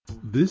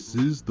This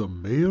is the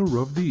mayor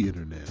of the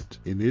internet,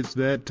 and it's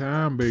that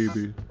time,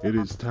 baby. It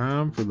is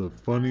time for the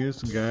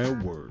funniest guy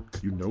at work.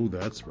 You know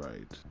that's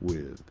right,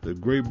 with the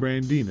great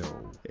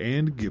Brandino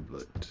and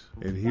Gibblet.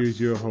 And here's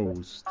your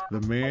host, the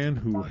man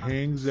who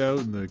hangs out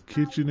in the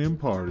kitchen and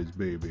parties,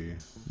 baby,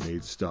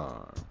 Nate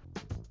Starr.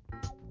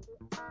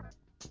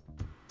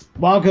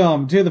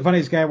 Welcome to the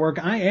funniest guy at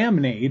work. I am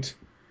Nate,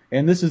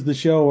 and this is the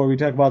show where we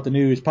talk about the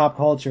news, pop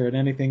culture, and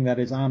anything that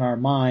is on our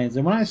minds.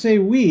 And when I say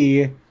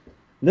we,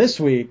 this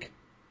week,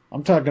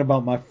 I'm talking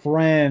about my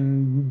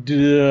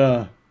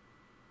friend.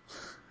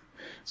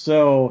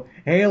 So,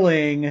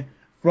 hailing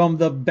from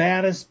the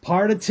baddest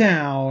part of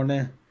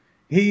town,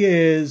 he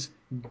is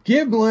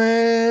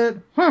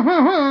Gibblet.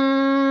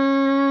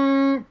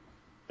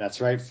 That's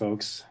right,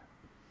 folks.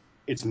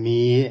 It's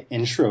me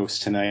and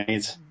Shros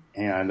tonight,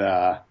 and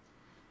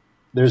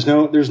there's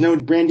no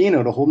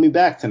Brandino to hold me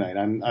back tonight.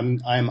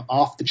 I'm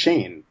off the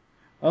chain.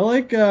 I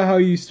like how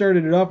you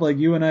started it up like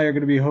you and I are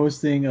going to be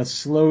hosting a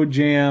slow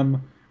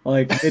jam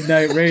like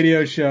midnight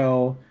radio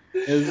show.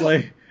 It's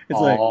like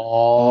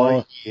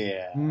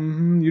yeah.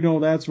 You know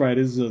that's right.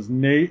 It's just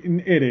Nate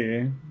and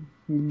Eddie,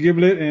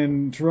 Gibblet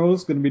and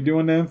Trost going to be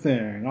doing their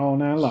thing all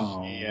night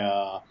long.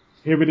 Yeah.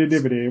 Hibbity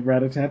dibbity,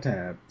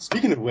 rat-a-tat-tat.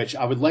 Speaking of which,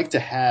 I would like to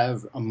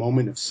have a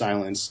moment of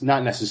silence,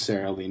 not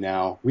necessarily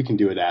now, we can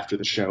do it after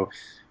the show,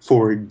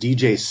 for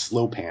DJ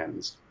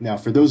Slowpans. Now,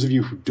 for those of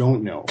you who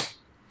don't know,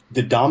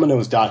 the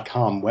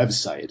Domino's.com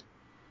website,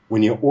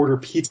 when you order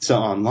pizza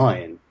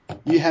online,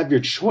 you have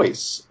your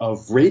choice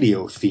of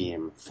radio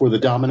theme for the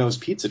Domino's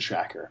Pizza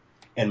Tracker.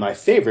 And my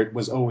favorite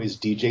was always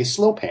DJ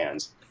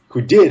Slowpans,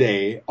 who did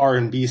a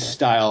R&B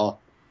style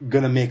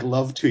Gonna Make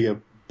Love to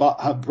You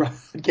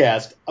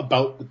broadcast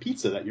about the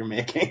pizza that you're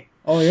making.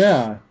 Oh,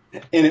 yeah.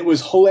 And it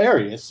was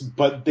hilarious,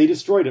 but they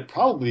destroyed it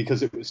probably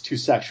because it was too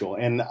sexual.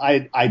 And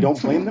I don't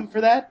blame them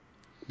for that,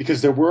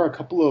 because there were a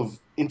couple of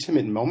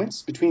intimate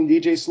moments between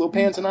DJ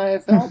Slowpans and I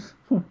felt.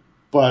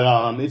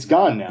 But it's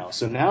gone now.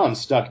 So now I'm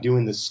stuck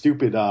doing the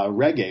stupid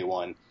reggae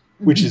one,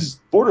 which is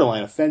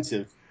borderline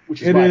offensive.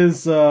 Which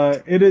is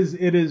it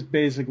is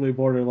basically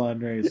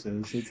borderline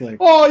racist. It's like,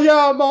 oh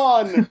yeah,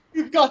 man,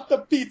 we've got the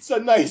pizza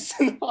nice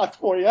and hot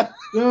for you.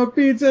 The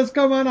pizza's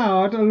coming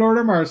out, Lord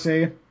of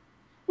mercy.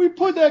 We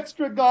put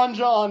extra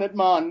ganja on it,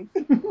 man.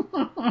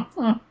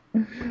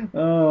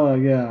 Oh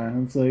yeah,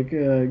 it's like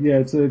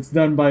it's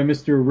done by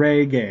Mr.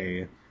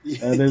 Reggae.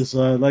 And it's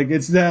like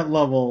it's that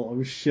level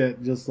of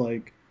shit, just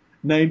like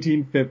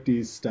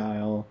 1950s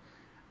style.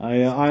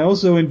 I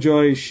also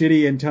enjoy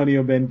shitty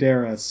Antonio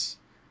Banderas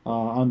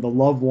on the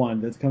Love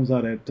One that comes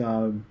out at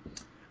in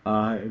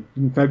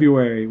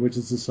February, which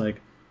is just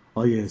like,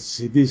 oh yes,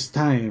 it is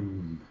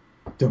time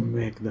to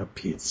make the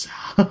pizza.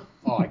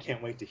 Oh, I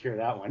can't wait to hear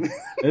that one.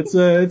 It's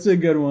a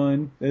good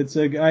one.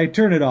 I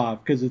turn it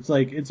off because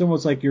it's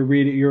almost like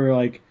you're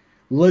like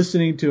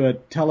listening to a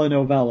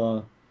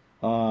telenovela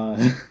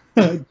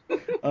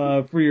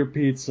for your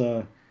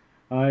pizza.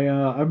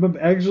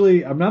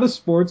 I'm not a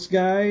sports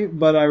guy,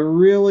 but I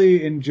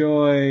really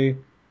enjoy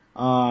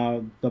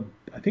I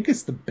think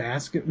it's the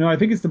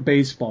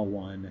baseball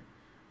one,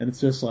 and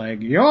it's just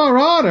like, your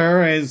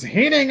order is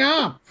heating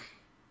up.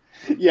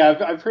 Yeah,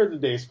 I've heard the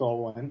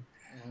baseball one.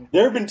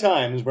 There have been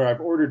times where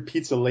I've ordered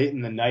pizza late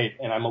in the night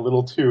and I'm a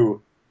little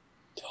too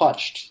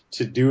touched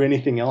to do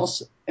anything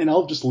else, and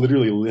I'll just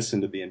literally listen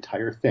to the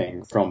entire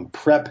thing from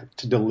prep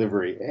to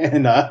delivery,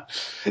 and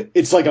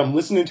it's like I'm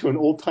listening to an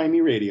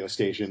old-timey radio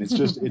station. It's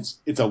just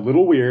it's a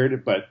little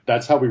weird, but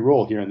that's how we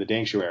roll here in the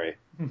Danctuary.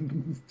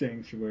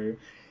 Danctuary.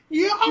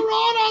 Your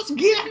order's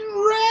getting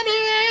ready.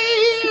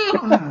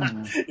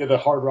 Yeah, the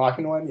hard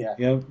rocking one, yeah.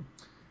 Yep.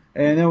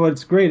 And then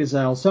what's great is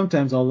I'll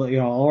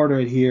order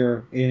it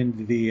here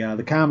in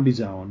the Comedy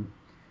Zone,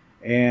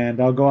 and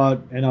I'll go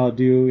out and I'll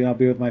be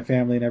with my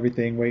family and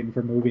everything, waiting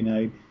for movie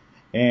night,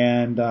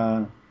 and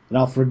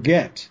I'll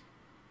forget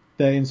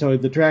that, and so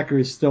the tracker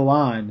is still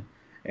on,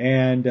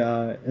 and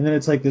then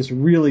it's like this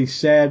really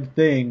sad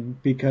thing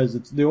because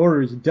the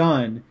order is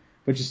done,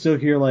 but you still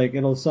hear like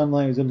it'll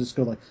just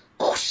go like.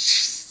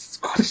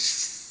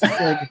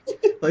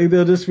 like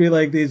they'll just be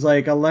like these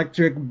like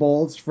electric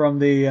bolts from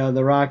the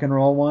rock and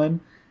roll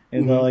one,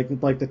 and like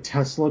the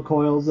Tesla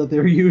coils that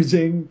they're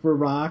using for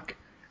rock,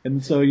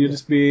 and so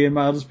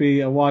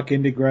I'll walk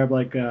in to grab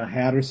like a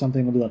hat or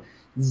something, and be like,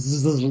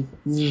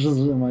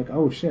 I'm like,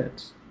 oh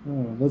shit,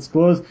 let's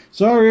close.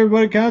 Sorry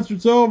everybody,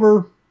 concert's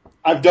over.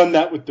 I've done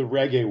that with the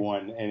reggae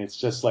one, and it's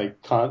just like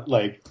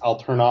I'll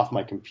turn off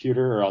my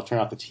computer or I'll turn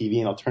off the TV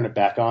and I'll turn it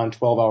back on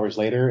 12 hours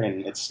later,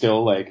 and it's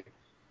still like.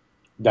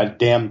 That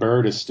damn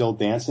bird is still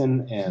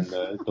dancing and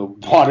the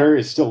water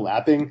is still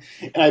lapping.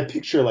 And I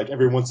picture like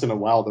every once in a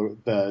while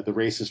the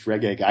racist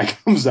reggae guy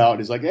comes out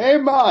and he's like, hey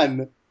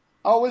man,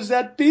 how was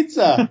that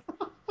pizza?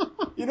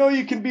 You know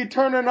you can be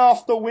turning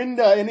off the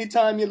window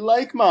anytime you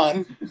like,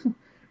 man.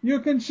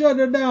 You can shut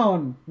it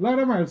down. Lord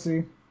of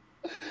mercy.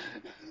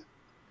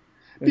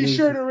 Be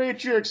sure to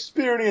rate your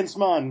experience,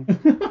 man.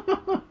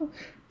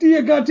 Do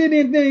you got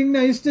anything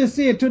nice to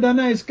say to the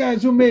nice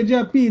guys who made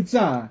your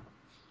pizza?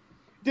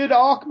 Did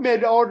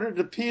Ahmed order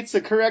the pizza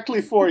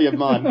correctly for you,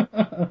 man?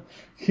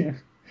 Yeah.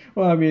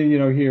 Well, I mean,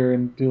 here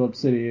in Tulip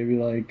City, it'd be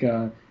like,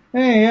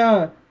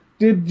 hey,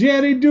 did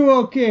Jerry do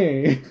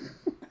okay?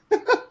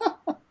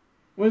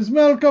 Was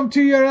welcome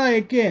to your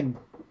again.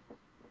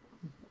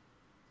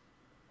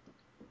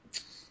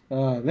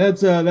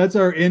 That's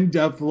our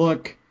in-depth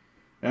look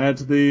at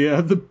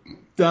the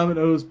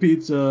Domino's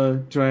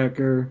Pizza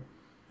Tracker.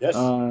 Yes.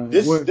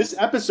 This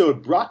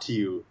episode brought to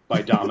you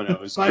by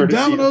Domino's, by courtesy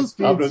Domino's of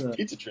Domino's Pizza.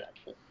 Pizza Tracker.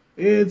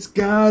 It's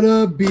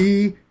gotta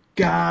be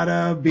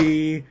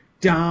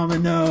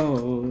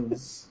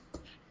Domino's.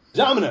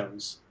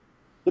 Domino's,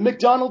 the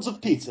McDonald's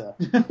of pizza.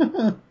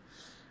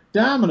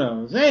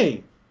 Domino's,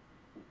 hey,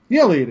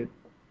 you'll eat it.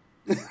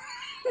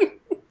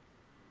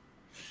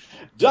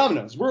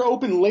 Domino's, we're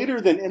open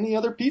later than any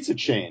other pizza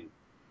chain.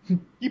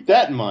 Keep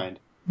that in mind.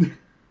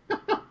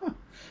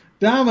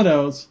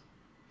 Domino's,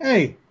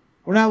 hey,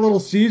 we're not Little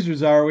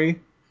Caesars, are we?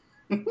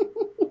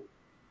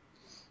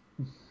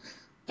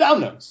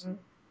 Domino's,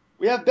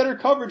 we have better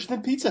coverage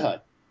than Pizza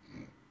Hut.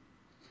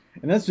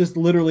 And that's just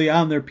literally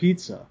on their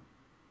pizza.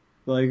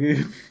 Like,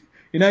 you're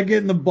not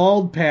getting the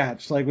bald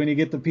patch like when you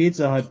get the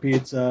Pizza Hut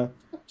pizza.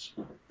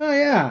 Oh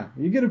yeah,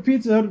 you get a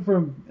Pizza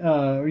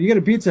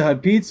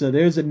Hut pizza.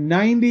 There's a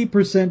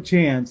 90%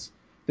 chance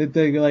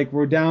that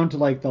we're down to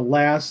like the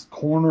last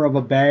corner of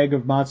a bag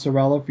of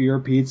mozzarella for your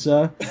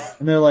pizza,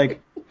 and they're like,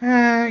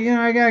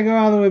 I gotta go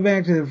all the way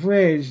back to the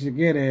fridge to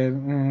get it,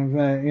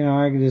 but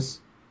I can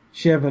just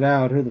ship it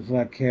out. Who the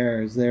fuck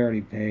cares? They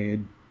already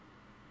paid.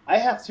 I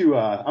have to.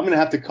 I'm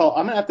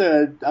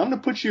gonna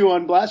put you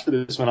on blast for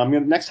this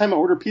one. Next time I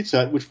order Pizza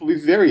Hut, which will be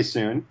very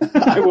soon,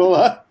 I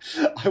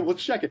will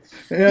check it.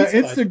 Yeah,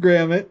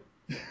 Instagram it.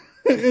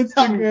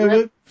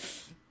 Instagram it.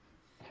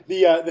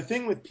 The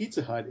thing with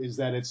Pizza Hut is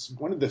that it's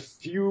one of the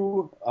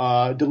few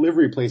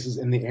delivery places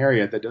in the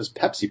area that does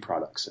Pepsi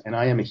products, and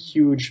I am a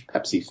huge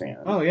Pepsi fan.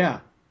 Oh yeah.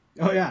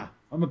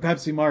 I'm a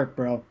Pepsi mark,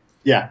 bro.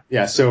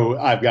 Yeah. So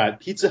I've got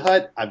Pizza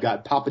Hut, I've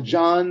got Papa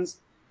John's,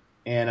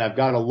 and I've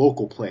got a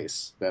local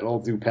place that all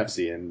do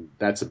Pepsi, and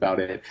that's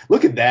about it.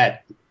 Look at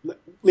that.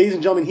 Ladies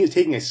and gentlemen, he is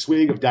taking a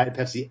swig of Diet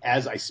Pepsi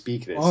as I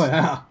speak this. Oh,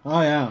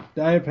 yeah.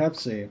 Diet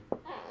Pepsi.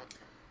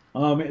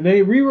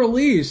 They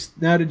re-released.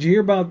 Now, did you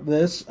hear about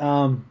this?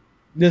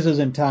 This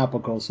isn't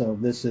topical, so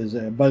this is...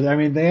 but, I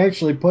mean, they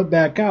actually put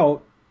back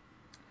out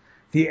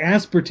the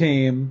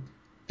aspartame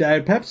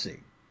Diet Pepsi.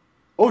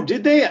 Oh,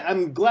 did they?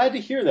 I'm glad to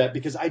hear that,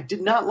 because I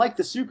did not like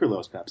the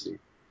sucralose Pepsi.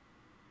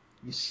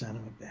 You son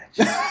of a bitch.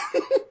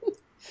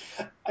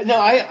 No,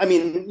 I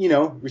mean,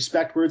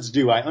 respect where it's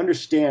due. I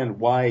understand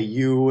why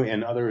you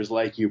and others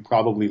like you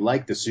probably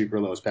like the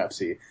sucralose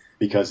Pepsi,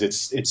 because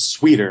it's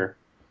sweeter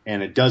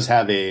and it does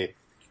have a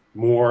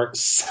more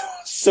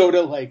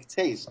soda-like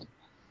taste.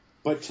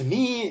 But to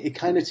me, it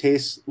kind of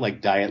tastes like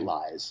Diet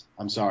Lies.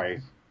 I'm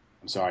sorry.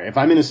 If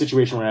I'm in a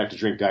situation where I have to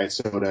drink diet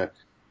soda,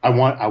 I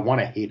want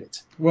to hate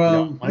it.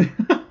 Well,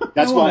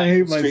 that's why I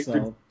hate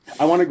myself.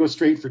 I want to go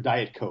straight for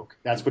Diet Coke.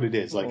 That's what it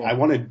is. Like, I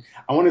want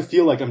to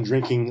feel like I'm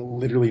drinking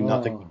literally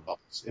nothing but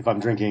bubbles if I'm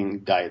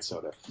drinking diet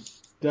soda.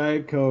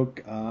 Diet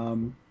Coke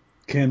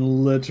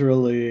can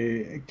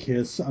literally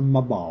kiss my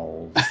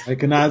balls. I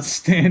cannot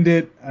stand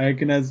it. I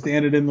cannot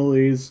stand it in the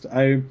least.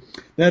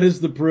 That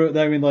is the proof.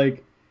 I mean,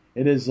 like,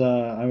 it is.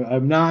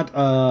 I'm not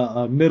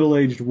a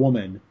middle-aged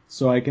woman,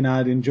 so I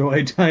cannot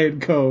enjoy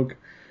Diet Coke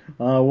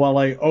while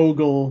I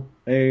ogle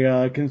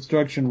a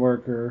construction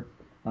worker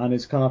on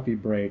his coffee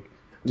break.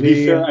 To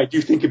be fair, I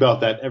do think about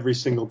that every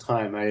single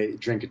time I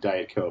drink a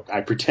Diet Coke.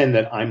 I pretend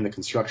that I'm the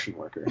construction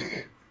worker.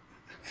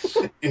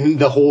 And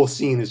the whole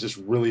scene is just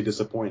really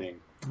disappointing.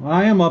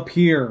 I am up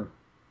here.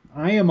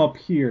 Well,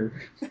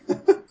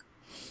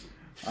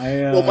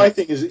 my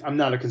thing is, I'm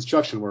not a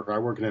construction worker. I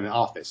work in an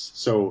office.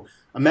 So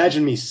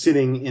imagine me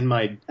sitting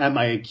at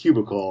my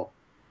cubicle,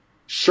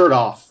 shirt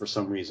off for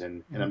some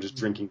reason, and I'm just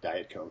drinking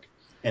Diet Coke.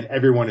 And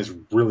everyone is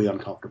really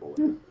uncomfortable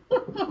with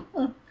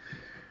it.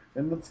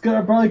 And that's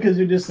probably because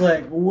you're just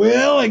like,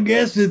 well, I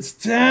guess it's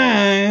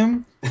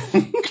time.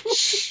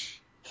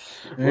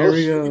 There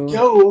we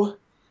go.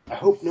 I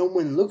hope no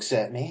one looks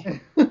at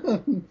me.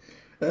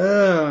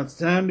 Oh, it's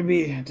time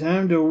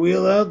to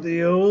wheel out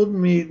the old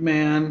meat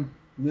man.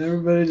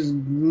 Everybody just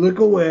look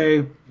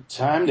away.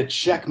 Time to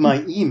check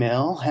my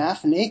email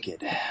half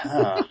naked.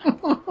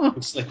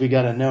 Looks like we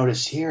got a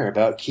notice here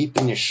about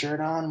keeping your shirt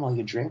on while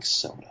you drink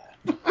soda.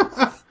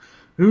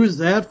 Who's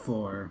that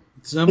for?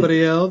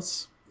 Somebody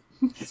else?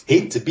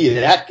 Hate to be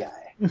that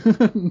guy.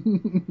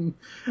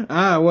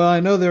 Well, I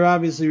know they're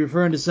obviously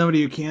referring to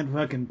somebody who can't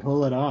fucking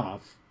pull it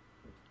off.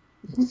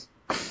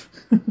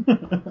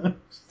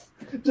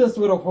 Just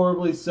what a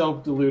horribly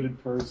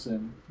self-deluded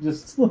person.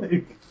 Just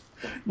like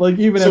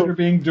even after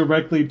being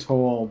directly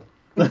told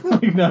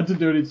not to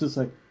do it, he's just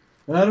like,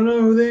 I don't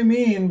know who they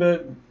mean,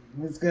 but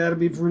it's got to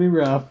be pretty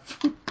rough.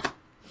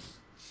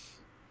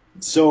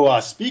 So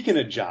speaking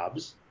of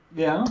jobs,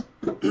 yeah,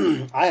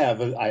 I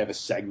have a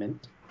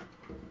segment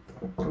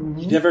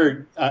He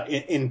never,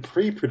 in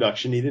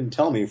pre-production, he didn't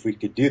tell me if we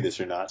could do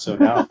this or not. So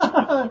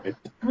now,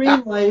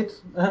 Green light.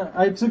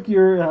 I took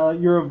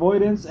your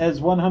avoidance as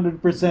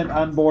 100%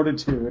 on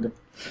boarditude.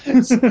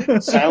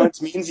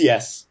 silence means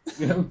yes.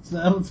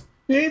 Silence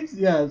means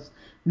yes.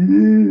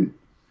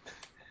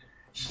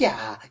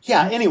 Yeah.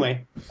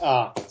 Anyway,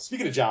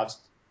 speaking of jobs,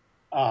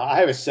 I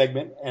have a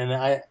segment,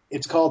 and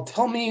it's called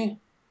 "Tell Me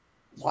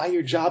Why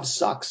Your Job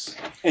Sucks."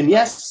 And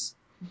yes,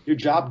 your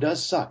job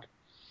does suck.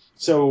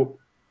 So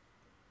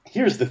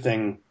here's the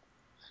thing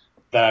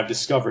that I've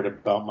discovered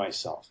about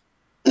myself.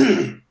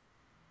 I'm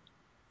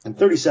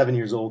 37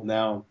 years old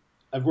now.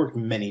 I've worked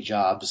many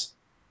jobs.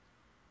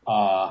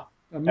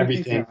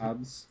 Everything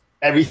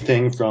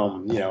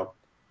from,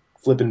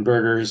 flipping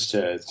burgers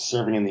to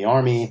serving in the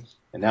Army.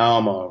 And now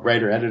I'm a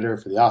writer-editor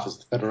for the Office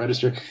of the Federal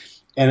Register.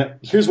 And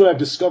here's what I've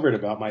discovered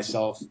about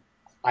myself.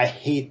 I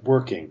hate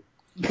working.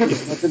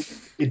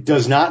 It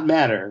does not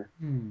matter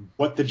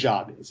what the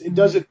job is.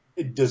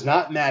 It does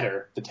not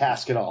matter the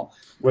task at all,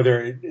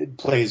 whether it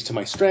plays to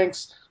my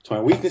strengths, to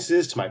my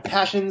weaknesses, to my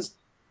passions.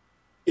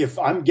 If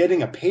I'm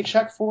getting a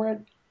paycheck for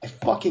it, I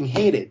fucking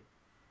hate it.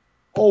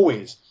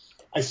 Always.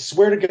 I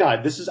swear to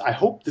God, I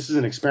hope this is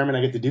an experiment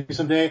I get to do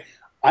someday.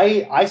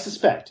 I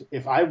suspect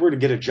if I were to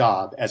get a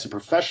job as a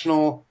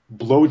professional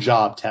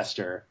blowjob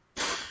tester,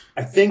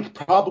 I think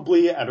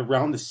probably at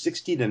around the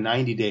 60 to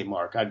 90 day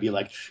mark, I'd be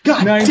like,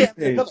 God damn it,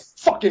 another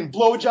fucking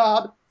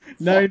blowjob.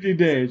 90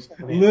 days.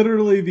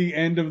 Literally the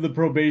end of the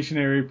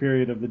probationary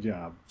period of the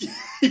job.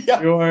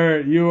 Yeah.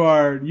 You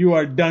are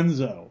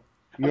donezo.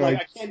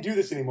 I can't do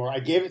this anymore. I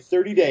gave it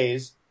 30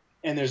 days,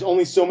 and there's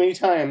only so many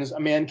times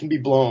a man can be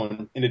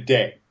blown in a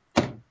day.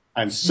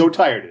 I'm so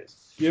tired of it.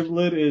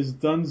 Gibblet is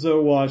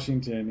Dunzo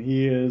Washington.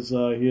 He has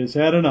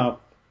had enough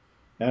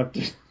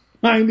after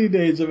 90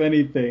 days of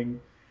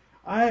anything.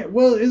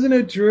 Isn't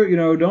it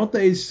true? Don't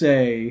they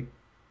say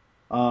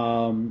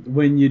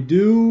when you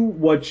do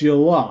what you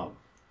love,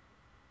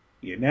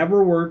 you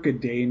never work a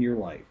day in your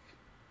life?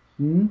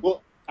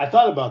 Well, I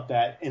thought about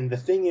that, and the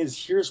thing is,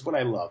 here's what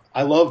I love.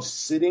 I love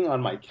sitting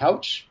on my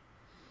couch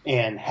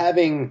and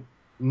having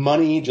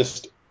money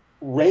just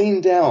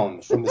rain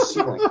down from the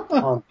ceiling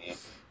on me.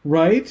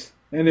 Right?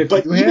 And if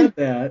you had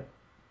that...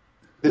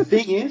 The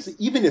thing is,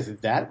 even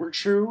if that were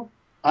true,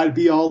 I'd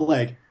be all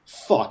like,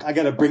 fuck, I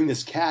gotta bring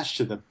this cash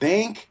to the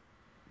bank.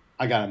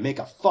 I gotta make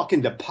a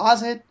fucking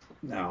deposit.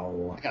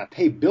 No. I gotta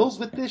pay bills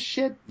with this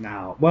shit.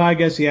 No. Well, I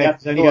guess, yeah.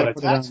 Then you gotta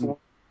put it on...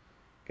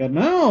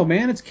 No,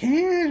 man, it's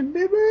cash,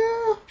 baby.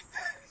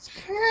 It's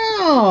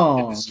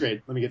cash.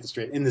 Let me get this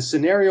straight. In the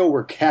scenario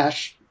where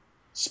cash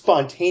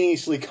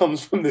spontaneously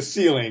comes from the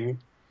ceiling,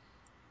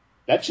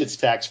 that shit's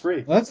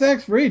tax-free. That's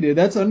tax-free, dude.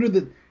 That's under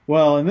the...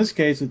 Well, in this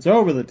case, it's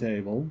over the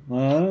table.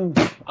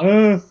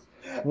 That's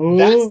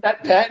that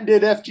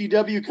patented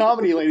FGW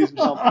comedy, ladies and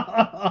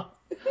gentlemen.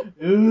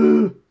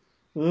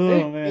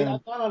 Man.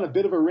 I've gone on a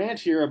bit of a rant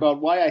here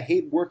about why I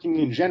hate working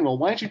in general.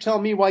 Why don't you tell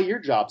me why your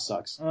job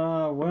sucks?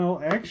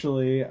 Well,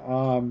 actually...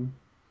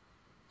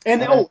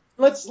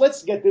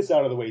 let's get this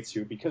out of the way,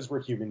 too, because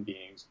we're human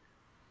beings.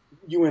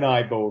 You and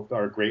I both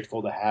are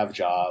grateful to have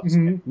jobs.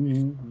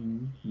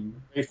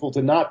 Grateful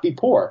to not be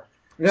poor.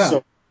 Yeah.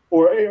 So,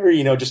 or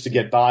just to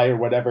get by or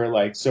whatever.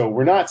 Like, so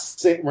we're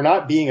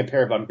not being a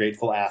pair of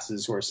ungrateful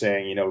asses who are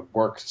saying,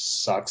 work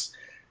sucks.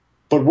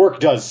 But work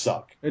does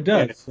suck. It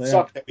does. And it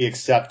sucks that we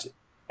accept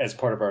as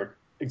part of our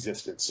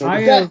existence. So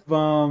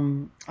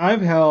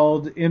I've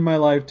held in my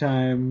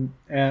lifetime,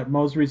 at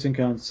most recent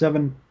count,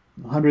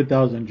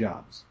 700,000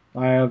 jobs.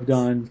 I have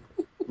done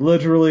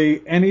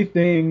literally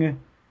anything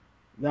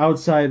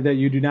outside that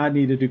you do not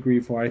need a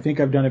degree for. I think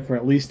I've done it for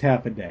at least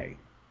half a day.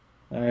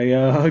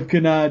 I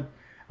could not,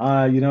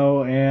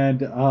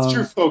 and... it's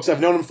true, folks.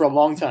 I've known him for a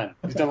long time.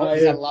 He's had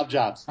a lot of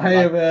jobs. I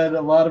have had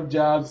a lot of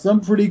jobs.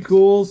 Some pretty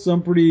cool,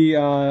 some pretty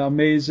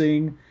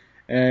amazing,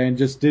 and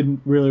just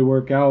didn't really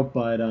work out,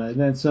 but and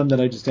then some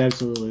that I just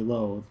absolutely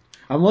loathe.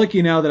 I'm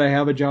lucky now that I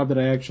have a job that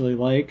I actually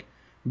like,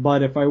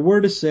 but if I were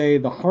to say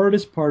the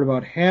hardest part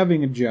about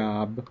having a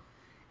job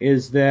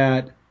is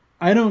that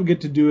I don't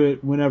get to do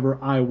it whenever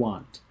I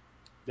want.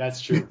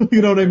 That's true.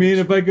 You know what I mean?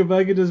 If I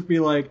could just be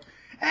like,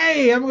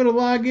 hey, I'm going to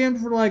log in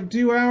for like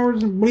 2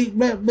 hours and bleep,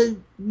 bleep, bleep,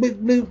 bleep,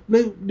 bleep,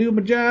 bleep, do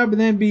my job and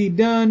then be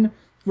done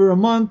for a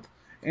month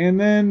and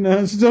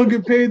then still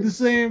get paid the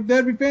same,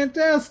 that'd be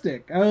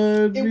fantastic.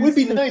 It would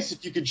be nice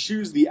if you could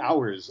choose the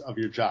hours of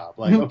your job.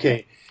 Like,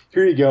 okay,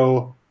 here you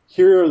go.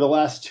 Here are the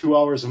last 2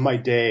 hours of my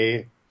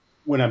day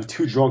when I'm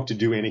too drunk to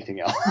do anything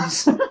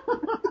else.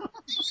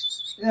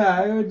 Yeah,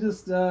 I would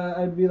just,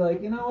 I'd be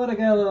like, you know what, I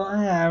got a little,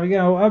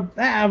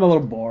 I'm a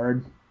little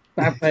bored.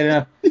 I played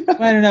enough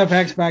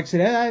Xbox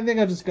today. I think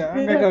I'm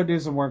gonna go do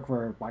some work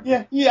for.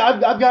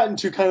 Yeah. I've gotten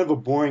to kind of a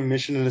boring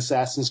mission in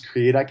Assassin's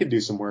Creed. I could do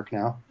some work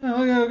now. Yeah,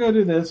 I'll go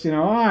do this.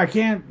 I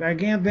can't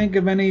think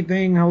of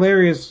anything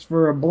hilarious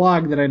for a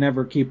blog that I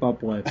never keep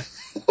up with.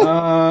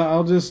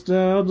 I'll just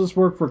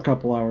work for a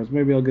couple hours.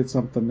 Maybe I'll get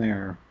something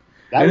there.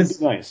 That would be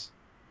nice.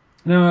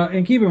 No,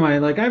 and keep in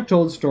mind, like I've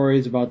told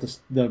stories about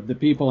the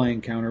people I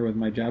encounter with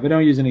my job. I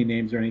don't use any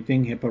names or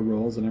anything, HIPAA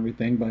rules and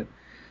everything, but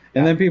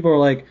and then people are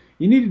like,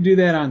 you need to do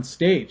that on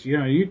stage.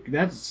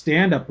 That's a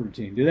stand-up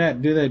routine. Do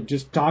that.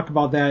 Just talk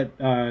about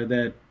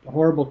that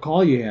horrible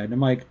call you had. And I'm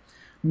like,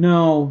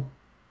 no.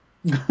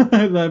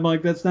 I'm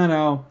like, that's not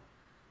how.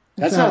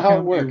 That's not how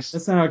it works.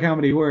 That's not how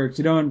comedy works.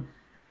 You don't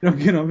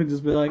get up and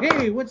just be like,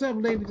 hey, what's up,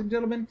 ladies and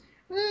gentlemen?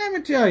 Let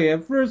me tell you.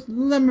 First,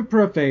 let me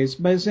preface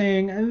by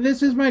saying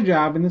this is my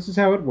job and this is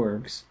how it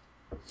works.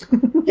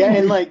 Yeah,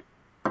 and like,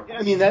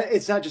 I mean,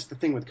 it's not just the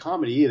thing with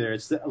comedy either.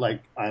 It's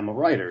like I'm a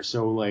writer,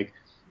 so like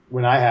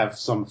when I have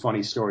some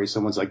funny story,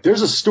 someone's like,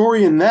 "There's a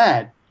story in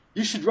that.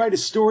 You should write a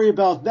story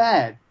about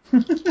that."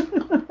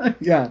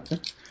 Yeah.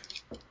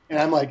 And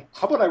I'm like,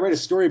 "How about I write a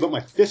story about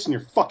my fist in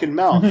your fucking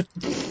mouth?"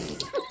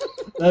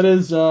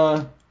 That's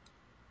a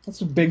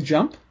big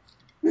jump.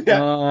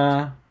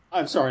 Yeah.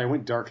 I'm sorry, I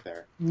went dark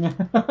there. It's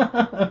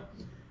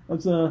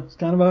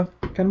kind of a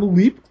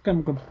leap.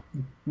 Kind of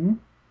a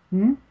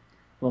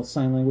little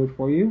sign language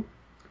for you.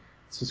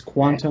 This is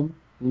quantum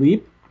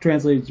leap.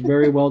 Translates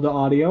very well to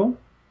audio.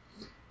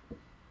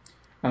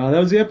 That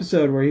was the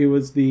episode where he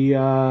was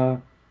the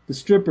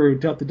stripper who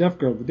taught the deaf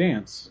girl to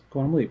dance.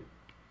 Quantum leap.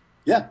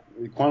 Yeah,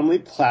 Quantum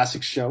Leap,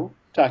 classic show.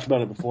 Talked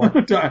about it before.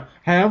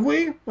 Have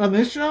we on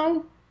this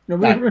show?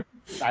 I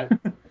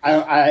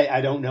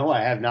don't know.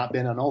 I have not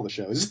been on all the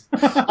shows.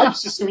 I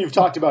just assume you've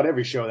talked about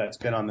every show that's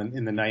been on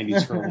in the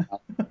 90s for a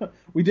while.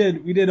 We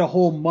did a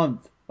whole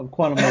month of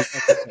Quantum Leap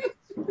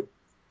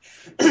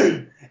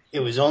episodes. It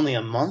was only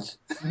a month?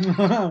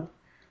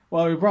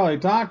 Well, we probably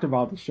talked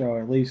about the show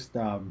at least.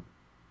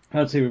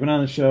 Let's see. We've been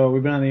on the show.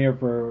 We've been on the air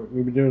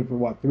we've been doing it for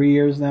what, 3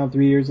 years now?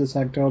 3 years this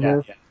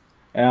October.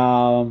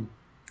 Yeah.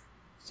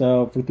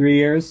 So for 3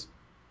 years,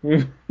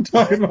 we've been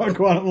talking about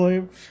Quantum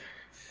Leap.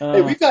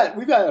 Hey, we've got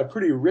a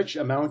pretty rich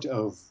amount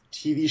of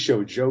TV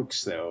show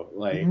jokes though,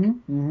 like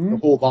the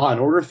whole Law and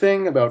Order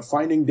thing about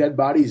finding dead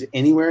bodies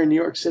anywhere in New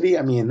York City.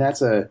 I mean,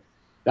 that's a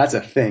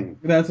thing.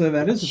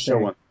 That is a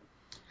show.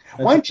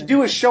 Why don't you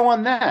do a show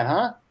on that,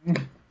 huh?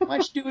 Why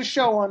don't you do a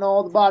show on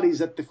all the bodies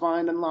that they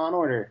find in Law and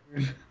Order?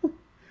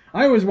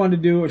 I always wanted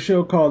to do a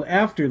show called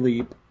After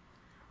Leap,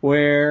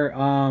 where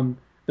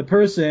the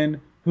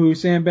person who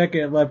Sam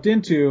Beckett left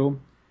into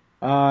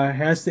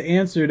has to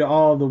answer to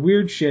all the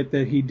weird shit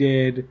that he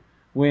did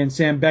when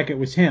Sam Beckett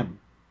was him.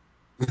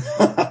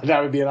 That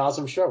would be an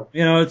awesome show.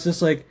 It's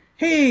just like,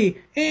 hey,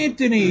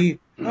 Anthony,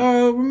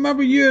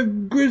 remember you're a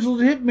grizzled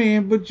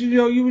hitman, but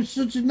you were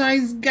such a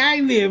nice guy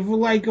there for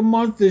like a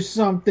month or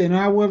something,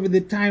 however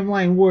the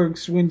timeline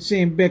works when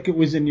Sam Beckett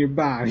was in your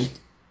body.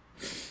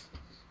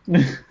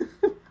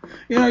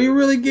 You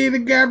really gave the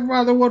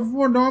Godfather what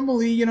for.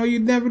 Normally,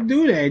 you'd never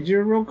do that.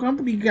 You're a real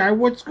company guy.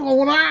 What's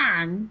going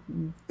on?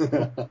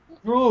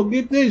 Oh,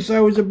 get this. I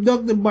was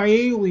abducted by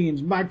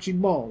aliens, bocce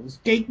balls,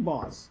 cake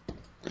boss.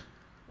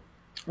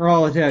 We're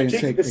all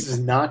Italian. This is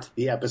not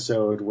the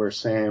episode where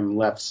Sam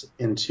leaps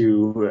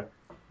into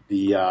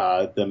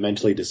the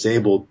mentally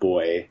disabled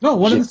boy. No,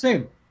 one and the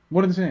same.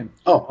 One and the same.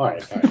 Oh, all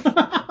right.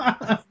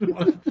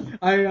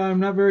 I'm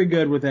not very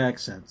good with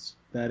accents.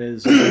 That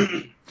is...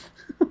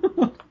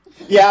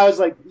 Yeah, I was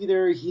like,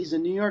 either he's a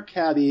New York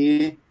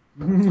cabbie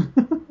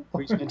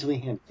or he's mentally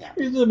handicapped.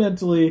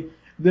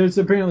 There's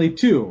apparently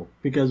two,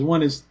 because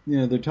one is,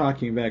 they're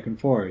talking back and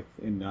forth.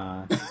 And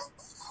that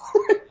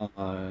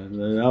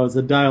was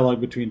a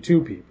dialogue between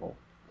two people.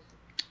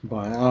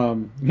 But,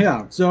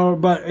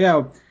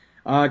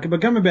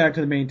 but coming back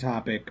to the main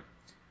topic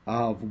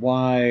of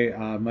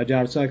why my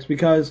job sucks,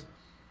 because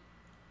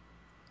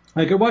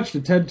I watched a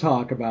TED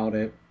Talk about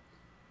it,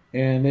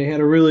 and they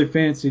had a really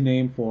fancy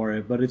name for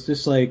it, but it's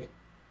just like,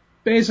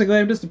 basically,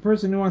 I'm just a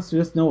person who wants to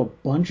just know a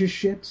bunch of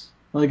shit.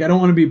 Like, I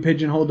don't want to be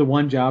pigeonholed to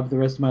one job for the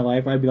rest of my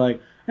life. I'd be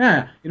like,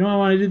 I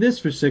want to do this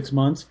for 6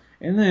 months,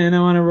 and then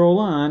I want to roll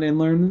on and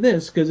learn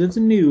this because it's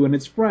new and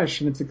it's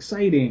fresh and it's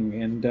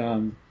exciting. And,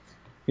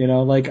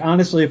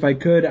 honestly, if I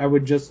could, I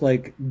would just,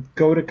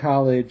 go to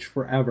college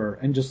forever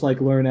and just,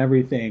 learn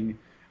everything.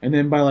 And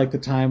then by, the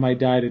time I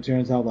died, it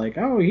turns out,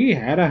 he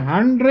had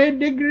 100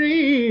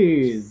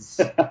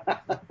 degrees.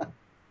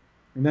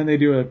 And then they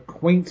do a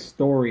quaint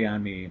story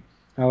on me.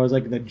 I was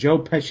like the Joe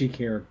Pesci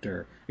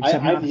character.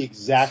 I'm the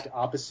exact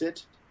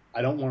opposite.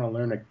 I don't want to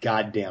learn a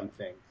goddamn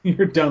thing.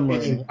 You're done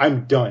learning.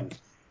 I'm done.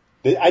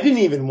 I didn't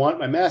even want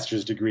my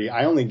master's degree.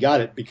 I only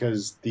got it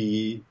because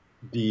the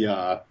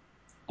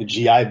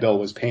GI Bill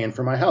was paying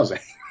for my housing.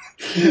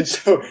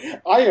 So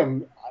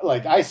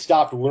I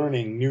stopped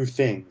learning new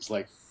things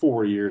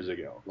 4 years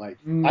ago.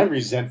 I'm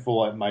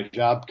resentful at my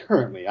job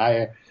currently.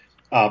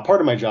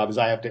 Part of my job is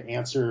I have to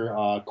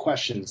answer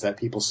questions that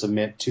people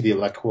submit to the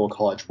Electoral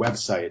College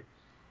website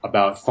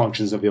about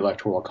functions of the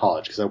Electoral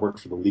College, because I work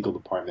for the legal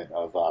department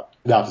of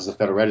the Office of the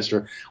Federal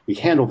Register. We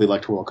handle the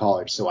Electoral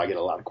College, so I get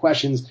a lot of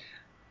questions.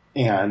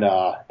 And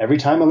every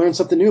time I learn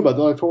something new about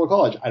the Electoral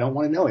College, I don't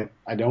want to know it.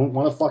 I don't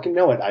want to fucking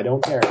know it. I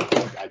don't care.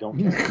 I don't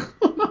care.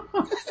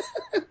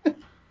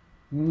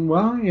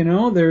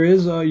 Well, there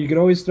is, you could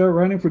always start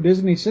running for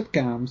Disney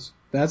sitcoms.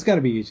 That's got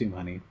to be easy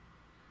money.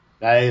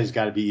 That has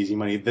got to be easy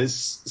money.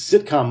 This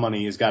sitcom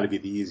money has got to be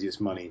the easiest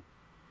money.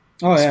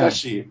 Oh yeah,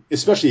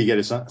 Especially you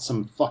get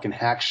some fucking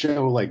hack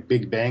show like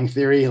Big Bang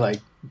Theory, like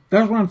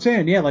that's what I'm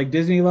saying. Yeah, like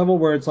Disney level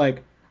where it's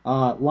like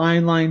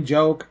line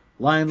joke,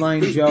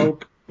 line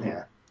joke.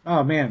 yeah.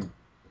 Oh man,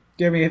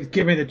 give me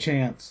the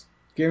chance.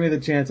 Give me the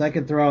chance. I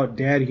can throw out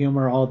dad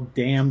humor all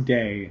damn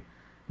day.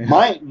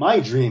 My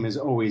dream has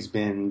always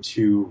been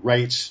to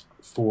write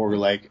for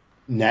like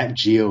Nat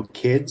Geo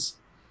Kids,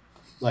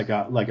 like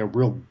a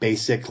real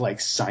basic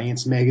like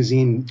science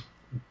magazine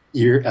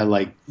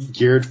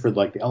geared for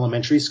like the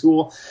elementary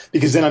school,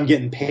 because then I'm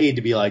getting paid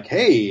to be like,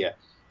 hey,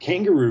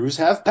 kangaroos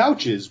have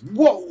pouches.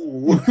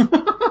 Whoa.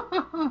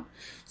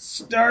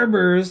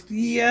 Starburst,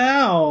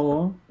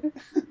 yow.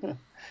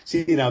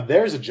 See, now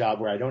there's a job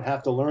where I don't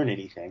have to learn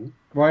anything,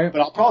 Right?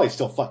 but I'll probably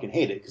still fucking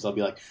hate it because I'll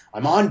be like,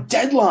 I'm on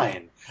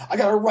deadline. I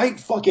gotta write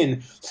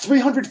fucking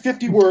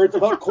 350 words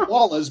about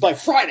koalas by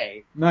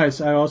Friday.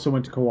 Nice. I also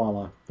went to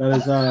Koala.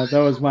 That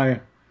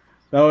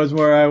was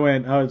where I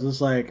went. I was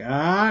just like,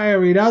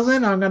 if he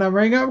doesn't, I'm gonna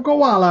bring up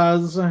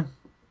koalas.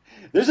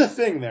 There's a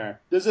thing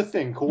there. There's a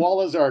thing.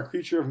 Koalas are a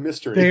creature of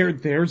mystery.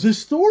 There's a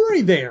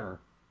story there.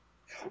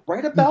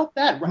 Right about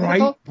that.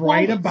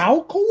 Right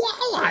about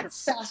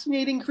koalas.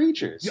 Fascinating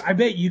creatures. I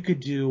bet you could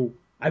do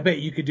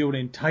an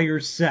entire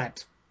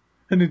set,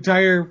 an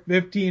entire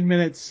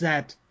 15-minute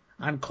set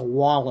on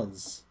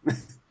koalas.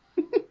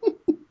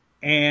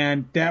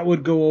 And that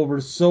would go over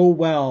so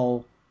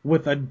well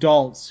with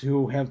adults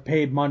who have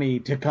paid money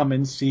to come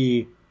and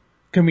see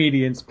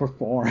comedians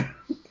perform.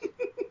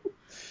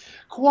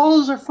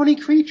 Koalas are funny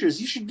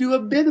creatures. You should do a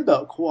bit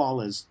about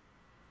koalas.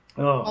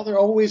 Oh. How they're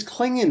always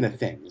clinging to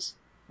things.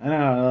 I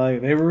know,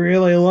 like, they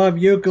really love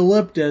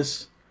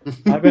eucalyptus.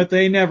 I bet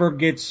they never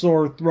get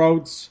sore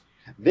throats.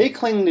 They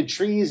cling to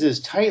trees as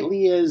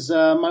tightly as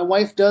my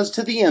wife does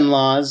to the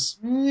in-laws.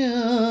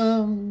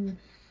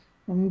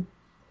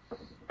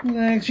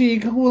 She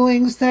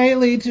clings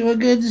tightly to a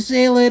good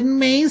sale at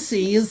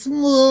Macy's.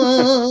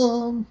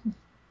 God,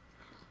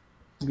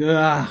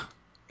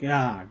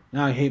 now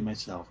I hate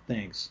myself.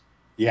 Thanks.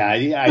 Yeah,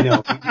 I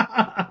know.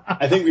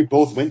 I think we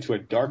both went to a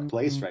dark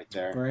place right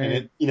there. Right.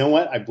 And you know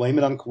what? I blame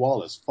it on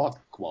koalas. Fuck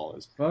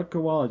koalas. Fuck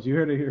koalas. You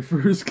heard it here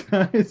first,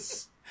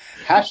 guys.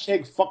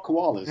 Hashtag fuck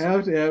koalas.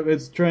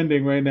 It's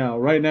trending right now.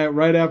 Right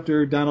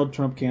after Donald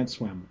Trump can't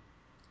swim.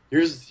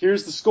 Here's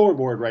the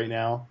scoreboard right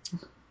now.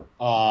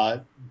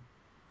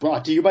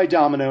 Brought to you by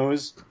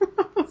Domino's.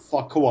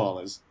 Fuck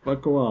koalas.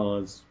 Fuck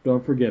koalas.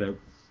 Don't forget it.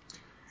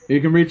 You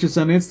can reach us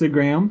on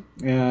Instagram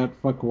at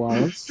fuck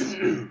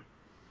koalas.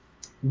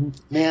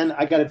 Man,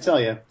 I gotta tell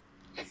you,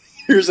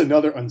 here's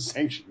another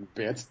unsanctioned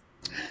bit.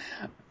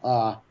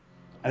 I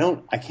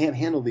can't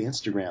handle the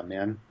Instagram,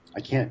 man.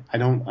 I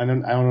don't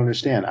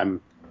understand.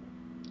 I'm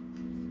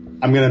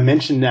gonna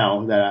mention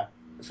now that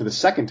for the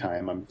second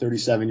time, I'm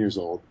 37 years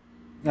old,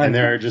 and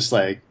they're just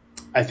like,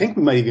 I think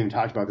we might have even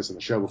talked about this in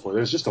the show before.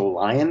 There's just a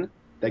line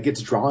that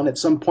gets drawn at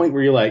some point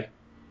where you're like,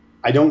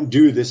 I don't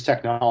do this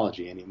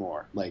technology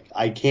anymore. Like,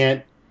 I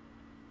can't.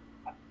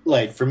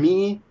 Like, for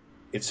me,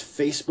 it's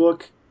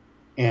Facebook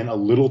and a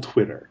little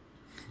Twitter.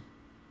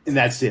 And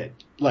that's it.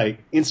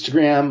 Like,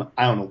 Instagram,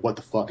 I don't know what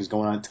the fuck is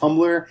going on.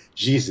 Tumblr,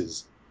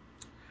 Jesus.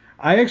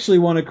 I actually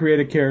want to create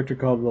a character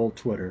called Little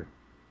Twitter.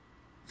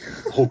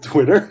 Little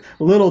Twitter?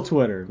 Little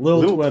Twitter.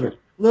 Little Twitter.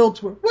 Little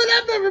Twitter.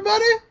 What up,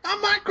 everybody?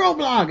 I'm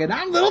microblogging.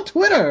 I'm Little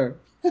Twitter.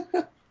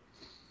 It's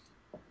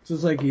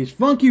just like he's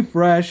funky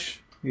fresh.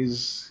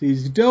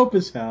 He's dope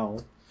as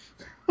hell.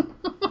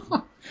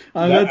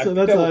 That's a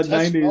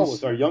 90s well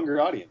with our younger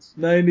audience.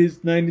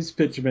 90s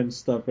pitchman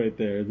stuff right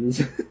there.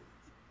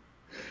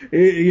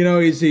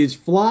 He's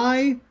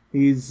fly.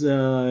 He's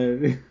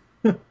happening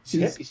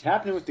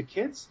with the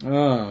kids.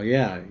 Oh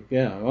yeah.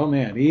 Oh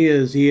man, he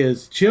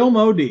is chill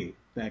modi,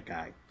 that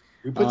guy.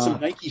 We put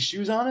some Nike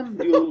shoes on him.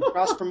 Do a little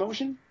cross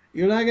promotion.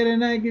 You're not getting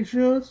Nike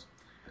shoes?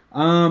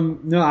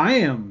 No, I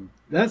am.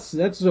 That's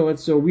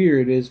what's so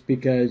weird is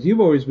because you've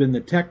always been the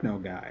techno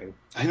guy.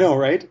 I know,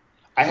 right?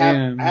 I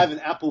have an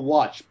Apple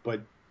Watch,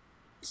 but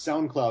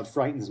SoundCloud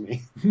frightens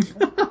me.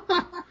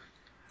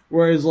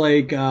 Whereas,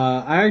 like,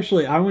 I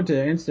went to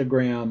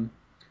Instagram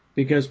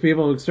because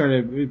people were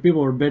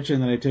bitching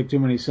that I took too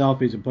many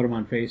selfies and put them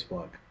on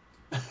Facebook.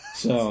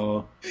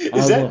 So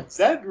is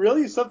that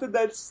really something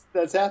that's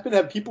happened?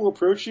 Have people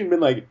approached you and been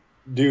like,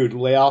 "Dude,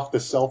 lay off the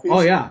selfies"? Oh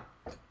yeah.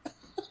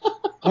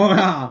 Oh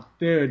yeah,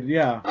 dude,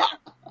 yeah.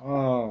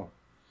 Oh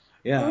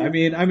yeah. I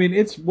mean,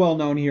 it's well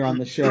known here on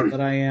the show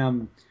that I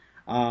am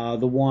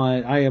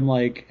I am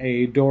like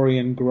a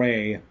Dorian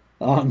Gray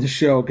on the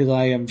show because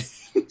I am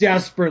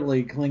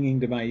desperately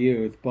clinging to my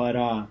youth. But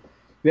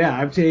yeah,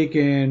 I've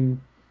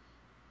taken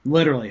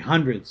literally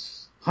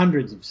hundreds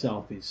of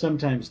selfies,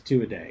 sometimes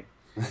 2 a day.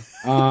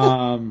 So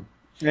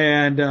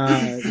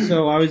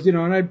I was,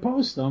 and I'd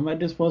post them. I'd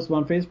just post them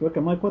on Facebook.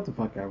 I'm like, what the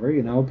fuck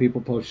ever, people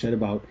post shit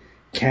about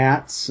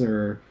cats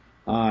or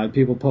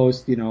people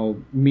post,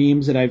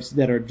 memes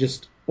that are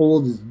just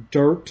old as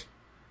dirt,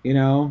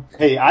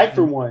 Hey, I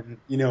for one,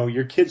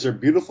 your kids are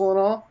beautiful and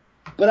all,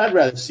 But I'd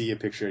rather see a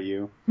picture of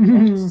you.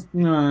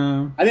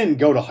 No. I didn't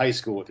go to high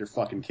school with your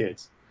fucking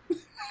kids.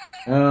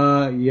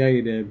 Yeah,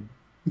 you did.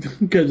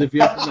 Because if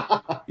you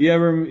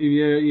ever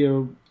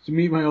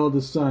meet my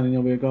oldest son, and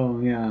you'll be like, oh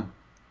yeah,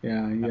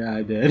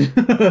 I did.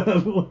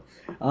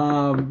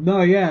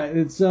 No, yeah,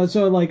 it's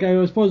so like I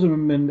was posting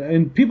them,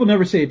 and people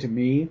never say it to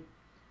me.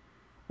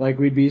 Like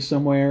we'd be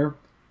somewhere,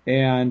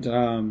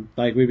 and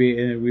like we'd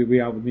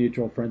be out with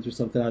mutual friends or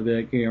something. I'd be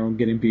like,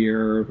 getting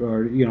beer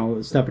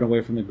or stepping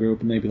away from the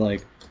group, and they'd be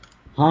like,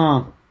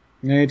 huh,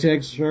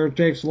 it sure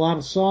takes a lot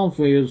of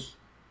selfies.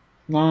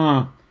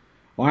 Nah.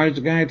 Why does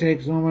the guy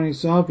take so many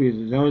selfies?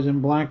 He's always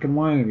in black and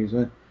white.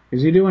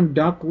 Is he doing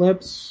duck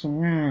lips?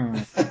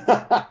 Yeah.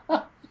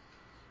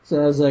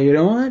 So I was like, you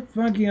know what?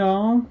 Fuck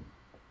y'all.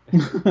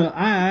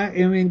 I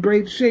am in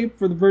great shape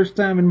for the first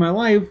time in my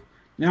life.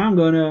 Now I'm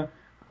going to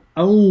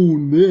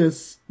own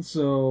this.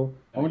 So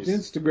I went to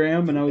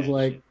Instagram and I was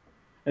like,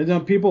 and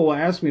then people will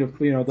ask me to,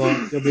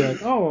 they'll be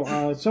like,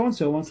 oh,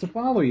 so-and-so wants to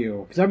follow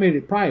you. Because I made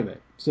it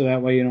private. So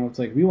that way, it's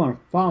like, if you want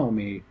to follow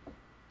me,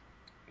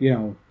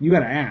 you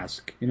got to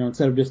ask,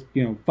 instead of just,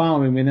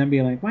 following me and then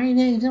being like, why are you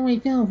taking so many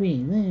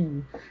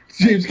selfies?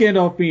 James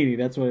Gandolfini,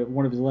 that's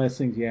one of his last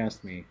things he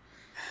asked me.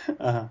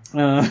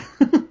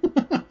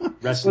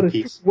 Rest in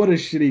peace. What a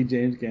shitty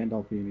James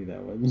Gandolfini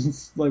that was.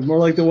 It's like more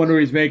like the one where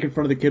he's making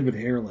fun of the kid with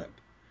hair lip,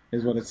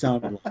 is what it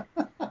sounded like.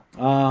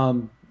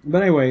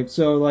 But anyway,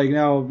 so like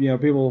now,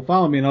 people will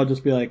follow me and I'll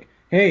just be like,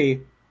 hey,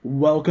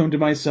 welcome to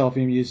my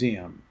selfie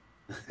museum.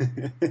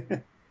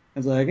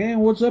 It's like, hey,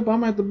 what's up?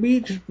 I'm at the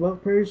beach.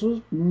 Fuck faces.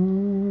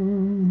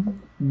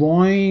 Boing.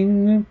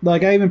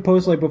 Like, I even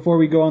post, like, before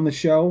we go on the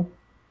show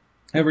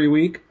every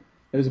week.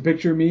 There's a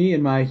picture of me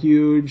in my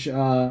huge,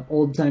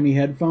 old-timey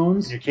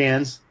headphones. Your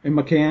cans. In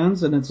my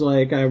cans. And it's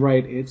like, I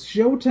write, it's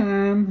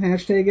showtime.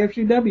 Hashtag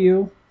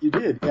FGW. You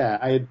did,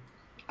 yeah.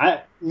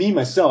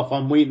 Myself,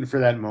 I'm waiting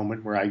for that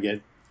moment where I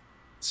get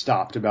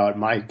stopped about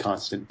my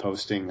constant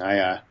posting.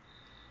 I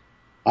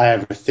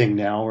have a thing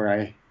now where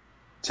I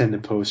tend to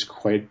post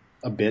quite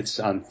a bit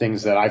on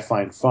things that I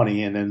find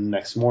funny, and then the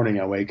next morning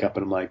I wake up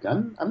and I'm like,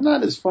 I'm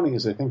not as funny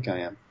as I think I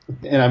am,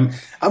 and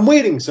I'm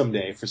waiting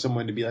someday for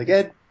someone to be like,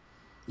 Ed,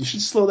 you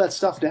should slow that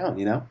stuff down,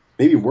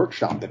 maybe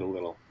workshop it a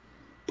little,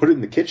 put it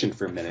in the kitchen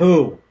for a minute.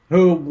 Who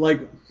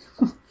like,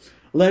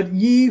 let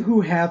ye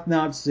who hath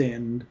not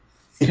sinned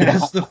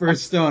cast the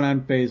first stone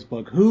on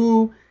Facebook.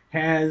 Who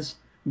has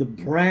the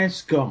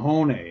brass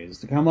cojones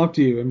to come up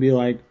to you and be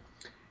like,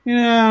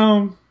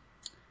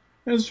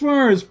 as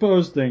far as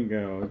posting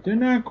goes, they're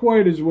not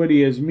quite as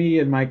witty as me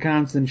and my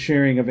constant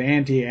sharing of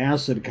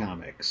anti-acid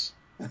comics.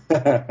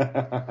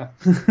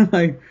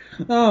 Like,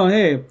 oh,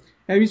 hey,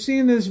 have you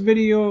seen this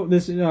video,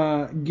 this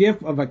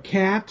GIF of a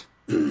cat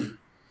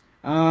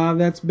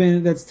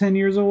that's 10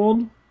 years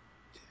old?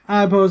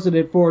 I posted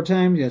it 4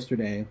 times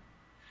yesterday.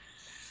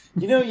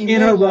 In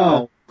a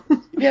row.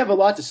 You have a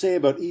lot to say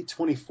about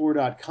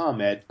E24.com,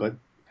 Ed, but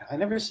I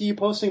never see you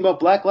posting about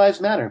Black Lives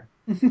Matter.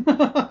 How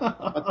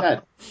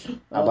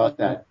about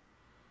that?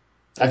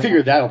 I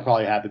figured that'll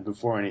probably happen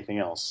before anything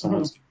else.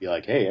 Someone's going to be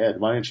like, hey, Ed,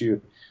 why don't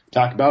you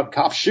talk about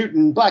cops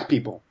shooting black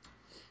people?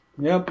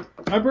 Yep.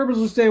 I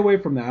purposely stay away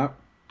from that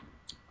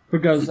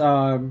because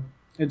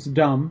it's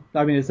dumb.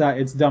 I mean,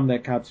 it's dumb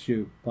that cops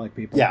shoot black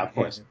people. Yeah, of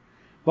course.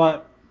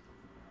 But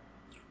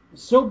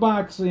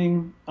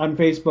soapboxing on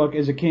Facebook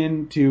is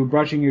akin to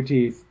brushing your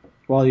teeth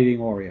while eating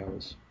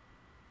Oreos.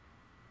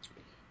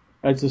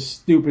 It's a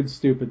stupid,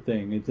 stupid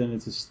thing.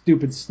 It's a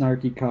stupid,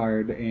 snarky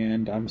card,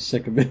 and I'm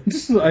sick of it.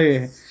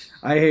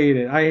 I hate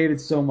it. I hate it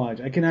so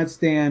much. I cannot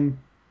stand.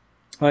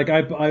 Like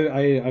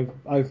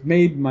I've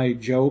made my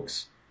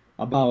jokes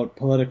about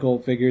political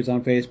figures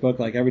on Facebook.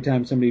 Like every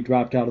time somebody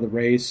dropped out of the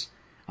race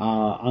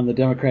on the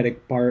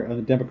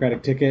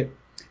Democratic ticket,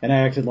 and I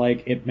acted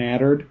like it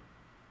mattered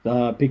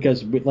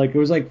because like it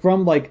was like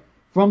from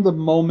the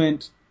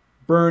moment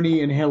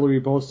Bernie and Hillary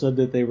both said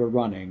that they were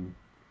running.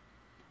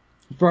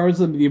 As far as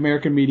the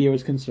American media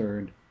was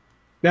concerned,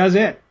 that was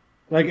it.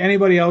 Like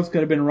anybody else could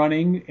have been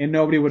running and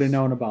nobody would have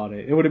known about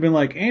it. It would have been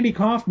like Andy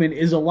Kaufman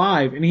is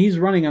alive and he's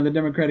running on the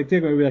Democratic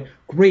ticket. We'd be like,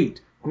 great,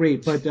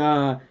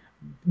 but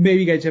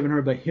maybe you guys haven't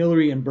heard, but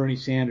Hillary and Bernie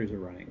Sanders are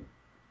running.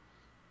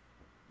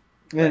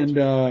 And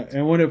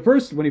when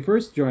he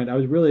first joined, I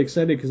was really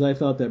excited because I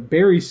thought that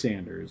Barry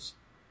Sanders,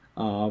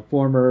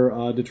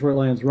 former Detroit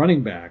Lions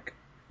running back,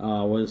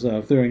 was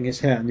throwing his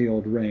hat in the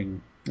old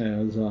ring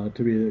as to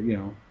be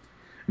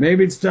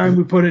maybe it's time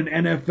we put an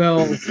in a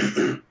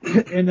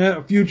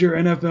future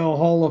NFL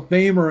Hall of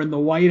Famer in the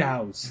White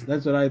House.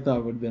 That's what I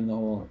thought would have been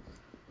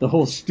the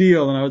whole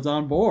steal, and I was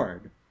on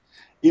board.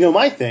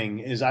 My thing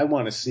is I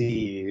want to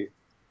see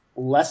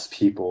less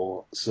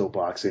people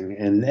soapboxing,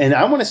 and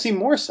I want to see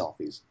more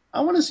selfies.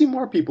 I want to see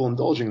more people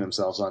indulging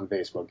themselves on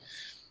Facebook.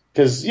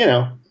 Because,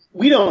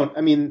 we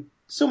don't,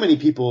 so many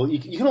people,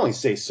 you can only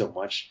say so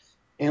much.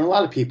 And a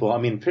lot of people,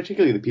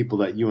 particularly the people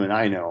that you and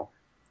I know,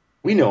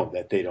 we know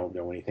that they don't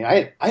know anything.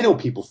 I know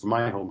people from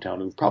my hometown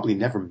who've probably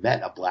never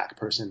met a black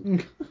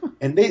person.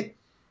 And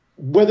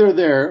whether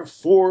they're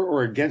for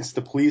or against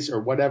the police or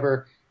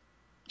whatever,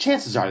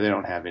 chances are they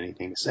don't have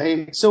anything to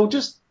say. So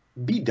just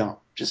be dumb.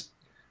 Just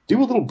do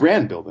a little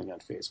brand building on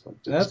Facebook.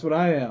 That's what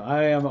I am.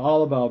 I am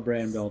all about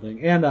brand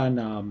building, and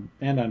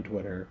on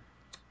Twitter,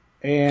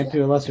 and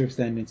to a lesser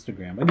extent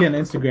Instagram. Again,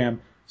 Instagram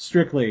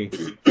strictly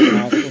for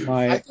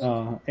my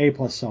A+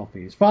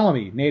 selfies. Follow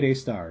me, Nate A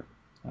Star.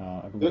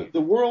 I believe.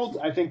 The world,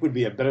 I think, would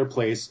be a better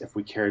place if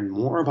we cared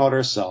more about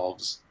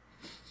ourselves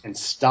and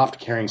stopped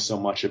caring so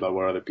much about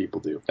what other people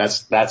do.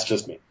 That's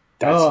just me.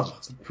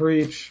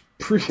 Preach.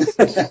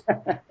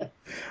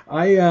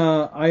 I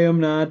am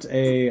not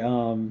a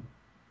I'm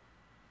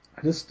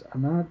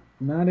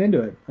not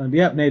into it.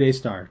 Yep, Nate A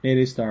Star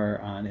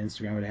on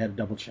Instagram. I had to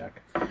double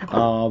check.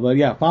 But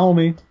yeah, follow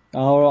me.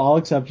 I'll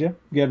accept you.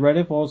 Get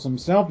ready for some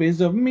selfies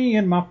of me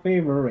in my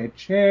favorite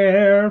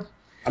chair.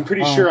 I'm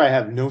pretty sure I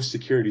have no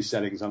security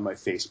settings on my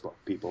Facebook,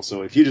 people.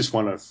 So if you just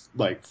want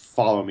to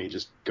follow me,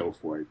 just go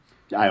for it.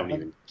 I don't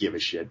even give a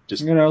shit.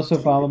 Just you can also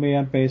follow me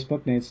on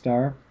Facebook, Nate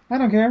Star. I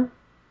don't care.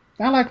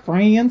 I like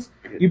friends.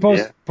 You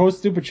post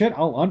stupid shit,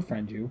 I'll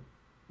unfriend you.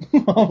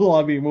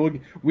 I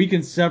mean, we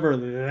can sever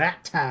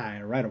that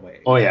tie right away.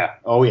 Oh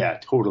yeah,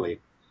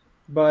 totally.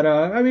 But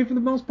I mean, for the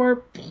most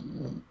part,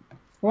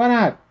 why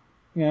not?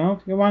 You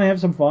want to have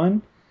some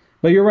fun.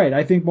 But you're right.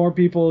 I think more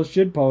people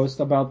should post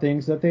about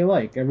things that they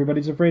like.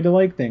 Everybody's afraid to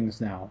like things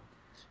now.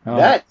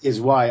 That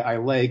is why I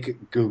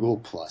like Google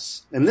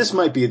Plus. And this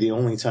might be the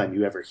only time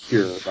you ever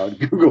hear about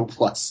Google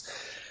Plus.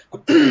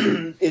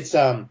 It's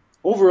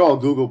overall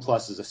Google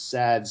Plus is a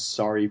sad,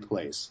 sorry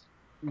place.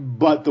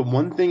 But the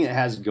one thing it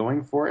has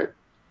going for it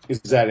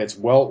is that it's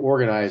well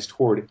organized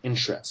toward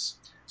interests.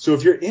 So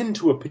if you're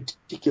into a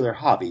particular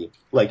hobby,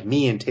 like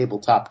me in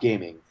tabletop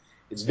gaming,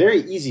 it's very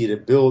easy to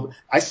build.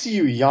 I see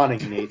you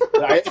yawning, Nate.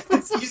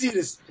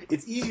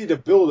 It's easy to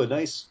build a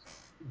nice,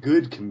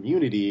 good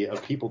community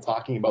of people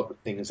talking about the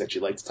things that you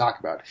like to talk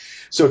about.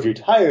 So if you're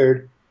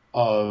tired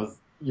of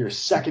your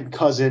second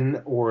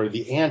cousin or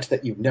the aunt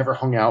that you've never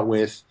hung out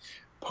with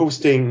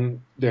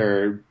posting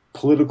their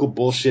political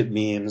bullshit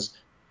memes,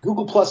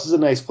 Google Plus is a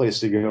nice place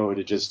to go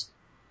to just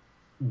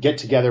get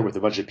together with a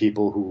bunch of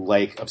people who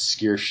like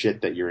obscure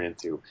shit that you're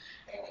into.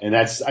 And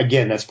that's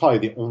probably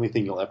the only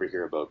thing you'll ever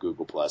hear about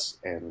Google Plus.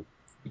 And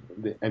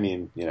I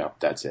mean,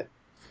 that's it.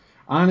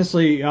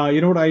 Honestly,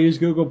 you know what I use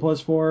Google Plus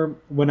for?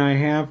 When I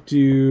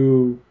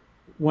can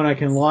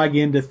log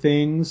into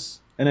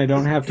things and I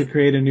don't have to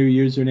create a new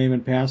username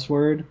and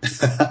password,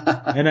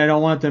 and I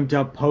don't want them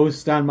to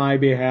post on my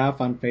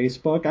behalf on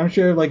Facebook. I'm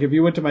sure, if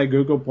you went to my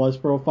Google Plus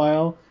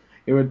profile,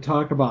 it would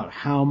talk about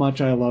how much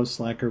I love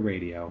Slacker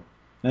Radio.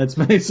 That's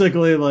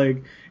basically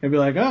it'd be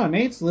like, oh,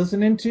 Nate's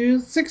listening to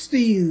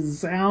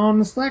 60s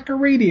on Slacker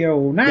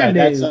Radio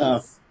nowadays. Yeah,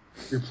 that's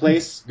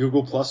replace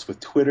Google Plus with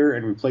Twitter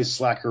and replace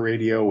Slacker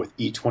Radio with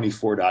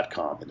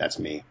e24.com, and that's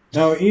me.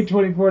 No,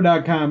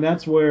 e24.com.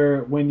 That's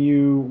where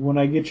when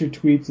I get your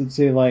tweets that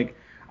say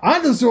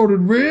I just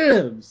ordered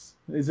ribs.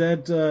 Is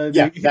that?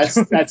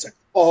 That's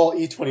all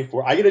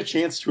E24. I get a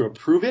chance to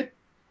approve it,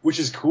 which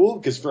is cool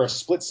because for a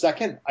split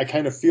second I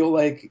kind of feel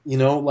like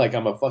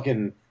I'm a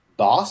fucking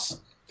boss.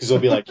 Because they'll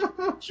be like,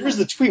 here's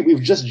the tweet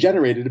we've just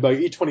generated about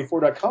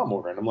e24.com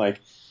over. And I'm like,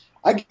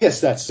 I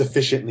guess that's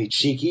sufficiently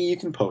cheeky. You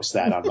can post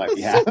that on my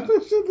behalf.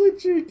 Sufficiently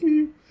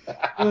cheeky.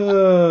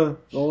 I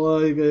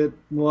like it.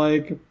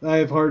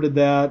 I've hearted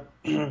that.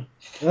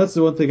 That's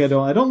the one thing I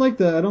don't like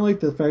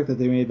the fact that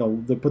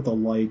they put the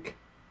like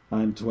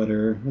on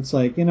Twitter. It's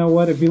like, you know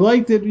what? If you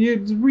liked it, you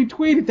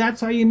retweet it.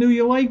 That's how you knew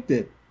you liked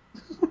it.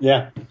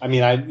 Yeah. I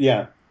mean,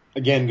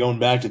 Again, going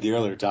back to the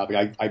earlier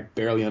topic, I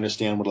barely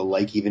understand what a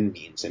like even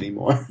means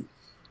anymore.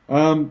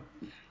 I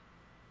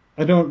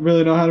don't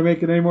really know how to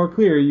make it any more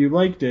clear. You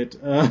liked it.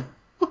 But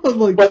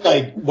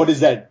what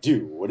does that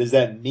do? What does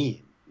that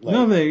mean?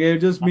 Nothing. It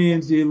just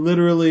means you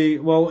literally,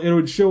 it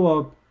would show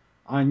up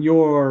on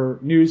your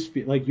news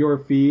feed, your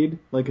feed.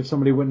 If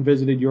somebody went and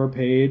visited your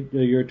page,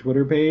 your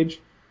Twitter page,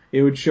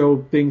 it would show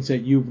things that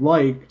you've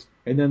liked,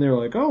 and then they're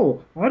like,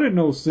 oh, I didn't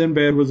know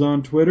Sinbad was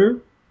on Twitter.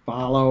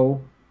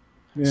 Follow.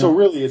 Yeah. So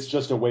really, it's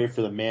just a way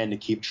for the man to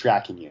keep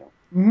tracking you.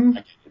 Mm-hmm.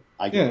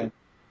 I get it.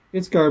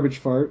 It's garbage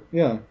fart.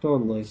 Yeah,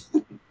 totally.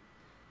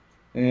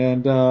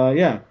 And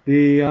I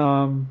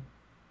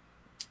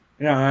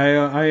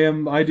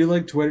do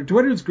like Twitter.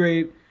 Twitter's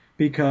great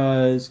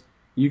because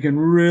you can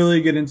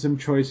really get in some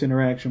choice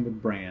interaction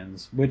with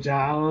brands, which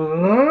I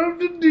love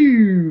to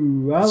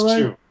do.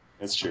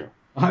 That's true.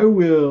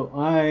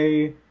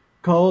 I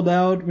called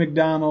out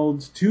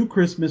McDonald's 2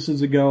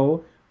 Christmases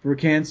ago for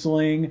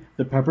canceling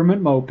the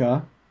peppermint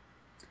mocha,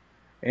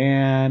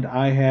 and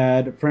I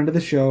had a friend of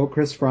the show,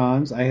 Chris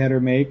Franz. I had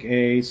her make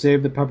a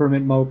Save the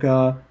Peppermint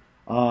Mocha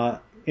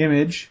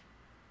image.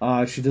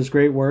 She does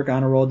great work,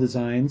 Honor Roll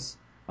Designs,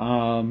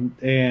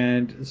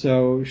 and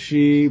so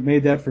she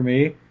made that for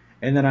me,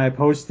 and then I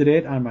posted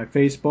it on my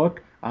Facebook,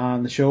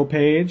 on the show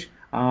page,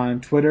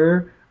 on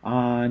Twitter,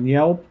 on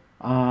Yelp,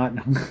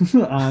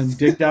 on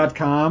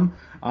Dig.com,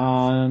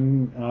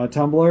 on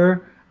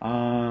Tumblr,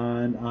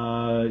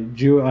 on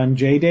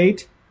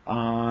JDate,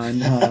 on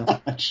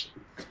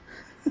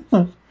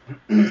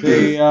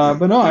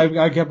But no,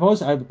 I kept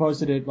posting. I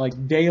posted it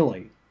like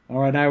daily. All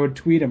right, and I would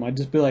tweet them. I'd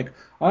just be like,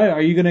 "All right,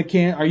 are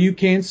you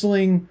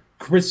canceling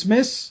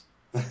Christmas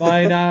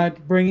by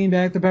not bringing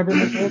back the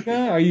peppermint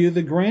mocha? Are you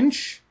the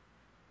Grinch?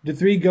 Do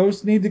 3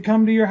 ghosts need to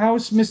come to your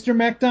house, Mr.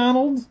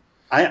 McDonald?"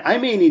 I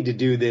may need to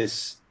do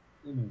this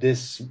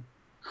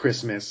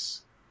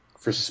Christmas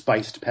for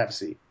spiced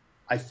Pepsi.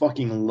 I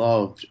fucking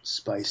loved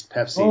spiced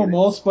Pepsi. Oh,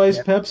 malt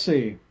spiced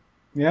Pepsi.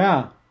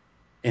 Yeah.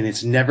 And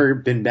it's never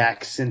been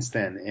back since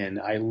then, and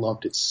I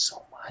loved it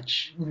so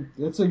much.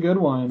 That's a good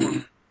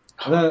one.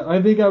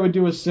 I think I would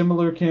do a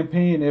similar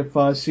campaign if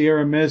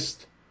Sierra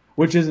Mist,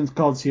 which isn't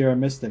called Sierra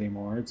Mist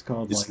anymore. It's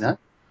called It's not?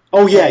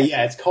 Oh, yeah.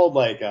 It's called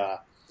like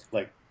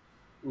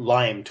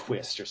Lime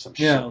Twist or some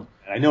shit.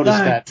 I noticed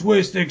Lime that.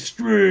 Twist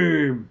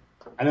Extreme.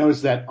 I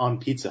noticed that on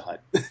Pizza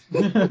Hut.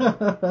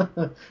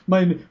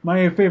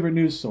 my favorite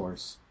news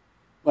source.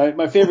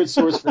 My favorite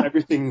source for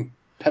everything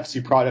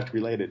Pepsi product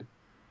related.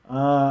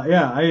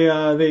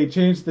 They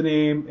changed the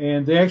name,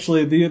 and they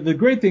actually the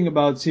great thing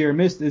about Sierra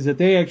Mist is that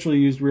they actually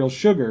used real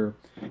sugar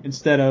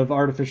instead of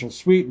artificial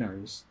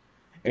sweeteners,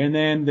 and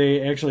then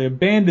they actually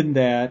abandoned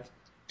that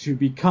to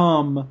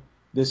become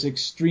this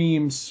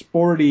extreme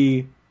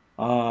sporty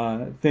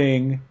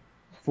thing.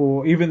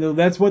 For even though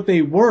that's what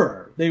they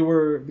were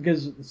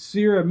because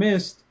Sierra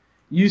Mist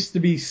used to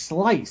be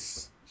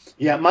Slice.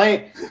 Yeah,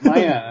 my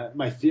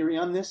theory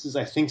on this is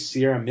I think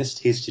Sierra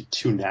Mist tasted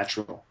too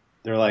natural.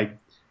 They're like,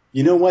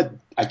 you know what?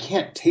 I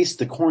can't taste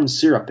the corn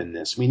syrup in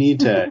this. We need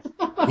to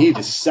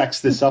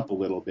sex this up a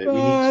little bit.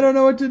 I don't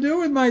know what to do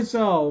with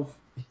myself.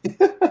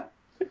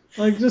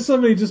 Like just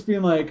somebody just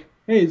being like,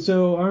 hey,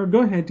 so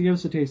go ahead, give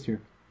us a taste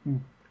here.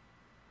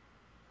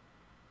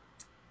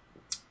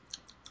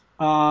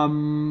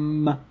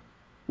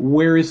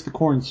 Where is the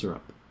corn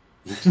syrup?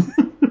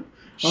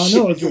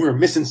 Shit, we're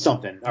missing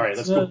something. All right,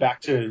 let's go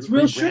back to it's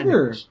real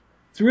sugar.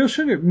 It's real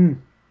sugar.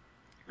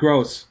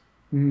 Gross.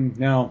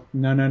 No.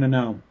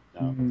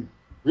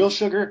 Real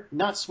sugar,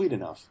 not sweet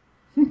enough.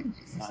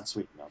 Not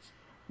sweet enough.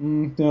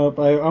 Nope.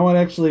 I want to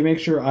actually make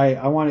sure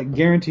I want it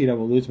guaranteed I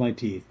will lose my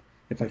teeth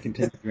if I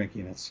continue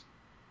drinking this.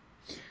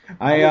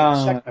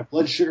 I'll check my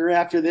blood sugar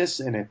after this,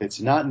 and if it's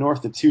not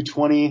north of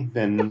 220,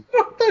 then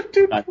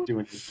we're not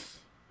doing it.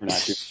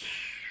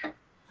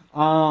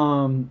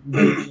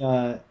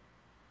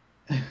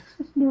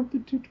 North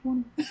of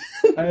 220.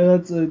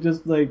 That's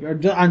just like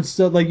on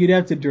so like you'd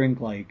have to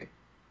drink like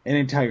an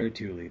entire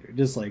 2 liter,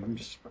 just like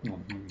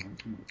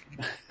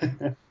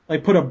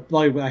put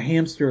a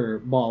hamster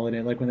ball in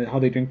it, like how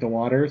they drink the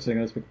water.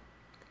 So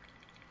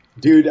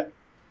dude,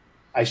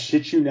 I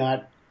shit you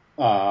not.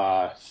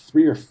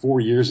 3 or 4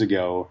 years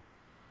ago,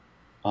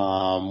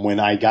 when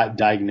I got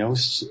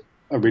diagnosed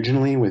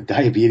originally with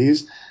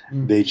diabetes,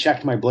 they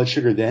checked my blood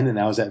sugar then, and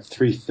I was at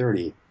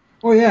 330.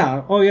 Oh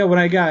yeah. When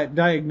I got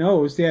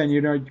diagnosed,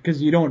 and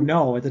because you don't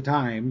know at the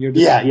time, you're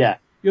just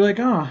you're like,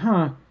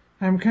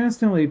 I'm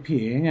constantly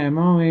peeing. I'm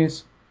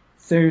always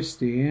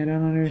thirsty. I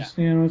don't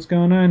understand what's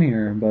going on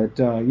here. But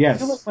yes, I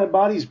feel like my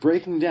body's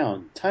breaking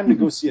down. Time to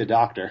go see a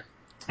doctor.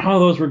 Oh,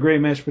 those were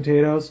great mashed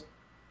potatoes.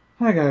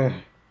 I got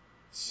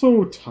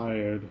so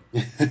tired.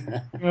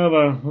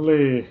 Gotta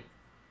lay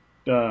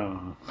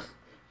down.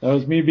 That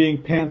was me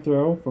being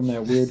Panthro from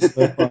that weird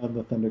clip on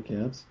the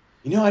Thundercats.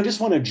 I just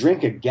want to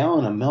drink a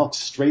gallon of milk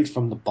straight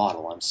from the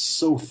bottle. I'm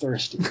so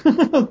thirsty.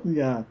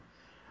 Yeah.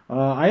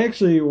 I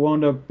actually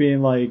wound up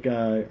being like,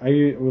 at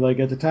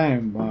the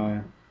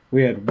time,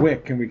 we had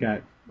Wick and we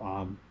got,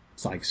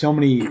 so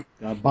many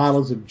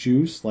bottles of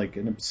juice, like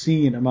an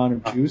obscene amount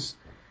of juice.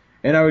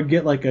 And I would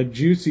get like a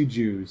juicy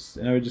juice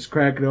and I would just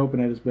crack it open.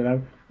 I'd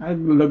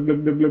glug, glug,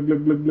 glug, glug, glug,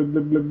 glug,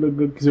 glug, glug, glug,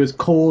 glug, because it was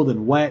cold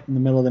and wet in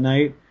the middle of the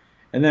night.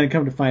 And then I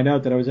come to find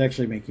out that I was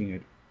actually making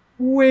it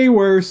way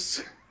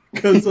worse.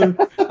 Because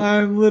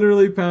I'm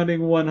literally pounding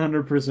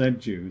 100%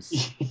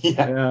 juice.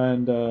 Yeah.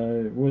 And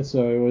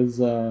so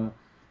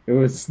it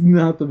was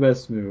not the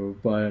best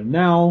move. But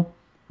now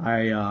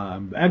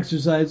I'm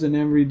exercising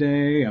every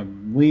day.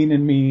 I'm lean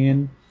and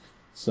mean.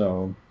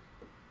 So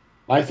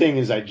my thing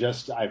is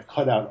I've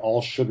cut out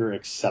all sugar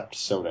except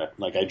soda.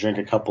 Like I drink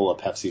a couple of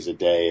Pepsis a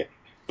day,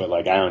 but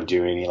like I don't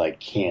do any like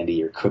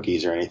candy or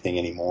cookies or anything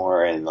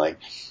anymore. And like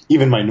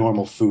even my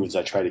normal foods,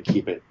 I try to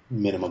keep it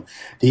minimum.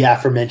 The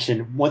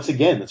aforementioned, once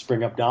again, let's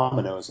bring up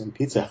Domino's and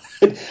pizza.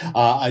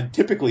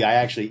 Typically I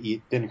actually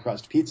eat thin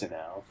crust pizza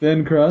now.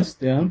 Thin crust,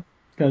 yeah,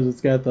 because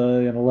it's got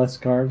the less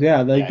carbs.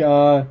 Yeah,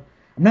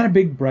 I'm not a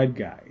big bread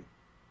guy.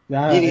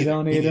 I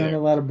don't eat a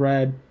lot of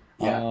bread.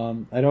 Yeah.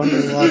 I don't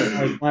eat a lot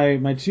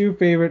of my 2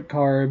 favorite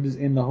carbs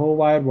in the whole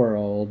wide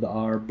world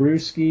are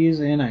brewskis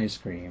and ice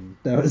cream.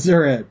 Those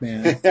are it,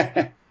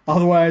 man.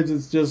 Otherwise,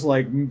 it's just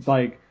like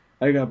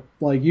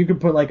you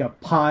could put like a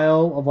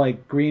pile of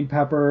like green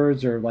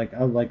peppers or like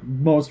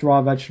most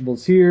raw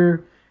vegetables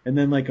here, and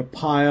then like a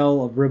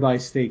pile of ribeye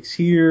steaks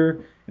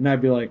here, and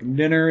I'd be like,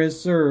 dinner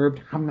is served.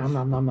 Hum, nom,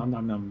 nom, nom, nom,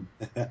 nom, nom.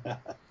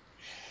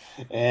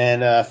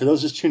 And for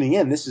those just tuning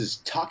in, this is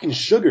Talking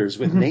Sugars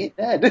with Nate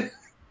and Ed.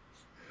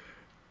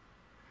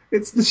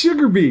 It's the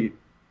sugar beat.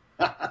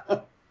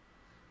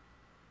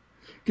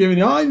 Giving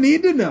you all I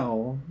need to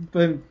know.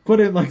 But put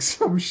in like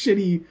some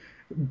shitty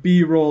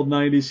B-roll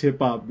 90s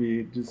hip-hop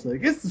beat. Just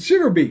like, it's the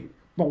sugar beat.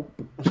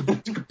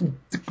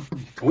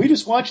 We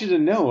just want you to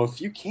know,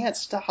 if you can't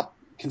stop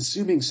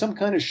consuming some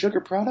kind of sugar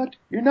product,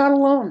 you're not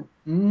alone.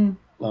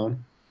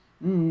 Alone.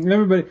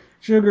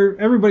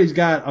 Everybody's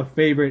got a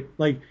favorite.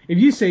 Like, if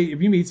you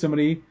meet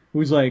somebody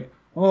who's like,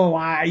 oh,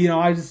 I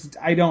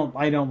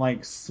don't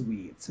like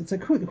sweets. It's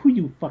like, who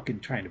you fucking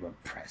trying to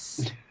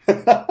impress?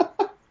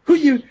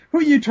 Who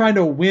you trying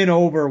to win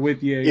over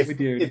with your If I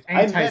met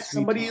anti-sweet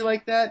somebody talk?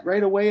 like that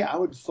right away, I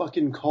would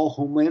fucking call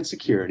Homeland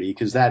Security,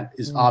 because that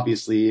is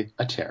obviously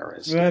a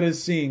terrorist. That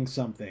is seeing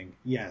something.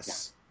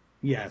 Yes.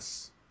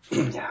 Yes.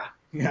 Yeah.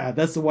 Yeah,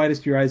 that's the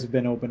widest your eyes have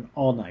been open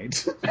all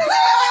night.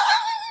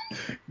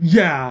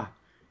 Yeah.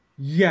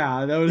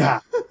 Yeah, that was... Yeah.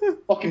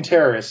 Fucking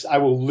terrorists. I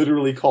will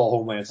literally call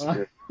Homeland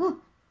Security.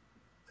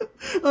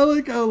 I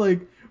like how,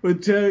 like,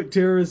 with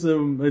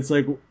terrorism, it's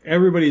like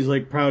everybody's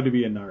like proud to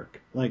be a narc.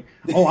 Like,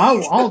 oh,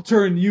 I'll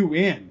turn you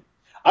in.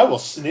 I will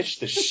snitch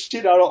the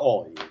shit out of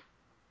all of you.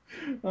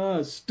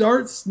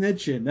 Start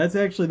snitching. That's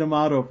actually the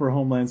motto for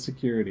Homeland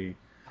Security.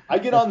 I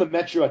get on the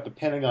metro at the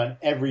Pentagon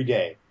every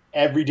day.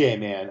 Every day,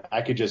 man.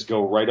 I could just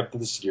go right up to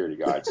the security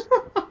guards.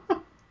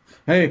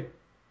 Hey,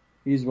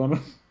 he's one of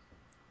them.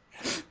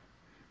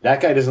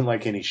 That guy doesn't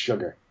like any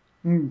sugar.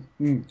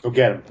 Go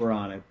get him. We're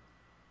on it.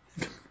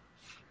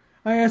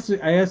 I asked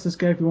this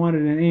guy if he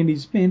wanted an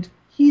Andy's Mint.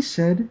 He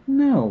said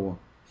no.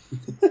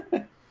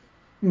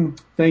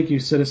 Thank you,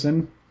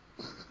 citizen.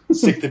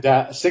 Sick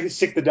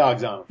the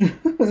dogs on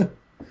him.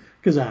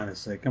 Because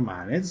honestly, come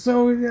on, it's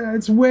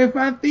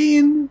wafer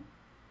themed.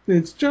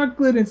 It's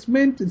chocolate. It's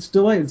mint. It's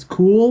delight. It's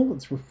cool.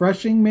 It's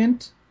refreshing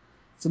mint.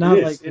 It's not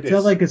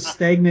not like a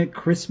stagnant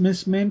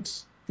Christmas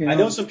mint. You know? I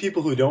know some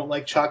people who don't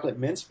like chocolate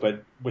mints,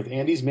 but with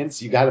Andy's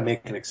mints, you got to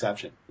make an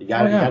exception. You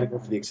got to go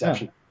for the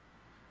exception.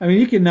 Yeah. I mean,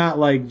 you can not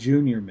like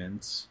junior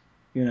mints,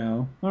 you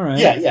know. All right.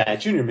 Yeah,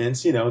 junior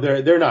mints, you know,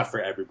 they're not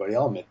for everybody.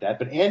 I'll admit that.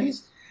 But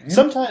Andy's,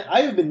 sometimes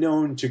I have been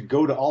known to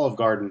go to Olive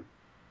Garden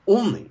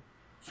only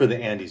for the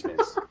Andy's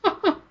mints.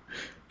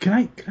 Can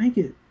I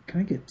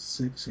get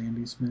 6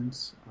 Andy's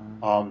mints?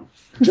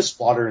 Just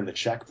water in the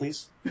check,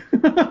 please.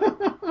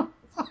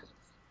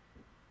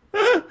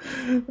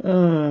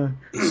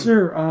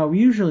 Sir, we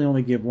usually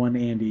only give 1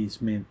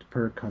 Andy's mint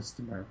per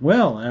customer.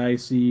 Well, I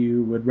see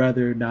you would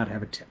rather not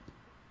have a tip.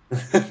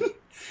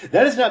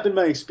 That has not been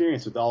my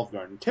experience with Olive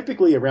Garden.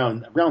 Typically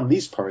around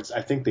these parts,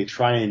 I think they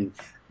try and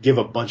give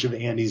a bunch of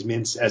Andy's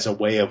mints as a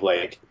way of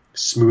like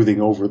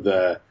smoothing over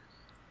the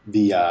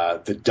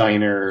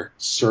diner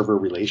server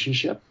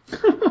relationship.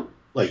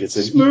 Like it's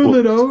an smooth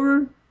it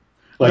over.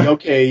 Like,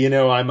 okay, you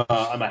know, I'm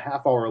a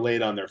half hour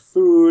late on their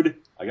food.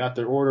 I got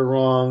their order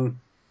wrong.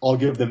 I'll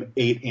give them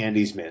 8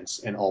 Andy's mints,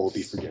 and all will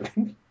be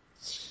forgiven.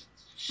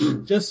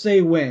 Just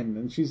say when,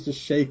 and she's just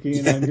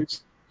shaking.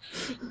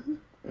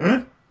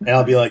 And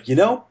I'll be like, you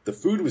know, the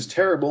food was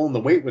terrible and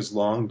the wait was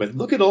long, but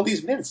look at all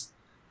these mints.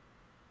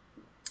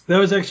 That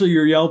was actually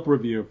your Yelp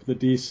review for the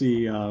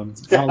DC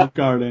Olive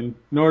Garden,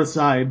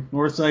 Northside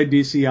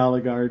DC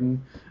Olive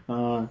Garden.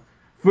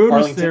 Food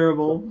was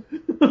terrible.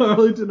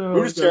 Arlington,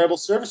 food is terrible.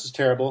 Service is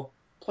terrible.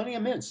 Plenty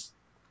of mints.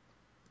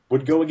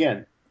 Would go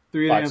again.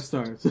 3.5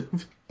 stars.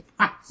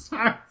 5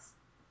 stars.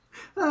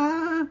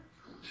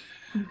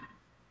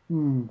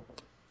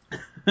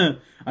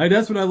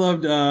 That's what I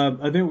loved.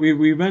 I think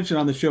we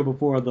mentioned on the show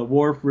before the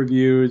Wharf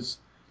reviews,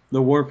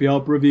 the Wharf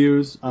Yelp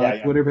reviews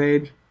Twitter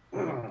page.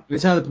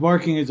 It's how the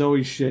parking is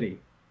always shitty.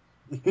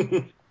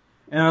 And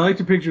I like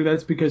to picture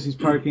that's because he's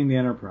parking the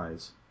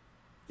Enterprise.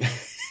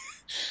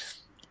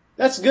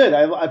 That's good.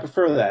 I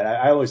prefer that.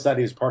 I always thought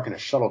he was parking a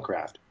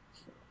shuttlecraft.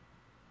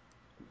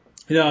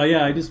 Yeah,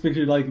 I just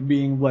pictured like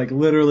being like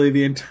literally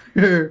the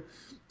entire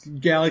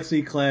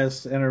Galaxy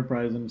class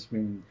Enterprise and just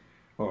being,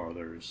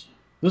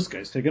 this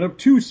guy's taking up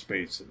 2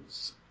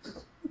 spaces.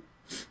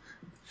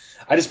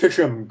 I just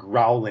picture him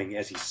growling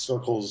as he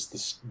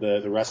circles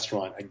the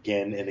restaurant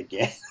again and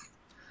again.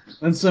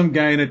 And some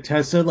guy in a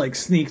Tesla like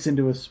sneaks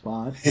into a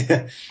spot.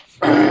 Phasers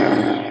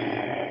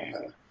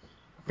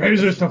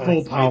to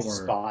full power.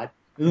 Spot.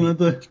 Isn't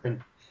that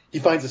He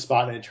finds a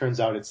spot and it turns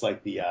out it's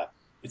like the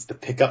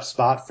pickup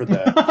spot for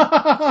the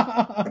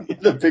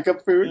the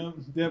pickup food.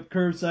 Yep,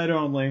 curbside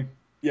only.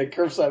 Yeah,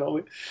 curbside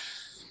only.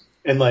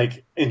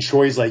 And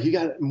Troy's like, you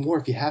got more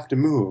if you have to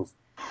move.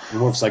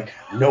 And Worf's like,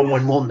 no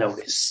one will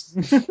notice.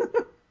 No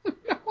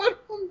one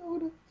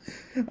will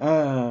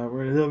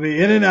notice. They'll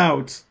be in and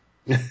out.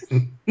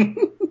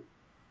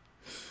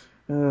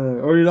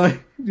 Or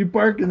you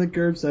park in the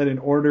curbside and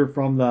order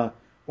from the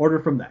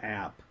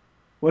app.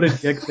 What a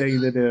dick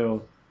thing to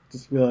do.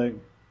 Just be like,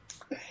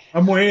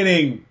 I'm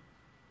waiting.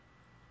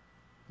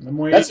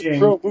 That's a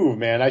pro move,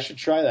 man. I should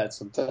try that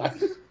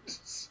sometime.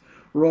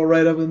 Roll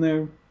right up in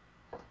there.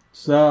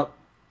 Sup?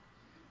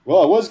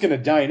 Well, I was going to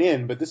dine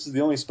in, but this is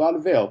the only spot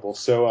available,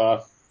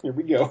 so here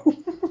we go.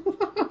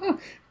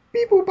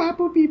 Beep boop bop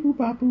boop beep boop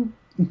bop boop.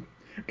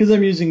 Because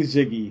I'm using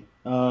Ziggy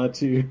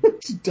to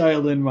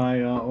dial in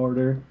my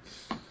order.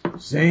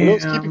 For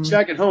those keeping Sam.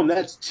 track at home,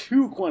 that's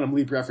 2 Quantum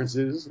Leap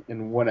references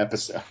in one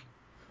episode.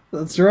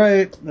 That's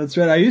right. That's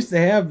right. I used to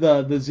have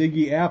the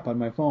Ziggy app on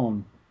my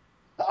phone.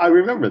 I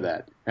remember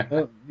that.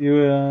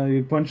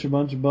 You punch a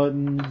bunch of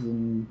buttons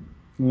and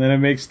then it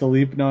makes the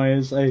leap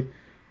noise.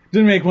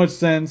 Didn't make much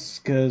sense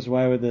because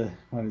why would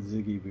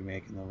Ziggy be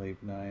making the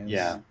leap noise?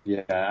 Yeah.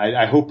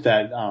 I hope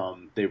that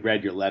they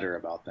read your letter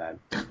about that.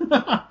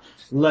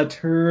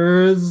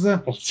 Letters.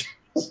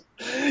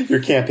 Your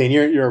campaign.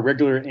 You're a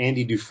regular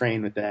Andy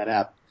Dufresne with that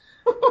app.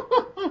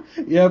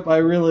 Yep, I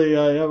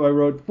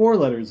wrote 4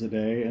 letters a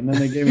day, and then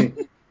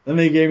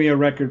they gave me a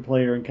record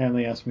player and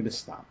kindly asked me to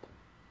stop.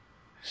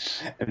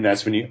 And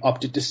that's when you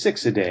upped it to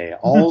 6 a day.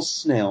 All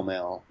snail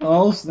mail.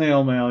 All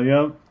snail mail.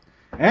 Yep.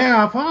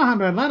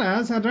 400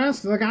 letters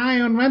addressed to the guy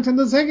who invented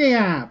the Ziggy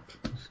app.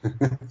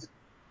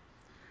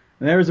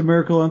 There's a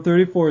Miracle on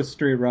 34th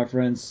Street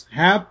reference.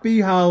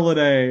 Happy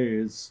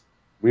holidays.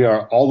 We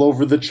are all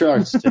over the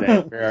charts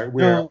today.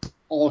 We're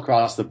all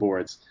across the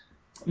boards.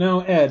 Now,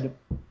 Ed,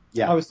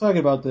 Yeah. I was talking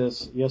about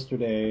this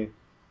yesterday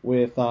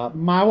with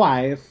my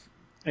wife,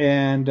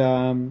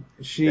 and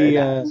she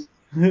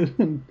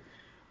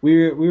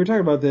we were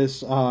talking about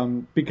this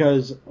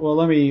because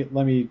let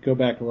me go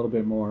back a little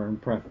bit more and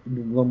a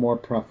little more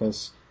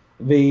preface.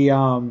 The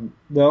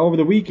over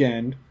the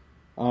weekend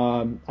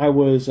I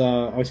was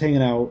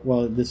hanging out.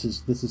 Well, this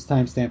is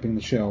time stamping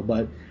the show,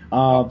 but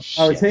I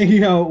was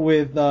hanging out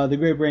with the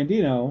great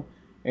Brandino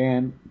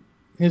and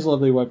his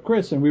lovely wife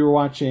Chris, and we were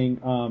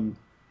watching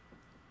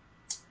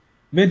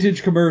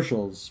vintage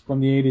commercials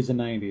from the 80s and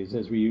 90s,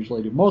 as we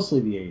usually do. Mostly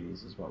the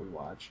 80s is what we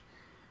watch.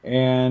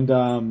 And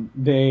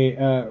they,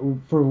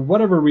 for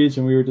whatever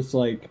reason, we were just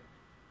like,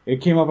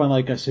 it came up on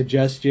like a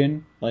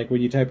suggestion, like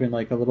when you type in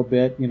like a little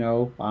bit,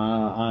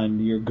 on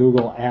your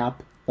Google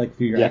app, like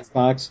through your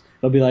Xbox,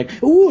 they'll be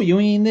like, "Ooh, you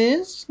mean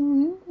this?"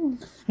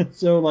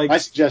 So like, my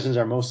suggestions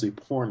are mostly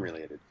porn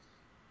related.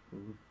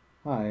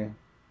 Hi.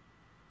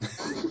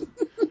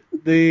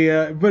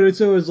 But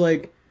so it was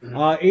like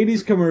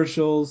 80s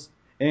commercials.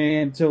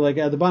 And so, like,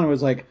 at the bottom, it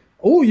was like,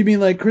 "Oh, you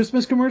mean like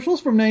Christmas commercials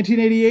from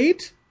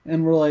 1988?"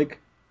 And we're like,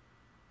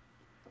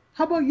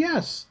 "How about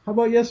yes? How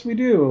about yes, we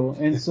do?"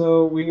 And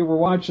so we were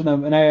watching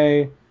them,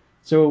 and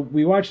so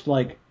we watched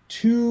like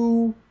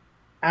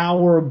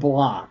 2-hour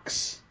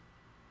blocks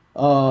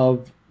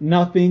of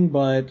nothing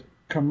but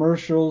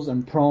commercials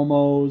and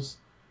promos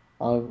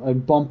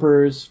and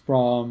bumpers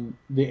from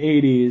the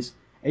 80s.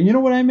 And you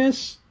know what I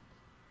miss?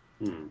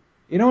 You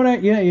know what I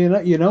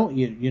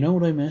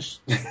miss?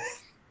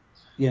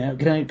 Yeah,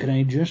 can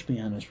I just be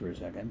honest for a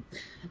second?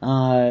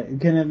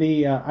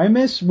 I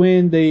miss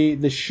when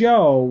the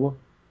show,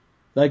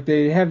 like,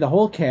 they have the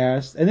whole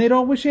cast and they'd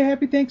all wish you a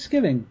happy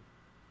Thanksgiving.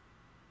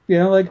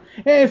 Like,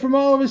 "Hey, from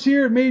all of us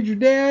here at Major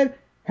Dad,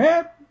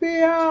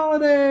 happy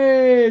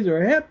holidays,"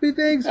 or "Happy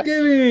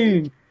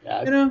Thanksgiving."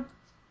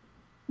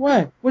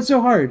 What? What's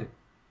so hard?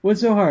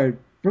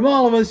 From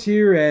all of us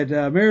here at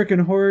American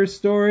Horror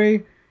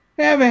Story,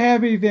 have a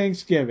happy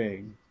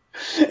Thanksgiving.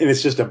 And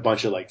it's just a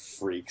bunch of like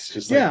freaks,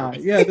 just like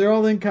they're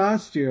all in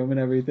costume and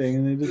everything,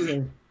 and they just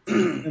like,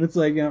 and it's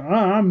like,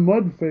 I'm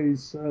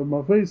Mudface.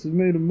 My face is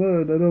made of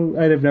mud.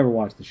 I've never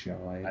watched the show.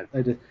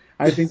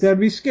 I think that'd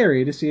be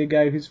scary to see a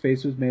guy whose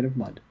face was made of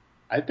mud.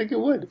 I think it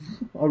would.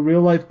 A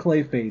real life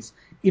clay face,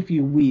 if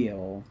you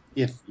will.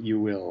 If you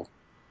will.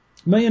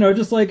 But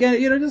just like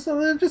just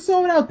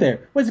throw it out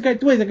there. What's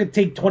it gonna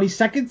take 20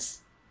 seconds?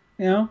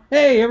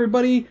 Hey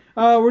everybody,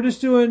 we're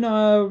just doing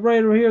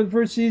right over here the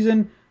first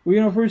season.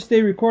 First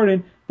day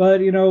recording, but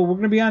we're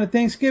gonna be on at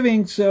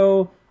Thanksgiving,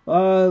 so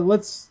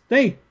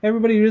hey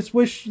everybody, just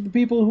wish the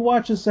people who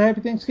watch us a happy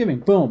Thanksgiving.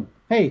 Boom.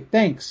 Hey,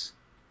 thanks.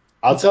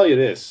 I'll tell you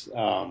this.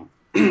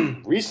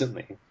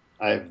 Recently,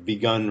 I've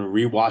begun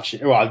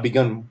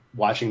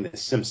watching The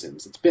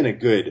Simpsons. It's been a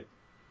good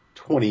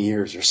 20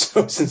 years or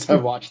so since I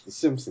watched The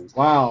Simpsons.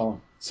 Wow.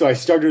 So I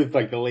started with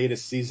like the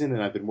latest season,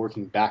 and I've been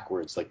working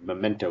backwards, like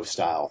Memento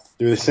style,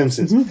 through The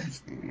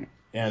Simpsons.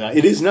 And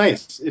it is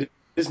nice. It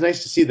is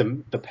nice to see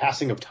the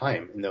passing of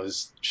time in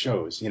those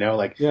shows. I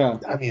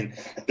mean,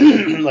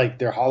 like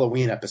their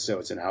Halloween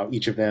episodes and how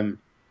each of them,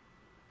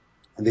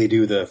 they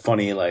do the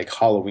funny like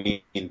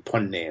Halloween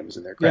pun names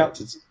in their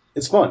credits. Yeah.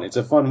 It's fun. It's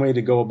a fun way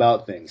to go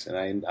about things,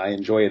 and I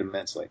enjoy it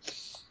immensely.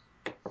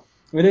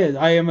 It is.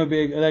 I am a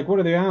big, like, what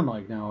are they on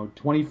like now?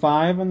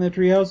 25 on the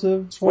Treehouse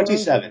of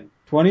 27.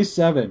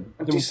 27.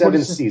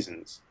 27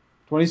 seasons.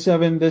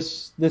 27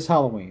 this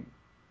Halloween.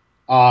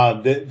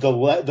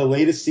 The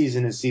latest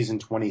season is season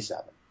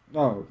 27.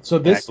 Oh, so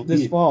this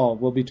fall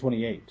will be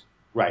 28.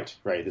 Right.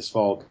 This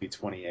fall will be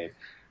 28.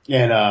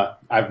 And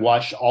I've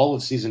watched all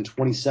of season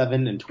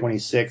 27 and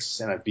 26,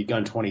 and I've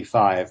begun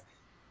 25.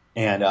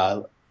 And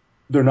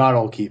they're not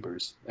all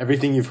keepers.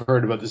 Everything you've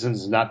heard about The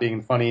Simpsons not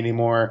being funny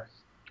anymore,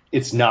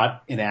 it's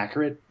not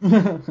inaccurate.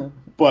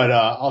 But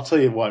I'll tell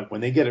you what,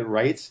 when they get it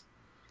right,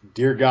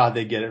 dear God,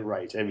 they get it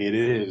right. I mean,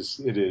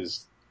 it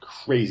is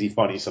crazy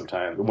funny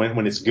sometimes.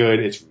 When it's good,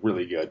 it's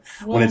really good.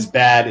 Well, when it's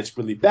bad, it's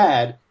really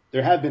bad.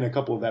 there have been a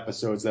couple of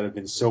episodes that have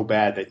been so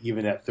bad that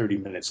even at 30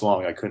 minutes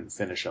long, I couldn't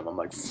finish them. I'm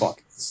like,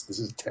 fuck, this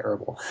is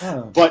terrible.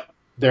 Oh. But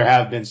there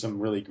have been some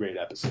really great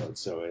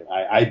episodes, so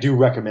I do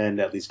recommend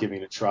at least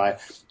giving it a try,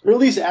 or at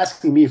least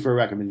asking me for a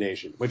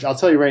recommendation, which I'll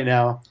tell you right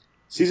now,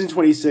 season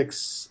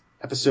 26,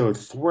 episode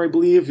 4, I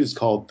believe, is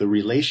called The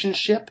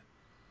Relationship,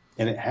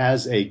 and it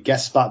has a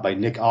guest spot by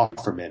Nick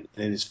Offerman,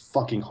 and it is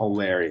fucking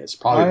hilarious.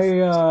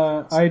 Probably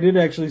I did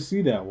actually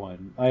see that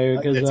one.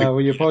 Because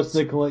when you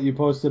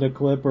posted a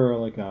clip or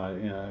like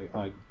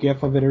a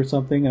GIF of it or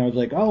something, and I was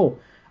like, oh,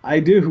 I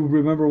do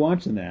remember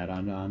watching that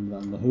on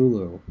the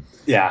Hulu.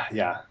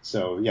 Yeah.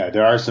 So yeah,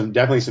 there are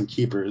definitely some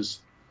keepers.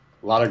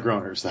 A lot of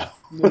groaners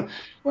though.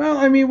 Well,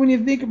 I mean, when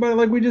you think about it,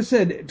 like we just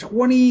said,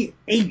 28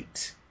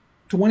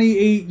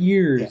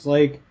 years. Yeah.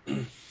 Like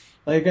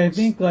I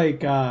think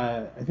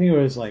it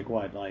was like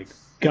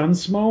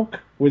Gunsmoke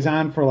was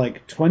on for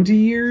like 20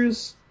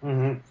 years.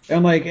 Mm-hmm.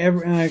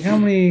 And how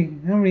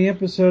many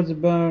episodes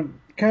about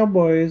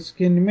cowboys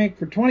can you make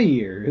for 20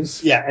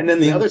 years? Yeah, and then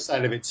the other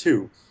side of it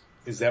too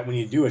is that when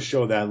you do a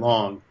show that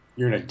long,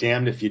 you're in a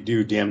damned if you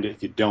do, damned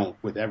if you don't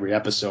with every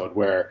episode,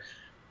 where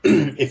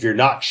if you're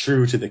not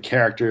true to the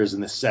characters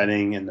and the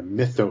setting and the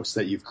mythos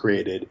that you've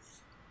created,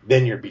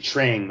 then you're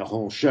betraying the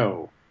whole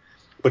show.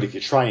 But if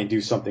you try and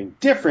do something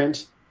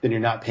different, then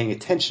you're not paying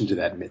attention to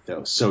that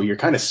mythos. So you're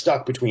kind of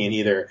stuck between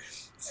either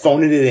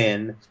phoning it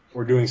in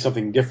or doing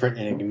something different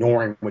and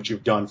ignoring what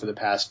you've done for the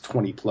past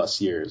 20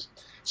 plus years.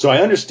 So I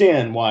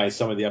understand why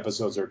some of the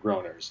episodes are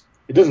groaners.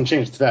 It doesn't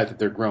change the fact that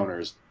they're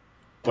groaners,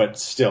 but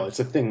still, it's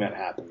a thing that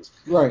happens.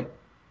 Right.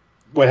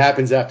 What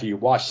happens after you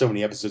watch so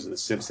many episodes of The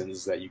Simpsons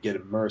is that you get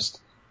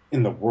immersed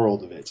in the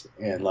world of it.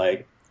 And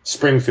like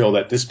Springfield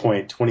at this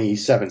point,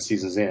 27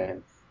 seasons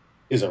in,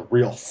 is a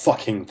real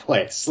fucking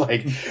place.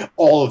 Like,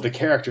 all of the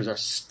characters are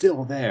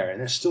still there, and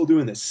they're still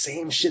doing the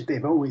same shit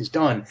they've always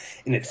done,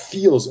 and it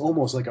feels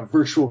almost like a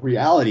virtual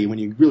reality when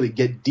you really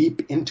get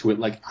deep into it,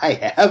 like I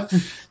have.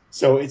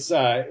 So it's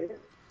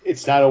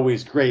not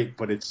always great,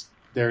 but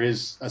there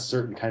is a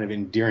certain kind of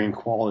endearing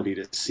quality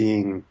to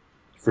seeing,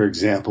 for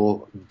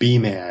example,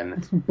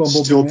 B-Man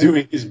still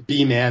doing his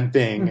B-Man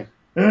thing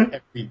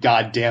every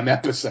goddamn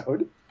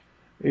episode.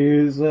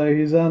 He's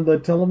on the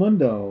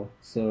Telemundo,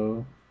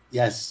 so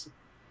yes.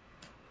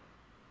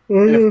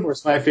 And of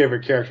course, my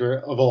favorite character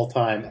of all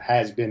time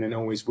has been and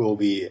always will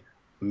be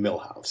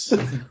Milhouse.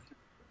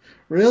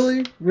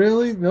 Really?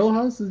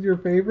 Milhouse is your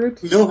favorite?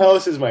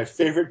 Milhouse is my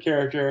favorite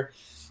character.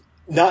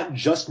 Not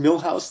just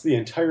Milhouse, the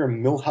entire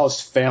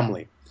Milhouse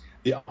family.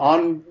 The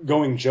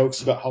ongoing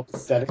jokes about how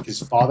pathetic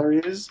his father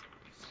is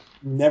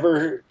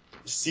never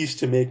cease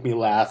to make me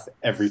laugh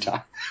every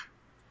time.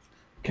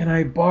 Can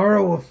I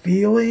borrow a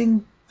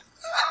feeling?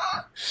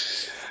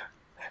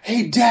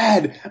 Hey,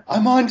 Dad,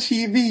 I'm on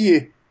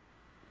TV.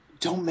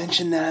 Don't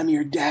mention that I'm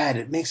your dad.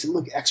 It makes it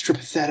look extra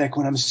pathetic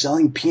when I'm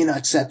selling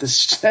peanuts at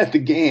the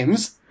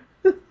games.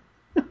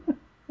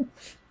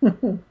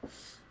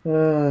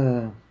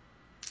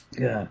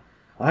 Yeah.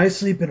 I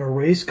sleep in a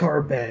race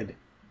car bed.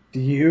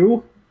 Do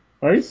you?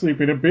 I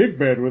sleep in a big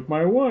bed with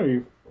my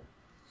wife.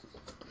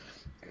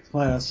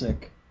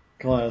 Classic.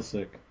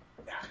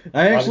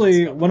 I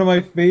actually, one of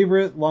my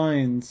favorite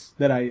lines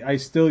that I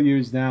still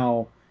use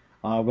now,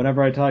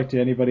 whenever I talk to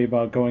anybody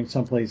about going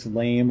someplace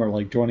lame or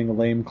like joining a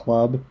lame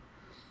club,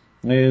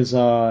 is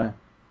I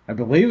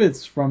believe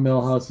it's from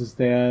Milhouse's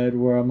dad,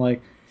 where I'm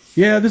like,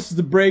 yeah, this is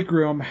the break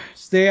room.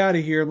 Stay out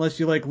of here unless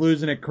you like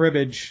losing at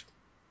cribbage.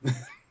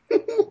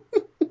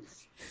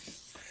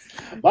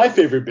 My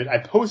favorite bit, I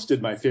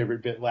posted my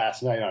favorite bit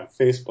last night on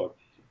Facebook.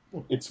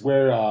 It's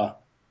where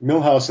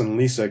Milhouse and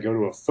Lisa go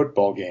to a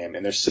football game,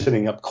 and they're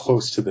sitting up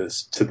close to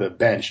the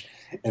bench.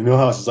 And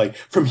Milhouse is like,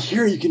 from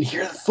here you can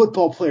hear the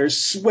football players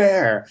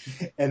swear.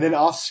 And then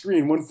off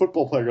screen, one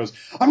football player goes,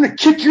 I'm going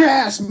to kick your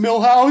ass,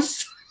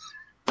 Milhouse.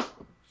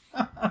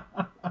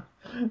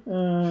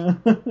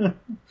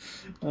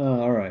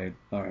 All right.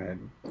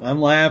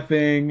 I'm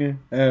laughing.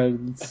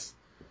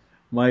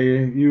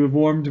 You have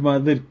warmed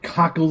the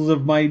cockles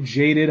of my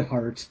jaded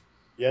heart.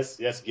 Yes,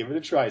 give it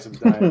a try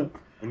sometime.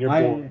 When you're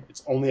bored,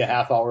 it's only a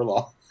half hour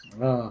long.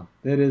 Oh,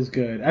 that is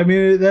good. I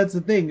mean, that's the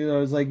thing.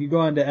 It's like you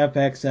go onto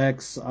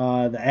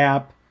FXX, the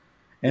app,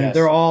 and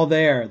they're all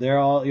there. They're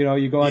all,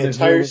 you go on the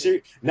entire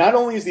series. Not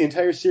only is the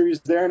entire series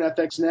there on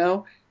FX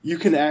now, you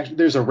can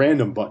there's a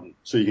random button,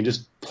 so you can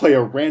just play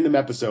a random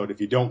episode if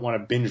you don't want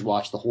to binge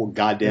watch the whole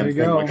goddamn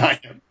thing like I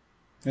am.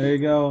 There you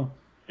go.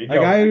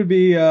 I would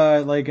be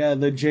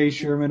the Jay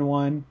Sherman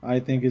one. I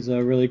think is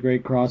a really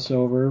great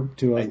crossover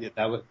to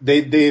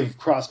they've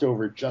crossed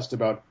over just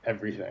about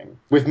everything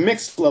with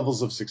mixed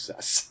levels of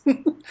success.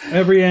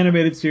 Every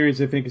animated series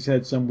I think has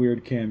had some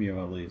weird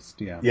cameo at least.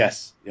 Yeah.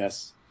 Yes.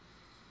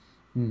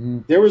 Mm-hmm.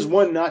 There was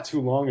one not too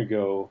long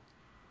ago.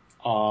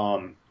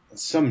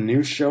 Some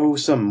new show,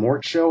 some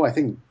Mort show. I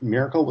think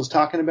Miracle was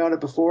talking about it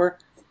before.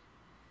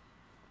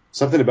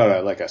 Something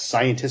about a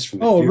scientist from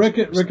the future.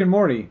 Rick and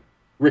Morty.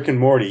 Rick and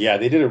Morty, yeah,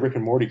 they did a Rick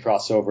and Morty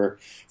crossover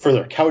for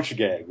their couch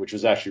gag, which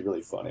was actually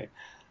really funny.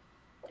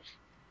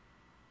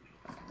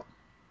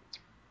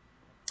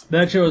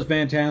 That show is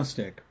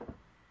fantastic.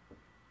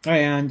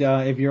 And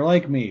if you're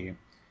like me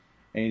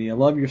and you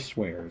love your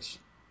swears,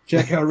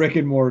 check out Rick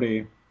and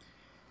Morty.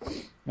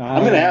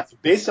 I'm gonna have to,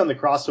 based on the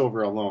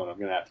crossover alone, I'm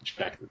gonna have to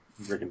check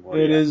Rick and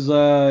Morty. It is.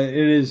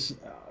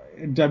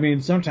 I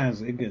mean,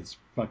 sometimes it gets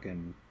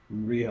fucking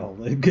real.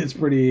 It gets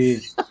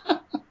pretty.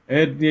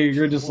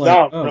 You're just like,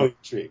 now I'm oh, really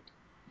intrigued.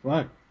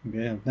 fuck,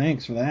 yeah,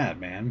 thanks for that,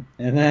 man.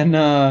 And then,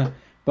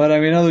 but I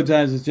mean, other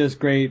times it's just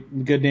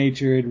great,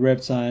 good-natured,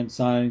 rips on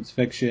science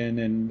fiction,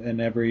 and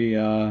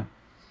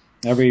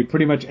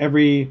pretty much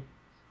every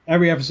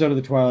episode of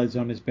the Twilight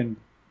Zone has been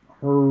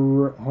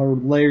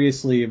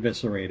hilariously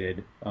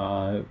eviscerated.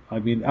 I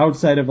mean,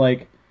 outside of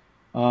like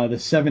the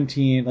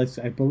 17,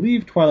 I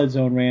believe Twilight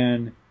Zone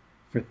ran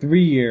for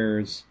 3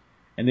 years,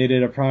 and they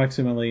did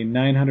approximately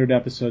 900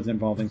 episodes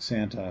involving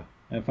Santa.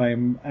 If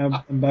I'm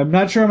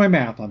not sure on my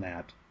math on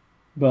that,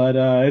 but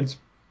it's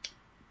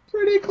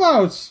pretty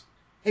close.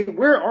 Hey,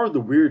 where are the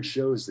weird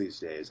shows these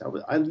days?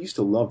 I used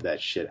to love that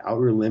shit.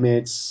 Outer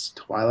Limits,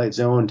 Twilight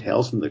Zone,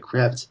 Tales from the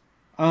Crypt.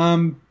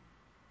 That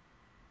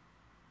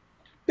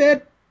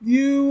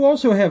you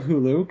also have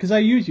Hulu, because I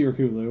use your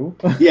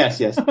Hulu. Yes.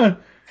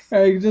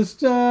 I just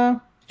Hey,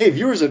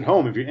 viewers at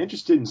home, if you're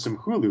interested in some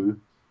Hulu,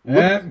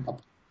 that's I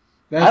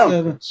don't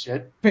give a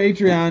shit.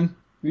 Patreon.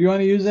 You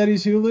want to use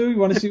Eddie's Hulu? You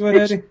want to see what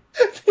Eddie?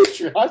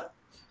 Patreon.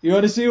 You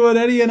want to see what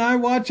Eddie and I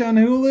watch on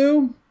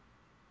Hulu?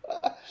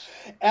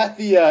 At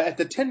the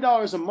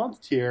 $10 a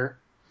month tier,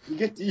 you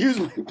get to use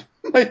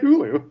my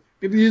Hulu.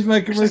 Get to use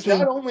my commercial.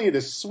 Not only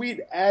the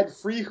sweet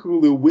ad-free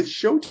Hulu with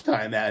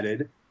Showtime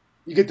added,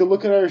 you get to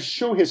look at our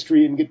show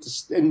history and get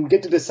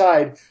to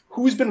decide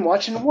who's been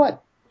watching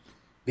what.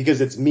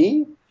 Because it's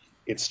me,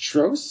 it's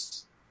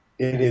Tros,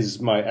 it is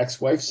my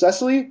ex-wife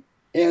Cecily,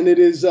 and it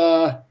is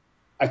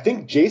I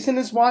think Jason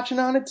is watching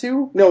on it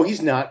too. No,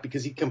 he's not,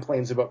 because he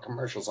complains about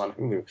commercials on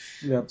Hulu.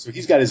 Yep. So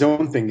he's got his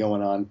own thing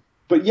going on.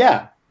 But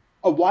yeah,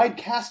 a wide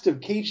cast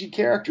of cagey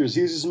characters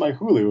uses my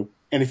Hulu.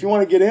 And if you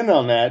want to get in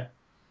on that,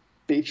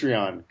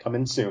 Patreon,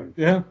 coming soon.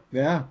 Yeah.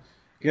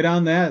 Get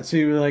on that. So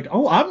you're like,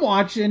 oh, I'm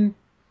watching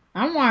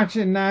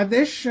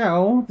this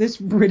show, this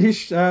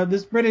British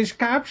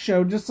cop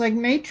show, just like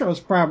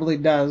Naterz probably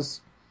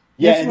does.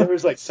 Yeah, and there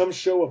was like some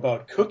show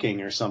about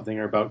cooking or something,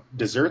 or about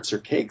desserts or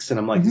cakes, and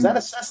I'm like, is that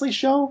a Cecily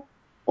show,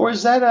 or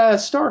is that a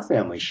Star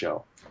Family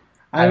show?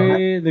 I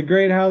mean, the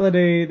Great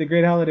Holiday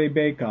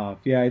Bake Off.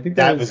 Yeah, I think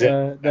that was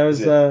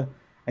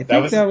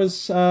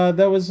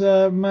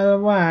my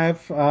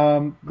wife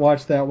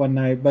watched that one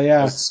night. But yeah,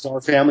 that was the Star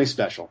Family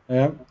special.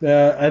 Yeah,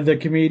 the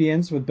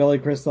comedians with Billy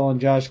Crystal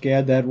and Josh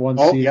Gad, that one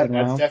season. Yeah,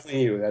 that's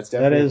definitely you.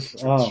 That is.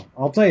 Oh,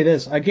 I'll tell you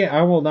this.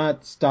 I will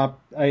not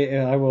stop.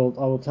 I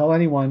will tell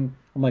anyone.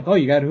 I'm like, oh,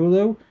 you got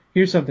Hulu?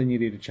 Here's something you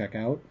need to check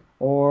out.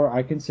 Or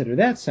I consider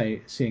that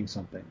seeing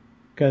something,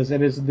 because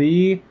it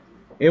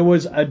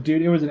was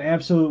an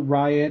absolute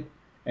riot,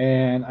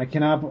 and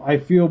I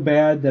feel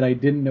bad that I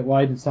didn't. Well,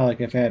 it's not like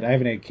I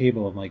haven't had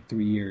cable in like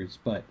 3 years,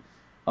 but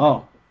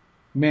oh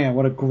man,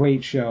 what a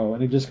great show,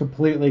 and it just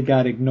completely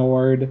got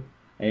ignored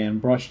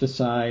and brushed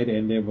aside,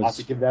 and it was. I'll have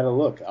to give that a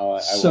look.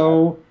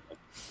 So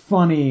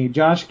funny.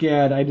 Josh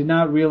Gad, I did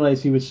not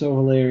realize he was so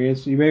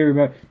hilarious. You may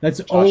remember that's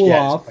Josh Olaf.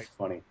 Gad is quite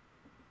funny.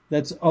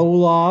 That's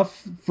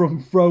Olaf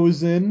from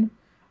Frozen.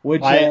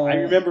 Which I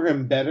remember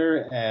him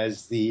better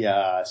as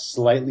the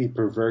slightly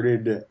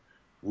perverted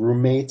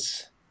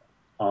roommate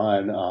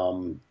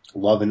on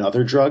Love and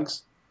Other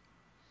Drugs.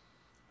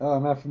 Oh,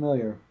 I'm not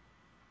familiar.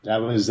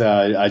 That was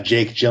a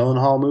Jake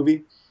Gyllenhaal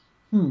movie.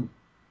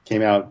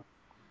 Came out,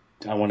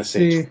 I want to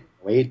say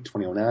 2008,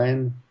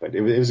 2009, but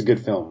it was a good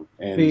film,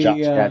 and Josh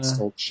Gad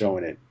stole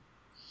showing it.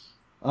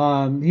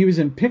 He was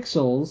in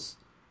Pixels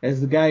as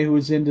the guy who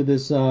was into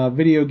this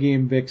video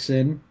game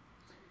vixen.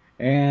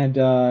 And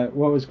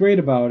what was great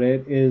about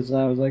it is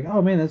I was like,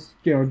 oh man, that's,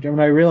 when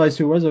I realized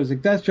who it was, I was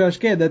like, that's Josh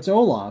Gad, that's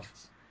Olaf.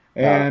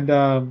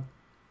 And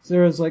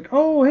Sarah was like,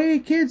 oh hey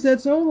kids,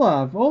 that's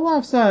Olaf.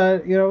 Olaf's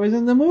is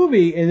in the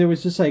movie. And it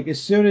was just like,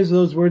 as soon as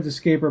those words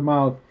escape her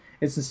mouth,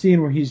 it's the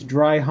scene where he's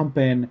dry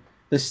humping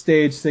the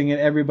stage singing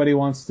 "Everybody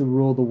Wants to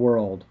Rule the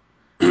World."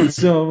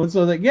 so I was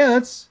like, yeah,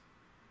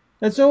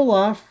 that's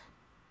Olaf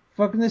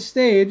fucking the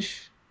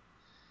stage.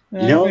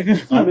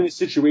 If I'm in a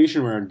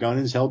situation where a gun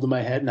is held to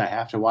my head and I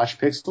have to watch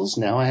Pixels,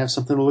 now I have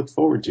something to look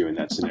forward to in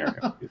that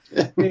scenario.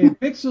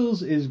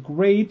 Pixels is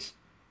great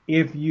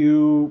if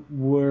you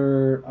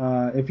were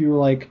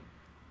like,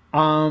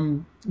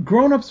 Grown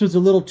Ups was a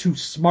little too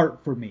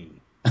smart for me.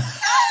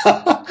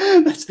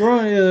 Just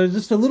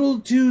a little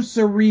too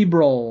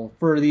cerebral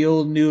for the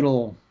old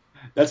noodle.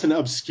 That's an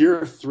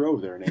obscure throw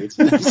there, Nate.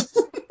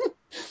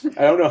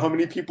 I don't know how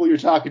many people you're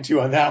talking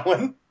to on that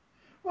one.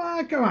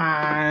 Well, come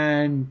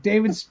on.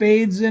 David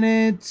Spade's in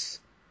it.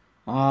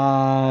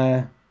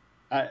 I'll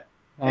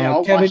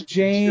Kevin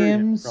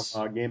James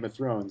from Game of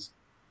Thrones.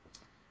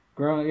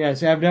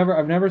 See, I've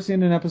never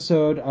seen an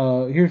episode.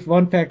 Here's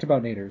one fact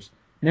about Naterz.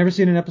 Never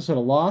seen an episode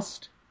of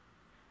Lost.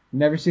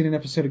 Never seen an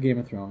episode of Game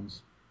of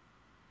Thrones.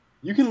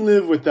 You can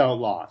live without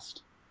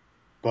Lost,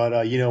 but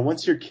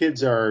once your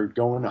kids are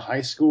going to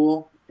high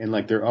school and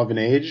like they're of an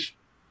age,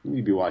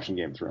 you'd be watching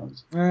Game of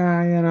Thrones.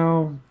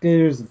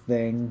 Here's the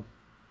thing.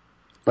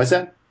 What's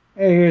that?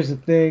 Hey, here's the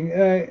thing.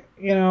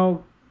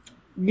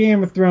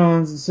 Game of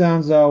Thrones, it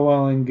sounds all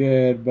well and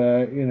good,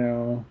 but,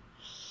 I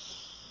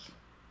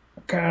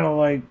kind of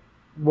like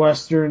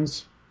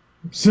Westerns.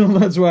 So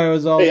that's why I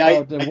was all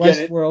about the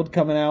Westworld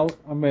coming out.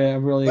 I'm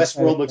really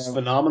excited. Westworld looks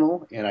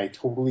phenomenal, and I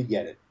totally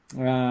get it.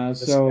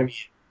 So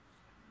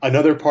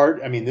another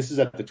part, this is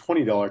at the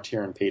 $20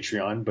 tier on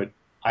Patreon, but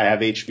I have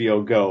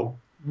HBO Go.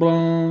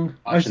 Boom.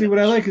 I see. What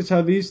I like is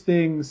how these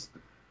things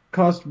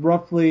cost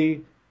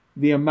roughly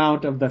the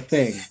amount of the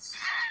thing.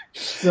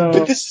 So,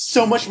 but this is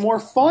so much more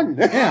fun.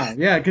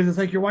 yeah, because it's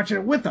like you're watching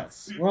it with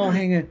us. We're all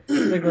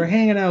we're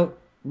hanging out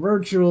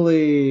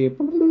virtually.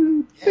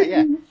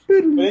 Yeah.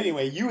 But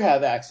anyway, you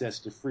have access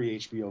to free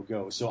HBO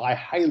Go, so I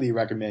highly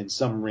recommend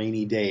some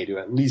rainy day to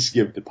at least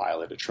give the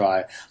pilot a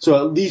try.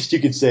 So at least you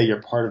could say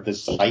you're part of the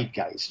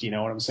zeitgeist, you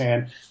know what I'm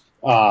saying?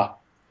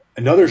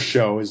 Another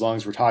show, as long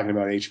as we're talking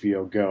about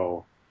HBO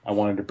Go, I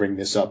wanted to bring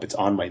this up. It's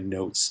on my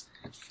notes.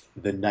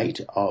 The Night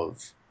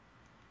Of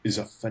is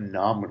a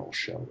phenomenal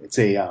show. It's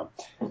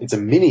a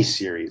mini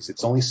series.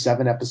 It's only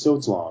 7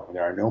 episodes long.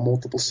 There are no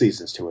multiple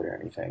seasons to it or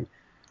anything,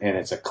 and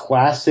it's a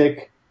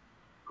classic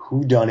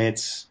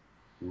whodunit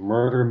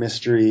murder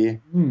mystery.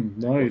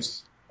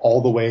 Nice.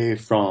 All the way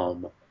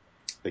from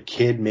the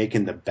kid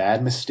making the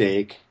bad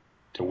mistake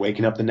to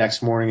waking up the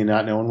next morning and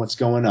not knowing what's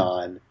going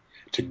on,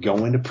 to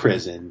going to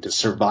prison, to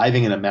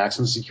surviving in a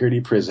maximum security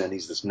prison.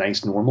 He's this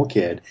nice, normal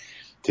kid.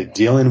 To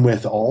dealing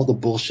with all the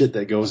bullshit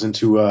that goes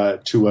into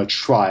a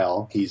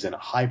trial. He's in a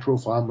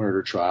high-profile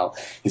murder trial.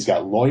 He's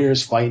got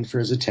lawyers fighting for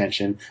his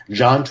attention.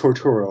 John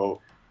Turturro,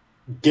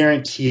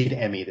 guaranteed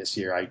Emmy this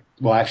year.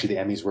 Actually,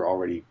 the Emmys were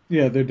already...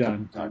 Yeah, they're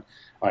done.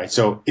 All right,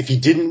 so if he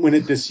didn't win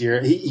it this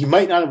year, he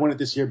might not have won it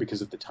this year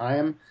because of the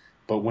time,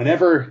 but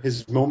whenever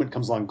his moment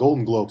comes along,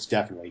 Golden Globes,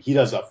 definitely. He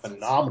does a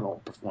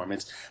phenomenal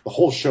performance. The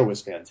whole show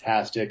is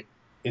fantastic.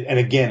 And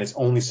again, it's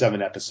only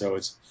 7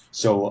 episodes,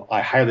 so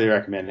I highly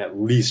recommend at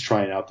least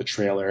trying out the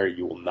trailer.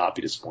 You will not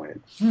be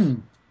disappointed.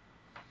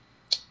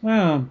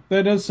 Wow,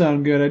 that does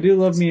sound good. I do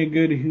love me a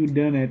good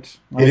whodunit.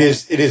 It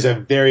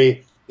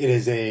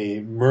is a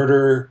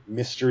murder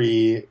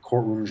mystery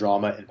courtroom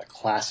drama in the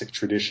classic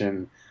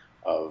tradition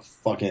of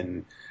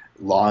fucking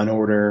Law and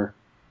Order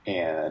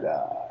and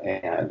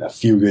A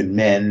Few Good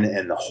Men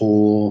and the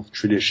whole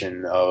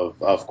tradition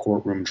of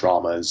courtroom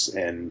dramas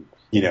and,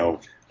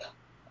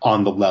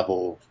 on the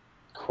level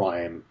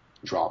crime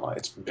drama.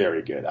 It's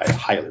very good. I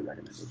highly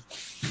recommend it.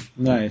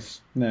 Nice.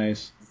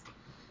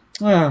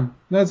 That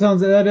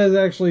does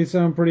actually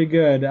sound pretty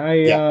good.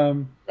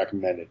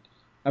 Recommend it.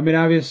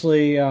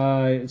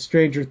 Obviously,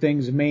 Stranger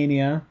Things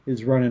Mania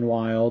is running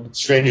wild.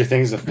 Stranger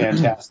Things is a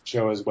fantastic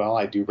show as well.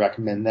 I do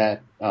recommend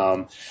that.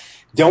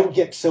 Don't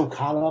get so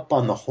caught up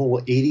on the whole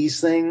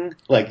 80s thing.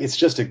 Like, it's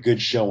just a good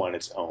show on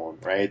its own,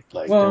 right?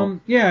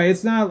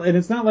 It's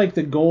not like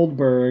the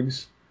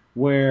Goldbergs,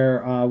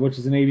 which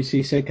is an ABC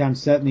sitcom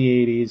set in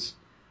the 80s,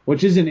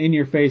 which isn't in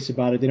your face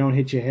about it. They don't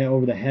hit you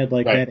over the head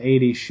like that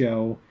 80s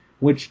show,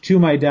 which to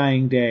my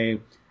dying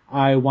day,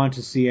 I want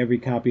to see every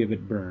copy of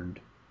it burned.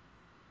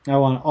 I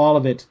want all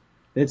of it.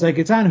 It's like,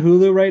 it's on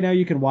Hulu right now.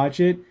 You can watch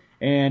it,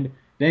 and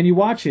then you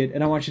watch it,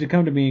 and I want you to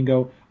come to me and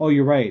go, oh,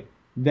 you're right.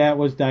 That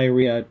was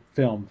diarrhea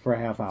film for a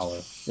half hour.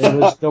 It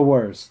was the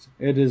worst.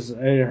 It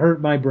hurt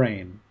my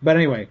brain. But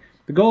anyway,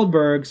 the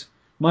Goldbergs,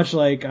 much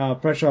like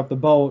Fresh Off the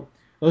Boat,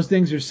 those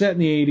things are set in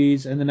the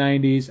 80s and the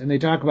 90s, and they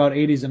talk about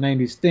 80s and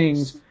 90s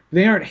things.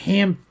 They aren't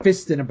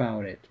ham-fisted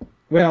about it.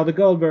 Well, the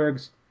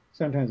Goldbergs,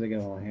 sometimes they get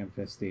a little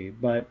ham-fisty,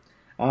 but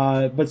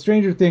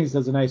Stranger Things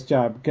does a nice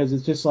job because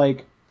it's just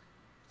like,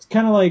 it's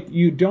kind of like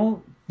you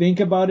don't think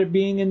about it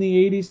being in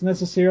the 80s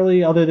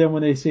necessarily, other than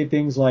when they say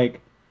things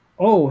like,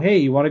 oh, hey,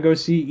 you want to go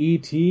see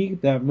E.T.,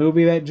 that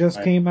movie that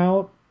just came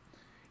out?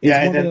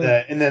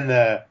 And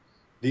then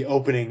the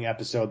opening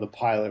episode, the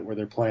pilot, where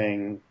they're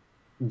playing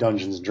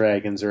Dungeons and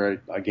Dragons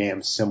or a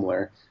game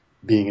similar.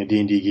 Being a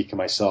D&D geek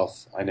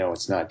myself, I know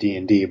it's not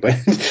D&D, but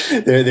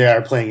they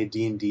are playing a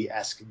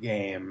D&D-esque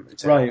game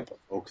to help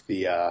evoke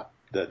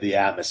the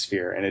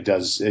atmosphere, and it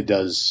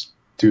does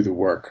do the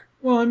work.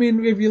 Well,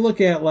 if you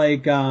look at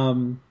like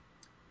one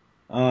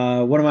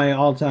of my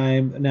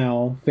all-time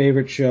now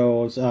favorite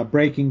shows,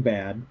 Breaking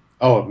Bad.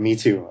 Oh, me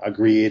too.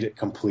 Agreed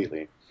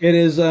completely. It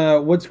is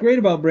what's great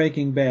about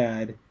Breaking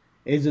Bad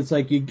is it's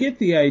like you get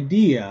the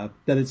idea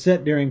that it's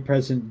set during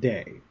present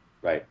day.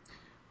 Right.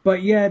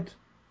 But yet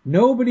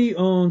nobody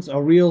owns a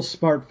real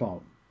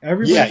smartphone.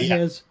 Everybody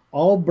has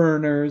all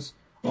burners.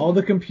 All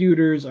the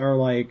computers are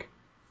like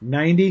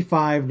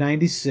 95,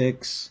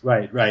 96.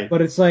 Right.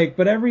 But it's like,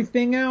 but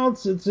everything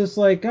else, it's just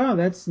like, oh,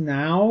 that's,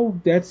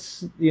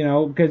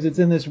 because it's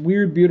in this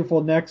weird,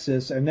 beautiful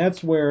nexus, and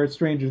that's where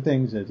Stranger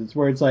Things is. It's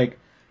where it's like,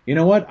 you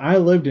know what? I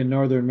lived in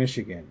northern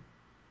Michigan.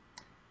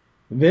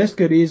 This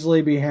could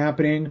easily be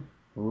happening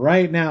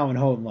right now in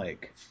Houghton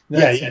Lake.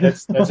 That's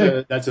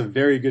a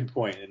very good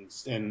point,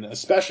 and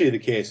especially the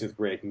case with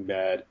Breaking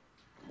Bad.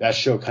 That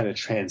show kind of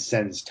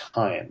transcends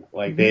time.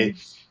 Like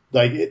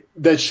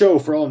that show,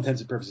 for all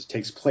intents and purposes,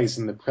 takes place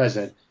in the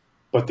present,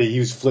 but they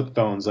use flip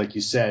phones, like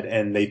you said,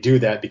 and they do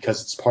that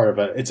because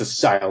it's a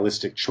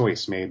stylistic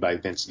choice made by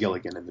Vince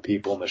Gilligan and the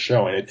people in the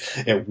show, and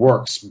it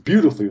works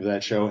beautifully with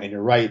that show. And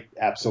you're right,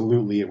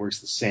 absolutely, it works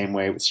the same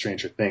way with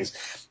Stranger Things.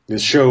 The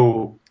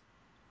show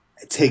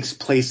takes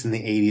place in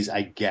the 80s,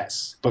 I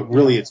guess, but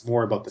really it's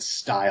more about the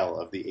style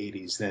of the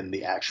 80s than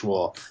the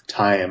actual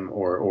time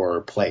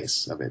or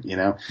place of it, you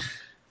know?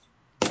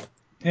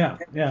 Yeah,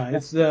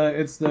 it's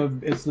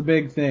the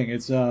big thing.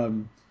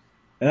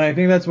 And I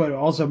think that's what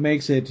also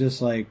makes it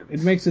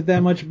it makes it that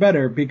much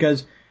better,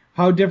 because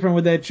how different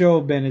would that show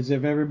have been as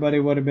if everybody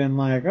would have been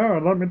like, oh,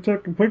 let me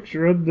take a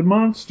picture of the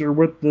monster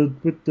with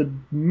the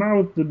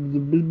mouth,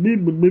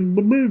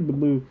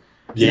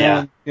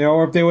 Yeah.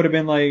 or if it would have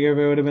been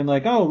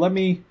like, oh, let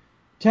me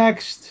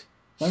text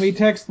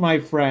my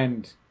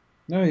friend.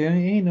 No, yeah,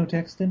 ain't no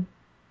texting.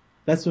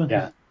 That's what.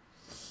 Yeah.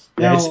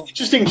 Now, It's an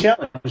interesting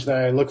challenge that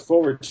I look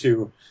forward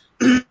to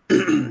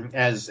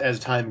as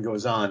time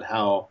goes on,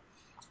 how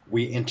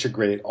we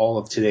integrate all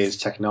of today's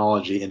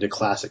technology into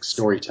classic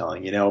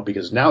storytelling,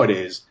 because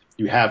nowadays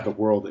you have the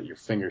world at your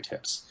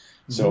fingertips.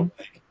 So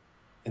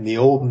in the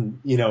old,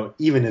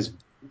 even as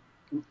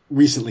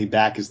recently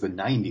back as the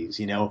 90s,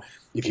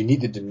 if you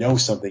needed to know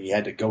something, you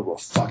had to go to a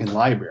fucking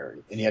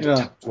library, and you had to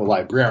talk to a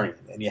librarian,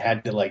 and you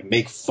had to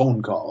make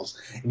phone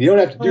calls, and you don't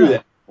have to do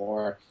that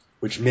anymore,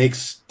 which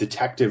makes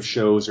detective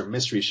shows or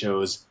mystery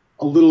shows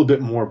a little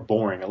bit more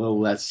boring, a little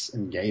less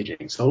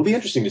engaging. So it'll be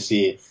interesting to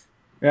see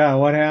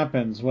what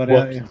happens, what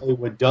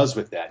Hollywood does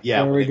with that.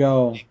 Yeah, there we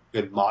go.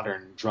 Good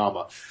modern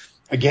drama.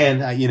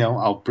 Again,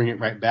 I'll bring it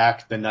right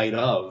back. The Night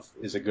Of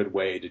is a good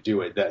way to do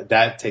it.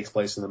 That takes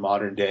place in the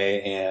modern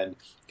day, and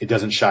it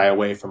doesn't shy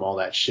away from all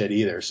that shit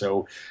either.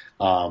 So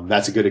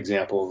that's a good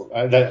example.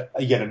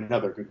 Yet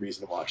another good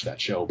reason to watch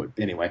that show. But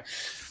anyway.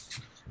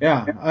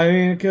 Yeah, I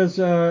mean, because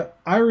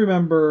I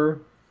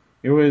remember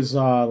it was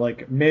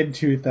mid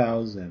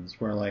 2000s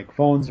where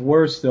phones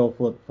were still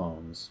flip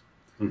phones.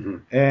 Mm-hmm.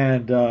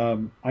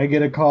 And I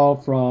get a call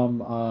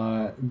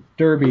from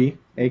Derby,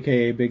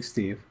 aka Big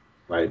Steve.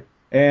 Right.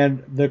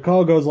 And the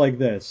call goes like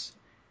this.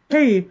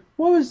 Hey,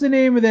 what was the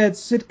name of that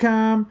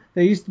sitcom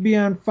that used to be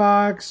on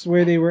Fox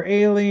where they were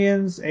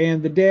aliens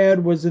and the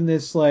dad was in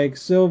this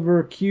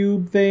silver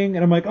cube thing?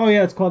 And I'm like, oh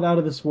yeah, it's called Out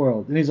of This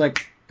World. And he's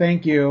like,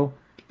 thank you.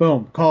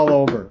 Boom, call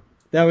over.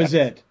 That was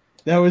it.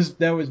 That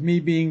was me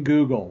being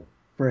Google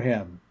for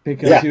him,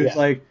 because he was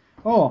like,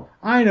 oh,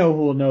 I know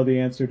who will know the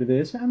answer to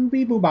this. I'm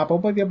beep boop bop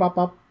bop bop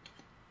bop.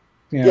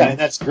 Yeah, and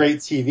that's great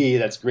TV.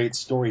 That's great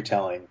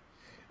storytelling.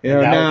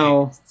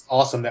 Now it's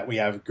awesome that we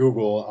have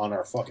Google on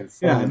our fucking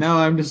phone. Yeah, now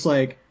I'm just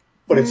like,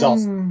 but it's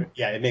also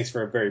it makes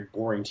for a very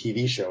boring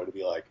TV show to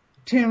be like,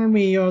 tell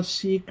me your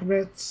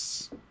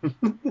secrets.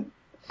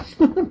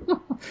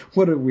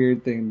 What a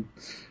weird thing.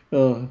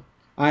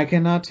 I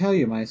cannot tell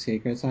you my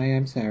secrets. I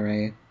am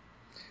Siri.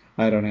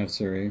 I don't have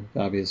Siri,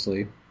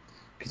 obviously,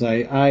 because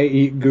I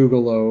eat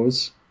Google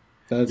O's.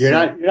 You're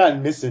not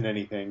missing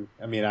anything.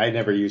 I mean, I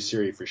never use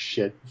Siri for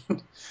shit.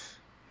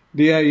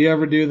 Do you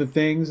ever do the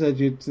things that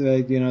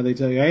they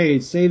tell you,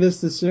 hey, say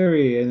this to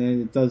Siri, and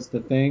then it does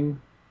the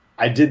thing?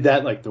 I did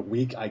that the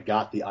week I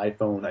got the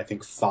iPhone, I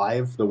think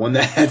 5, the one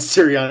that had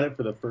Siri on it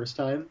for the first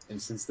time,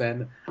 and since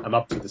then I'm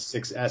up to the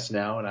 6S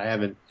now,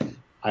 and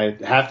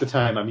half the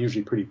time I'm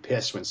usually pretty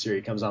pissed when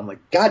Siri comes on. I'm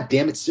like, God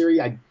damn it, Siri,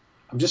 I'm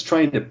just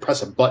trying to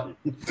press a button.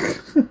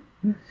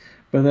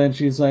 But then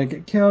she's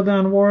like, kill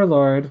down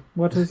Warlord.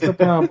 What is the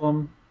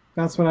problem?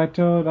 That's what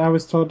I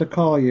was told to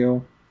call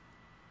you.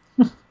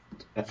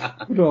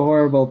 What a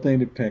horrible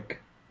thing to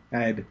pick,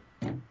 Ed.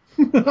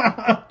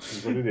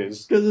 That's what it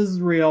is. Because this is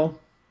real.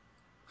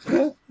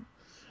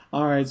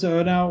 All right,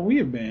 so now we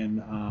have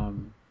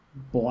been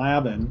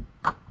blabbing,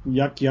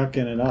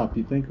 yucking it up.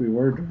 You'd think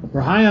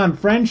we're high on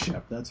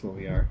friendship. That's what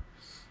we are.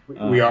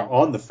 We are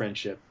on the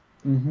friendship.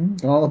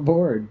 Mm-hmm, all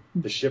aboard.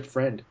 The ship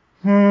friend.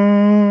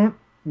 So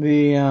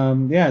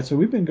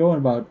we've been going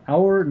about an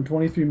hour and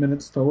 23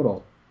 minutes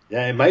total.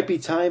 Yeah, it might be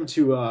time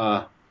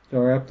to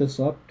wrap this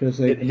up.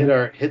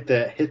 Hit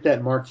that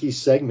marquee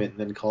segment and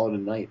then call it a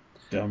night.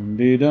 So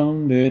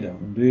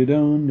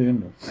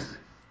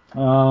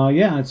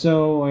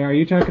are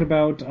you talking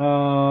about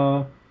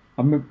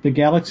the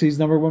Galaxy's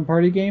 #1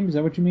 party game? Is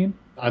that what you mean?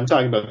 I'm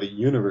talking about the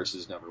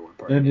universe's #1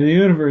 party game. The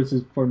universe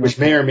is which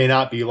may or may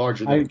not be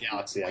larger than the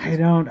galaxy. I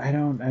don't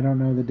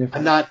know the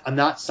difference. I'm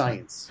not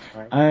science.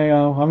 Right?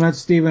 I'm not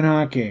Stephen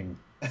Hawking.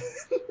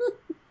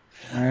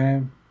 All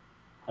right.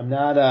 I'm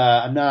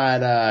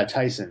not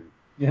Tyson.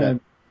 Yeah.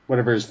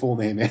 Whatever his full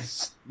name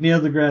is.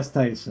 Neil deGrasse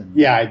Tyson.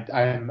 Yeah,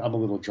 I'm a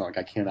little drunk.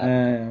 I cannot.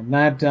 I'm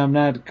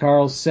not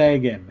Carl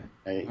Sagan.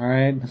 Hey, all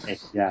right. Hey,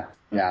 yeah.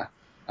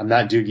 I'm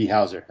not Doogie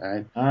Howser. All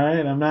right. All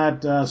right. I'm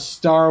not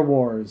Star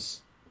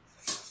Wars.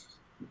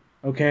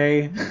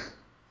 Okay.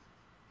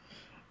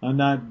 I'm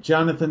not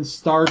Jonathan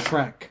Star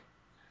Trek.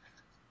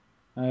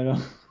 I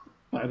don't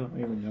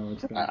even know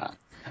what's going on.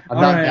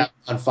 I'm not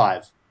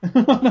Babylon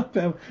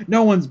 5.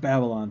 No one's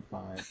Babylon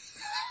 5.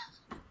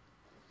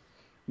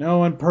 No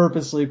one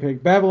purposely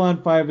picked.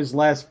 Babylon 5 is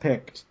last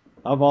picked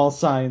of all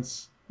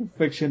science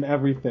fiction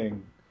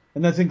everything.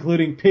 And that's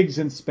including Pigs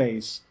in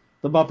Space,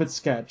 the Muppet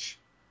sketch.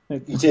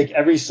 You take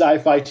every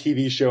sci-fi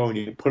TV show and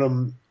you put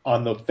them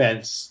on the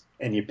fence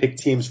and you pick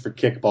teams for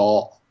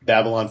kickball.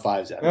 Babylon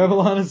 5's out.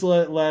 Babylon is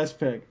last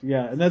picked.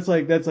 Yeah, and that's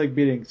like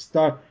beating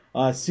Sequest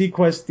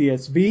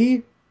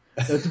DSV.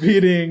 That's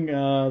beating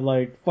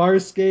like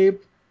Farscape.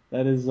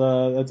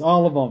 That's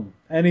all of them.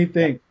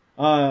 Anything.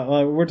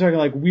 We're talking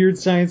like Weird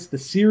Science the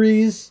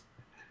series.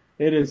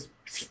 It is.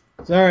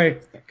 Sorry,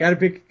 gotta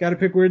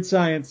pick Weird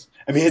Science.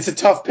 I mean, it's a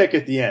tough pick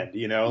at the end.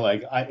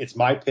 Like it's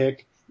my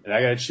pick, and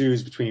I gotta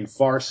choose between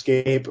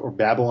Farscape or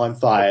Babylon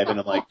 5, and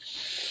I'm like,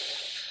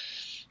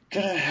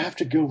 gonna have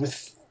to go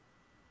with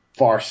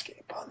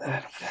Farscape on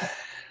that.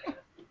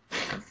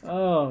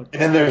 Oh. God.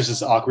 And then there's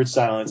this awkward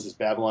silence as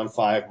Babylon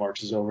 5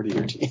 marches over to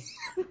your team.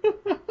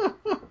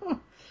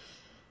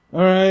 All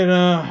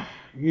right,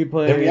 you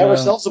play. Then we have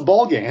ourselves a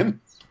ball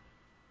game.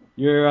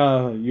 You're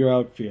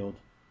outfield.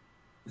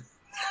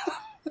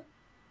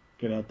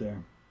 Get out there.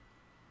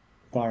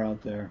 Far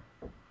out there.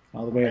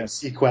 All the way up.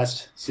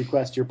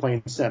 Sequest, you're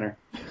playing center.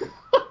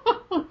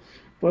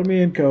 Put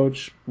me in,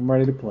 coach. I'm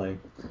ready to play.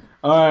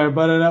 All right,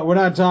 but we're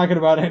not talking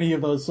about any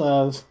of those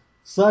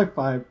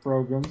sci-fi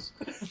programs.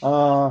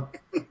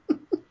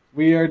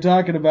 We are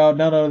talking about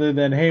none other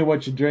than Hey,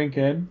 What You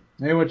Drinking?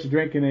 Hey, What You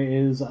Drinking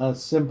is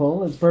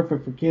simple. It's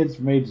perfect for kids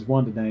from ages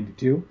 1 to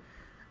 92.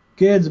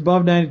 Kids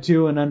above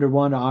 92 and under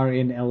 1 are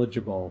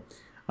ineligible.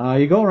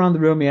 You go around the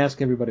room, you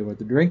ask everybody what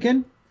they're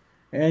drinking,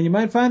 and you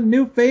might find a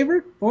new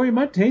favorite, or you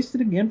might taste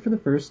it again for the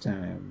first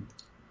time.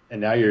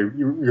 And now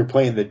you're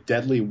playing the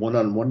deadly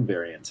one-on-one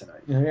variant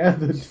tonight. Yeah,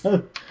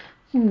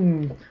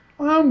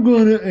 I'm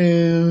gonna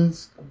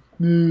ask.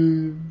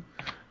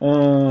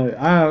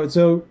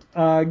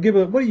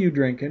 Gibblet, what are you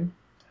drinking?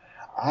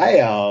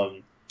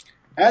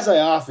 As I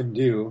often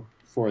do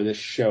for this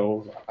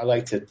show, I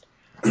like to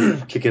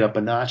kick it up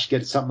a notch,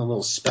 get something a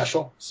little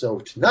special. So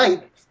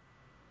tonight,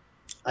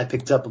 I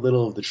picked up a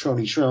little of the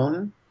Trony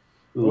Tron.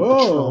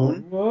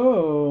 Patron.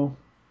 Whoa.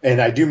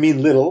 And I do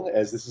mean little,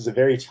 as this is a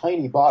very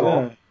tiny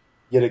bottle, Yeah.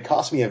 yet it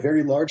cost me a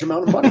very large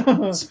amount of money.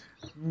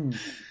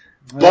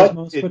 But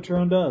most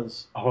Patron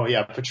does. Oh,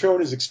 yeah.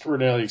 Patron is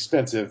extraordinarily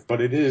expensive,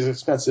 but it is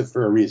expensive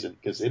for a reason,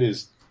 because it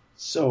is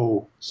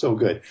so, so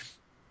good.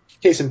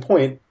 Case in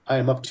point, I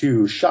am up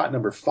to shot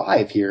number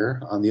 5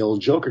 here on the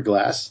old Joker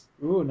glass.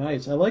 Ooh,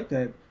 nice. I like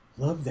that.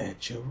 Love that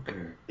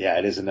Joker. Yeah,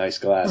 it is a nice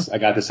glass. I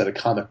got this at a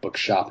comic book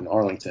shop in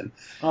Arlington.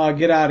 Oh,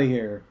 get out of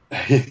here.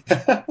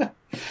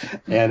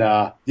 And,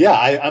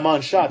 I'm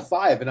on shot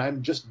 5, and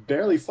I'm just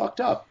barely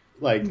fucked up.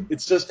 Like,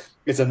 it's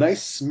a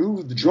nice,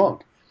 smooth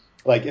drunk.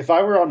 Like, if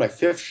I were on my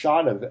 5th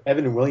shot of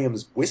Evan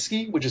Williams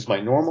whiskey, which is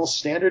my normal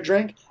standard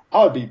drink,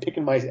 I would be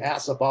picking my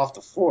ass up off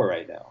the floor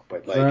right now.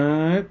 But,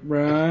 like,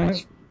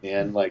 right.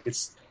 And, like,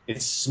 it's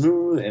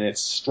smooth, and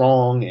it's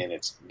strong, and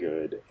it's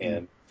good.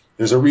 And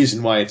there's a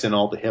reason why it's in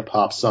all the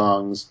hip-hop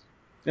songs.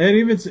 And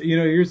even,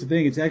 here's the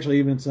thing. It's actually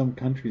even in some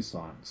country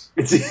songs.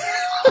 It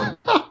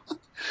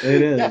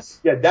is.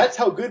 Yeah, that's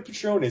how good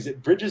Patron is.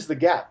 It bridges the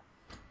gap.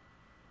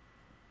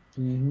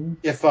 Mm-hmm.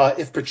 If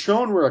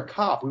Patron were a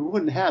cop, we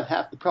wouldn't have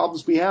half the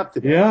problems we have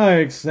today.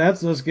 Yikes,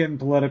 that's us getting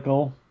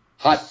political.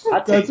 Hot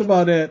That's takes.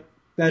 about it.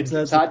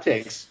 That's hot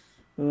takes.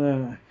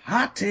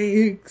 Hot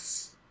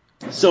takes.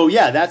 So,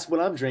 yeah, that's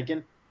what I'm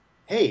drinking.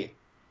 Hey,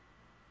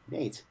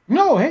 Nate.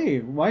 No, hey,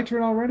 my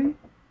turn already?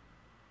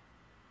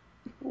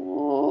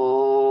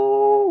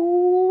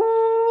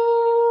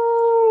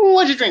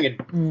 What you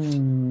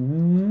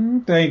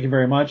drinking? Thank you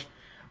very much.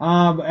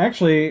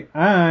 Actually,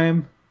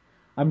 I'm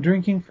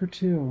drinking for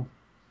 2.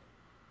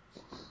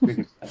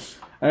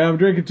 I'm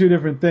drinking 2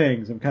 different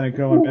things. I'm kind of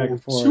going back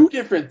and forth. 2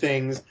 different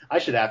things. I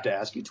should have to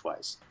ask you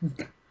twice.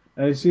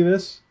 You see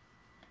this?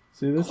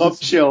 Club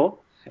Chill.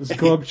 This is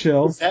Club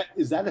Chill.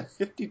 Is that a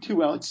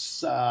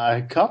 52-ounce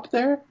cup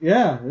there?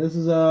 Yeah, this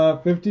is a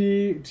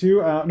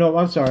 52 ounce. No,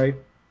 I'm sorry.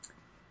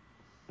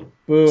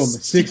 Boom,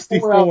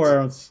 64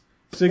 ounce.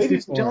 64.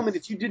 Ladies and gentlemen,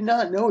 if you did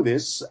not know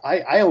this,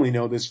 I only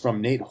know this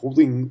from Nate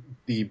holding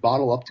the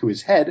bottle up to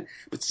his head,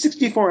 but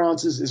 64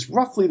 ounces is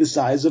roughly the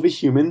size of a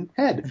human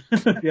head.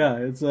 Yeah,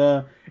 it's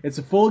a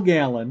full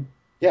gallon.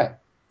 Yeah.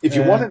 If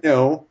you want to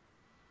know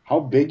how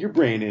big your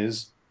brain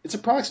is, it's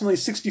approximately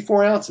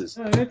 64 ounces.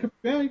 You can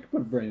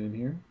put a brain in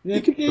here. You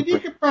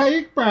can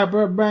probably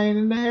put a brain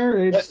in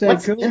there. What's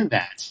in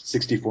that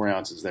 64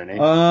 ounces there,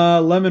 Nate?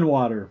 Lemon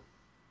water.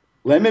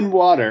 Lemon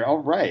water. All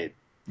right.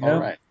 Yep. All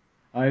right.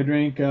 I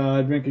drink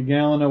a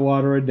gallon of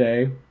water a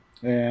day,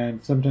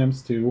 and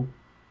sometimes 2,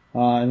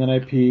 and then I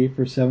pee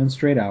for 7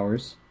 straight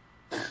hours.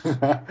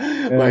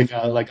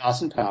 Like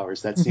Austin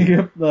Powers. That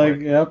scene.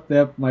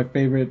 Yep. My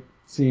favorite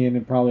scene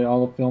in probably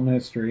all of film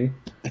history,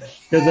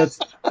 because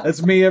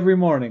that's me every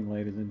morning,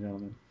 ladies and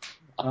gentlemen.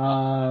 So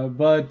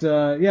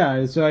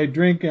I'm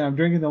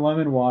drinking the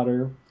lemon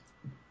water,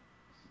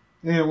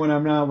 and when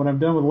I'm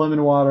done with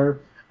lemon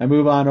water, I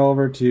move on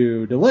over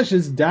to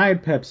delicious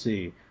Diet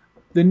Pepsi,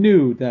 the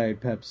new Diet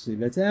Pepsi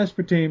that's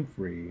aspartame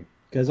free.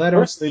 Because I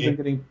don't Personally, sleep in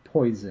getting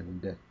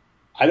poisoned.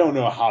 I don't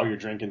know how you're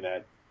drinking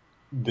that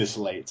this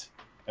late.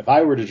 If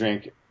I were to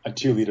drink a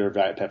 2-liter of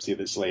Diet Pepsi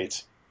this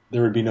late,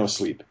 there would be no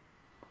sleep.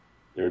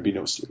 There would be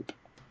no sleep.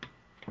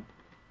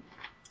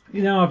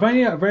 You know, if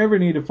I ever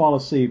need to fall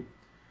asleep,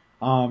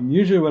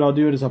 usually what I'll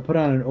do is I'll put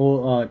on an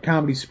old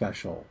comedy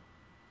special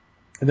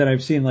that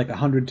I've seen like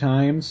 100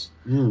 times.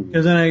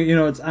 Because then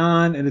it's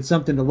on and it's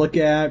something to look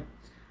at.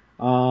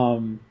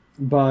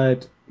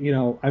 But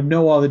I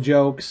know all the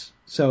jokes,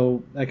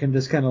 so I can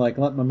just kind of like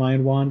let my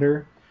mind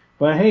wander.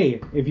 But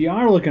hey, if you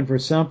are looking for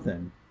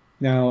something,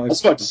 now I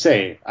was about to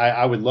say,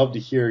 I would love to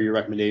hear your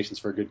recommendations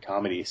for a good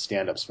comedy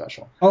stand-up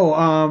special.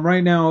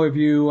 right now if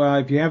you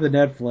have the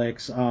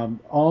Netflix,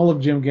 all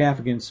of Jim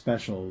Gaffigan's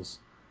specials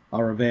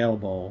are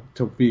available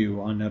to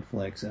view on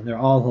Netflix, and they're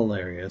all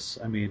hilarious.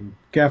 I mean,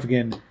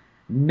 Gaffigan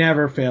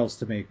never fails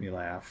to make me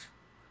laugh.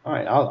 All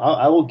right,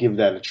 I will give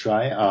that a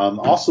try.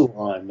 Also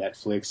on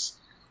Netflix,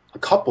 a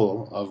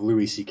couple of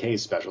Louis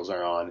C.K.'s specials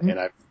are on, and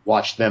I've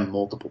watched them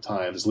multiple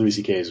times. Louis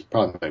C.K. is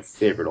probably my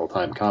favorite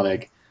old-time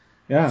comic.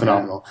 Yeah.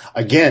 Phenomenal.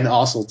 Again,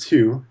 also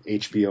too,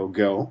 HBO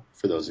Go,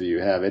 for those of you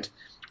who have it.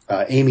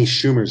 Amy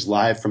Schumer's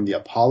Live from the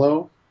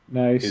Apollo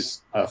Nice.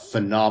 is a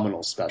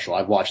phenomenal special.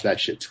 I've watched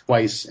that shit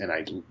twice, and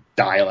I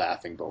die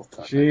laughing both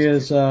times.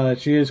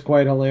 She is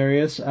quite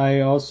hilarious. I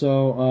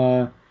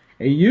also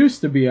it used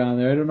to be on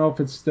there. I don't know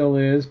if it still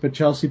is, but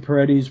Chelsea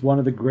Peretti's One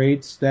of the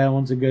Greats. That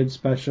one's a good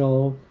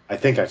special. I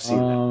think I've seen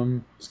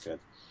that. It's good.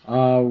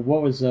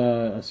 What was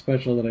a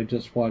special that I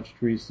just watched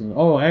recently?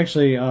 Oh,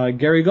 actually,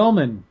 Gary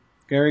Gulman.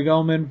 Gary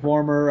Gulman,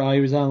 former, he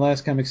was on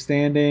Last Comic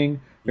Standing.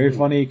 Very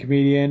funny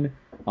comedian.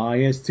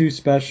 He has 2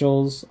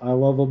 specials. I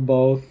love them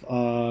both.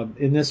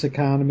 In This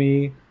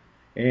Economy,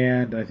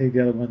 and I think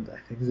the other one,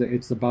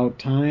 it's About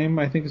Time,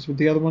 I think is what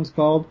the other one's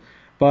called.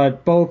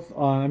 But both,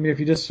 if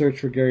you just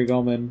search for Gary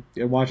Gulman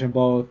and watch them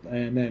both,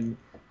 and then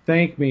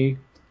thank me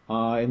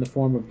in the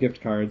form of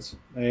gift cards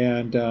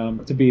and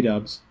to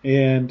B-dubs.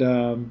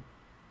 And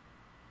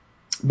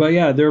but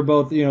yeah, they're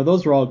both,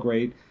 those are all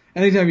great.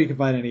 Anytime you can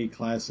find any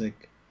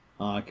classic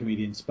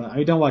comedians, but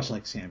I don't watch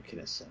like Sam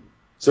Kinison.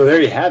 So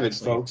there you have it,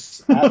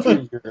 folks.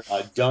 After you're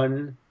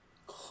done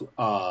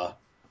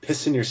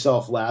pissing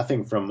yourself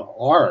laughing from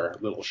our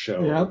little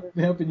show.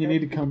 Yep, and you need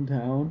to come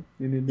down.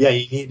 You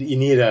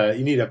need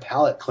a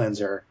palate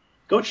cleanser.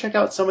 Go check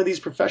out some of these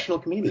professional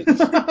comedians.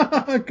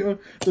 The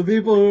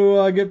people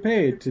who get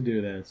paid to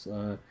do this.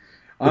 The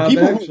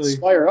people who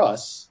inspire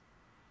us.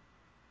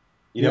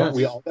 Yes.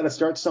 We all got to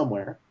start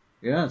somewhere.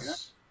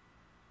 Yes.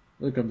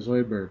 Look, I'm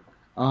Zoidberg.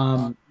 What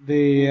I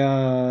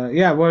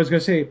was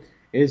gonna say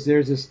is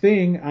there's this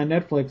thing on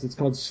Netflix. It's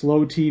called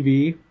Slow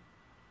TV,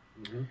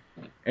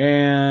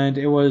 and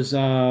it was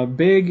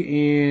big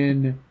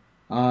in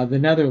the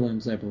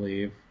Netherlands, I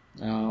believe,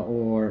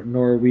 or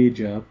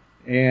Norwegia.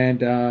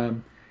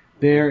 And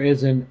there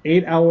is an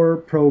 8-hour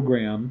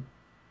program,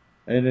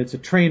 and it's a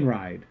train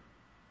ride.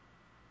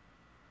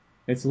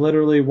 It's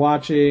literally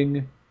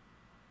watching,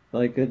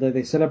 like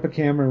they set up a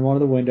camera in one of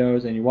the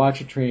windows, and you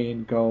watch a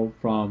train go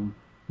from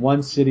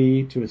one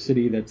city to a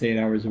city that's 8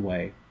 hours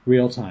away,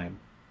 real time.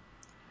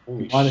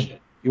 Holy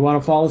shit. You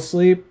want to fall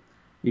asleep?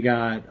 You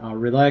got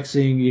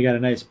relaxing. You got a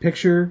nice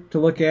picture to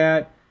look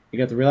at. You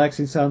got the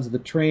relaxing sounds of the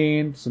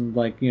train, some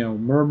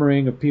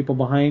murmuring of people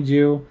behind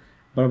you,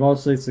 but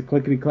mostly it's the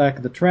clickety clack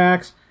of the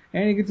tracks,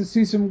 and you get to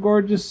see some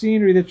gorgeous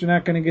scenery that you're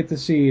not going to get to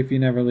see if you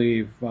never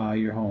leave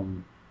your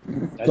home.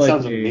 That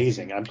sounds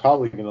amazing. I'm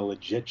probably going to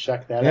legit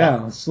check that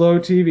out. Yeah, Slow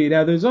TV.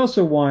 Now, there's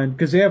also one,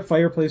 because they have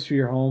Fireplace for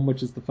Your Home,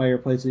 which is the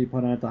fireplace that you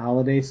put on at the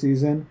holiday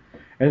season.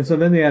 And so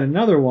then they had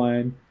another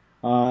one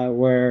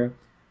where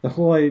the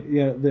whole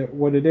idea,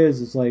 what it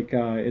is like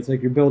it's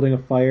like you're building a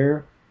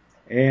fire,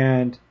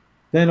 and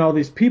then all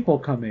these people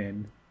come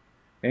in.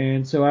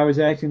 And so I was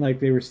acting like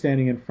they were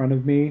standing in front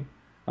of me,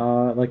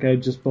 like I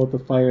just built the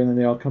fire, and then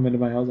they all come into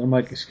my house. I'm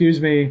like, excuse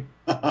me.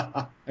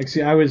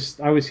 Actually, I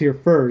was here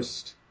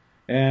first.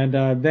 And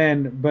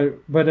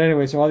but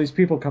anyway, so all these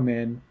people come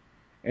in,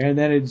 and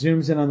then it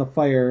zooms in on the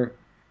fire,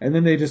 and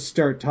then they just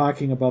start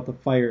talking about the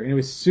fire, and it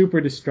was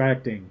super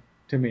distracting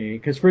to me,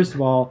 because first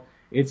of all,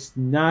 it's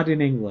not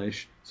in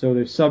English, so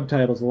there's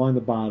subtitles along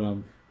the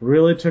bottom.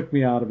 Really took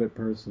me out of it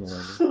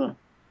personally.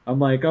 I'm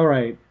like, all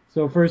right,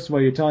 so first of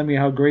all, you're telling me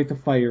how great the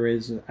fire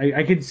is.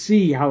 I could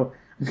see how,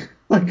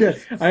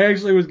 I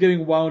actually was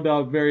getting wound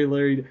up very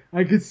late.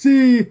 I could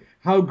see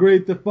how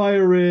great the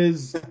fire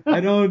is. I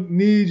don't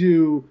need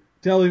you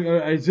telling,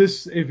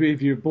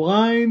 if you're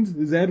blind,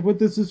 is that what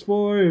this is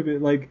for? If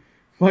it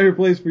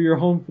fireplace for your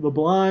home for the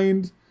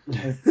blind?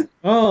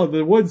 Oh,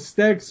 the wood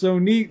stacked so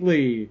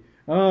neatly.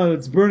 Oh,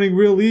 it's burning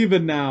real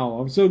even now.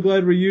 I'm so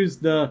glad we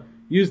used the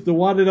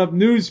wadded up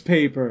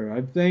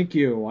newspaper. Thank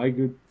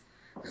you.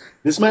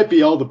 This might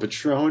be all the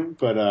Patron,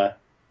 but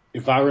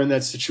if I were in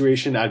that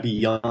situation, I'd be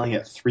yelling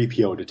at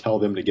 3PO to tell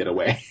them to get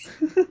away.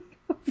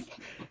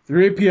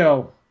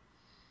 3PO,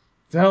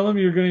 tell them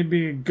you're going to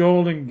be a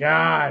golden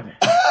god.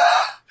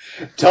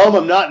 Tell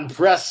them I'm not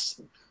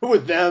impressed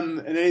with them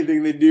and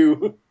anything they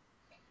do.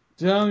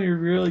 Tell him you're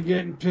really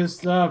getting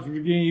pissed off. You're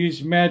going to use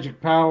your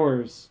magic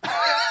powers.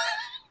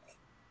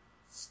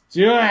 Let's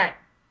do it.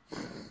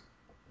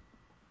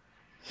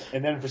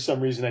 And then for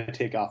some reason I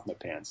take off my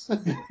pants.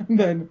 And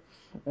then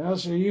I'll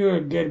show you a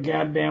good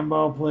goddamn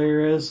ball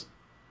player is.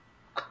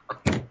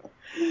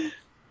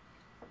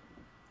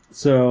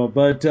 So,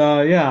 but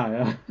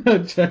yeah,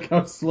 check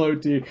out Slow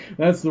T.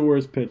 That's the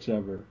worst pitch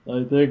ever.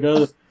 I think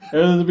at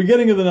the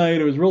beginning of the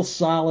night, it was real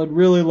solid,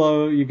 really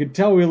low. You could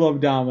tell we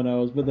love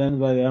Domino's, but then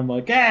by the end, I'm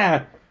like,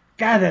 God,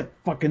 that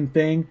fucking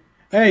thing.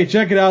 Hey,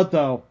 check it out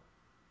though.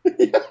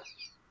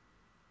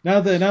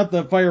 Not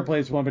the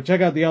fireplace one, but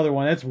check out the other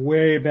one. That's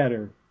way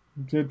better.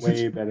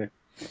 Way better.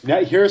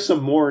 Now here are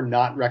some more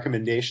not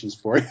recommendations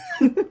for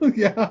you.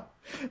 Yeah.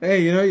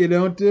 Hey, you know what you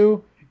don't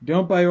do?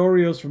 Don't buy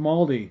Oreos from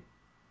Aldi.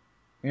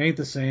 It ain't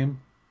the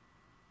same.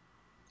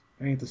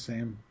 It ain't the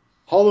same.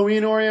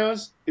 Halloween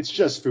Oreos, it's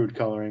just food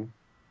coloring.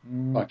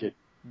 Fuck it.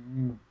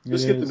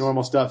 Just get the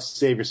normal stuff.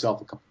 Save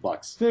yourself a couple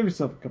bucks. Save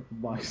yourself a couple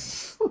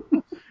bucks.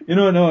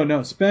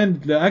 No.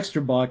 Spend the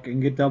extra buck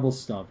and get double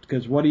stuffed.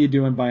 Because what are you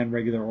doing buying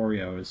regular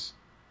Oreos?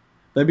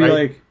 That'd be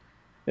like,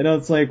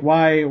 it's like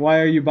why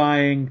are you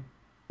buying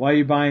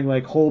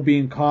like whole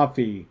bean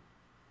coffee?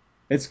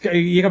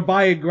 You can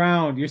buy it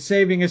ground. You're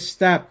saving a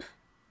step.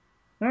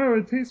 Oh,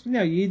 it tastes.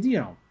 No, you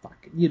don't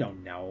fucking. You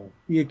don't know.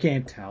 You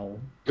can't tell.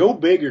 Go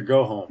big or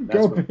go home.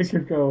 Go big or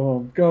go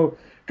home.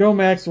 Go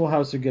Maxwell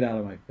House or get out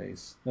of my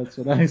face. That's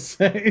what I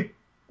say.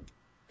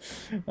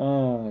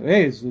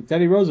 Hey,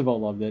 Teddy Roosevelt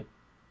loved it,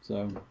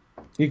 so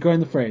he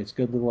coined the phrase.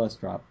 Good little S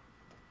drop.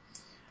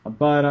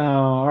 But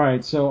all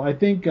right, so I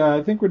think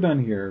we're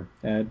done here,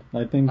 Ed.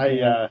 I think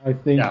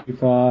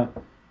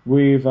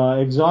we've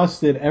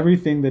exhausted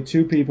everything that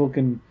two people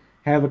can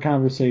have a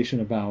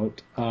conversation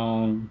about.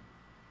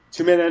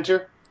 2 men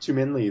enter, 2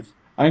 men leave.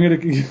 I'm gonna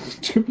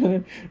 2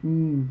 men.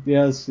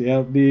 Yes,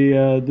 yeah.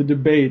 The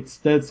debates.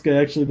 That's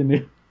actually the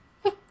new.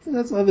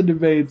 That's how the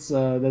debates.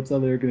 That's how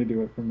they're gonna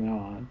do it from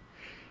now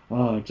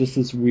on. Just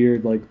this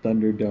weird like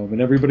Thunderdome,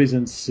 and everybody's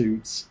in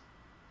suits.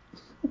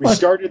 We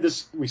started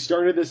this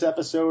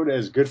episode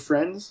as good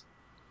friends.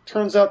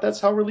 Turns out that's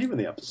how we're leaving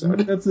the episode.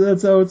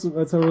 That's how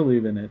we're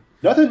leaving it.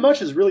 Nothing much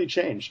has really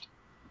changed.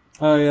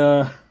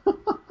 This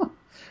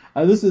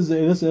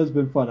has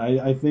been fun.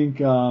 I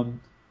think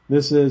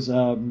this is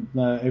a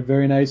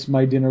very nice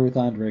My Dinner with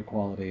Andre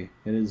quality.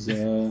 It is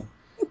very.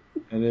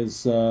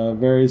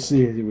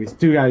 We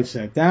 2 guys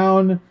sat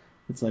down.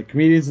 It's like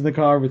comedians in the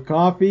car with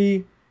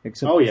coffee.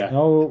 Except I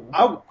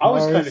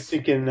was kind of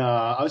thinking.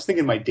 I was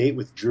thinking My Date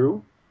with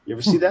Drew. You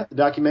ever see that? The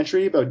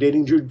documentary about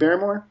dating Drew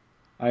Barrymore?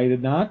 I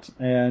did not.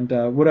 And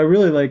what I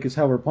really like is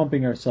how we're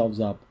pumping ourselves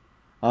up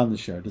on the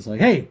show. Just like,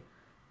 hey,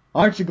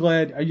 aren't you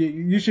glad?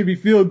 You should be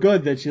feel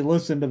good that you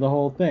listened to the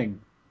whole thing.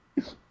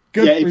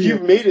 Good for if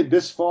you've made it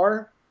this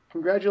far,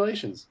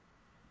 congratulations.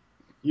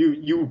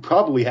 You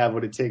probably have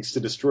what it takes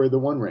to destroy the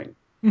One Ring.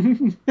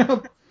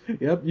 Yep.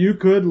 You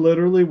could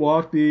literally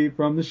walk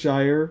from the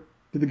Shire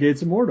to the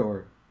gates of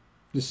Mordor.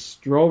 Just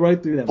stroll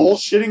right through that.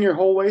 Bullshitting your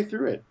whole way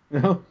through it.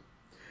 Yeah.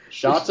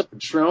 Shots of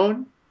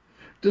Patron.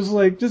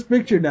 Just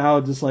picture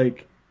now, just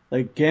like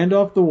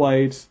Gandalf the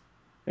White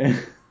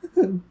and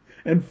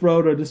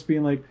Frodo just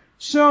being like,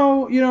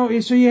 so you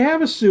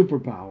have a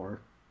superpower.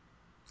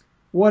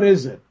 What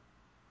is it?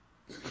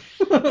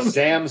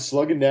 Sam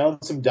slugging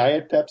down some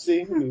Diet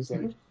Pepsi. And he's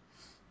like,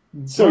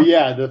 so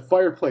yeah, the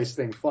fireplace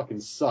thing fucking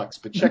sucks,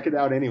 but check it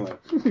out anyway.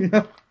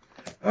 Yeah.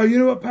 Oh, you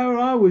know what power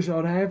I wish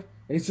I'd have?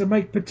 It's to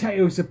make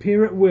potatoes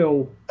appear at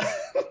will.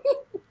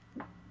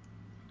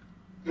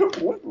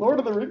 What Lord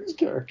of the Rings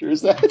character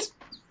is that?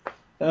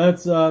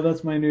 That's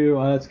my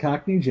new. That's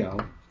Cockney Joe.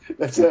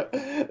 That's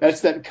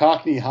that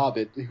Cockney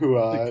hobbit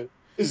who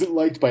isn't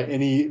liked by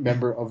any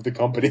member of the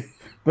company.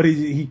 But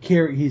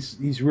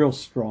he's real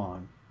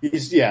strong.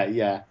 He's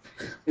and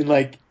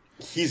like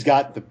he's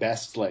got the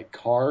best like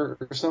car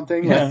or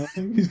something. Yeah,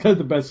 he's got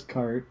the best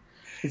cart.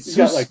 It's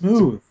so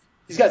smooth.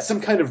 He's got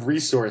some kind of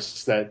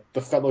resource that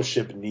the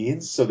Fellowship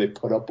needs, so they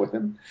put up with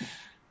him.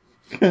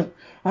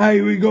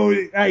 Hey, we go.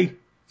 Hey,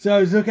 so I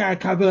was looking at a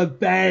couple of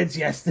beds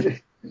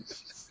yesterday.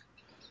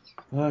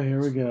 Oh, here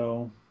we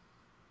go.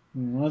 I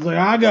was like,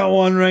 I got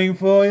one ring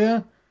for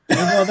you.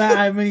 Well, that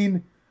I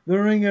mean the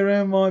ring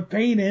around my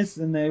penis,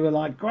 and they were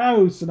like,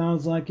 gross. And I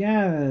was like,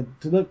 yeah,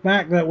 to look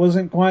back, that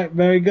wasn't quite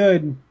very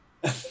good.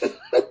 Makes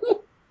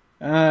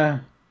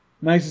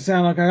it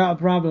sound like I got a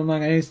problem,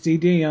 like an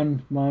STD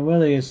on my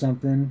willy or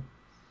something.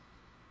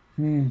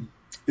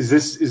 Is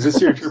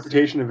this your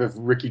interpretation of if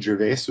Ricky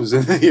Gervais was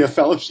in the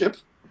Fellowship?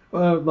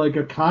 Like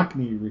a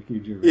Cockney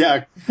Ricky Gervais.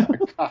 Yeah, a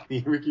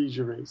Cockney Ricky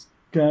Gervais.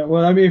 Okay,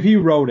 well, I mean, if he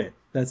wrote it,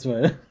 that's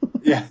what.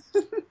 Yeah.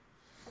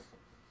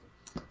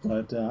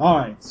 But all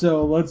right,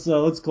 so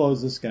let's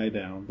close this guy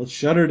down. Let's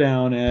shut her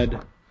down, Ed.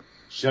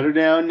 Shut her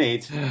down,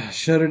 Nate.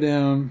 Shut her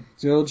down.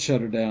 The old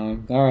shut her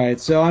down. All right,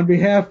 so on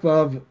behalf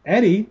of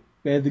Eddie,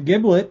 the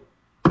Giblet,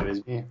 that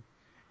is me,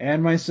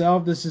 and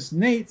myself, this is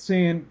Nate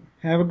saying,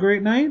 have a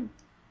great night,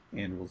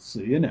 and we'll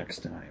see you next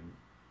time.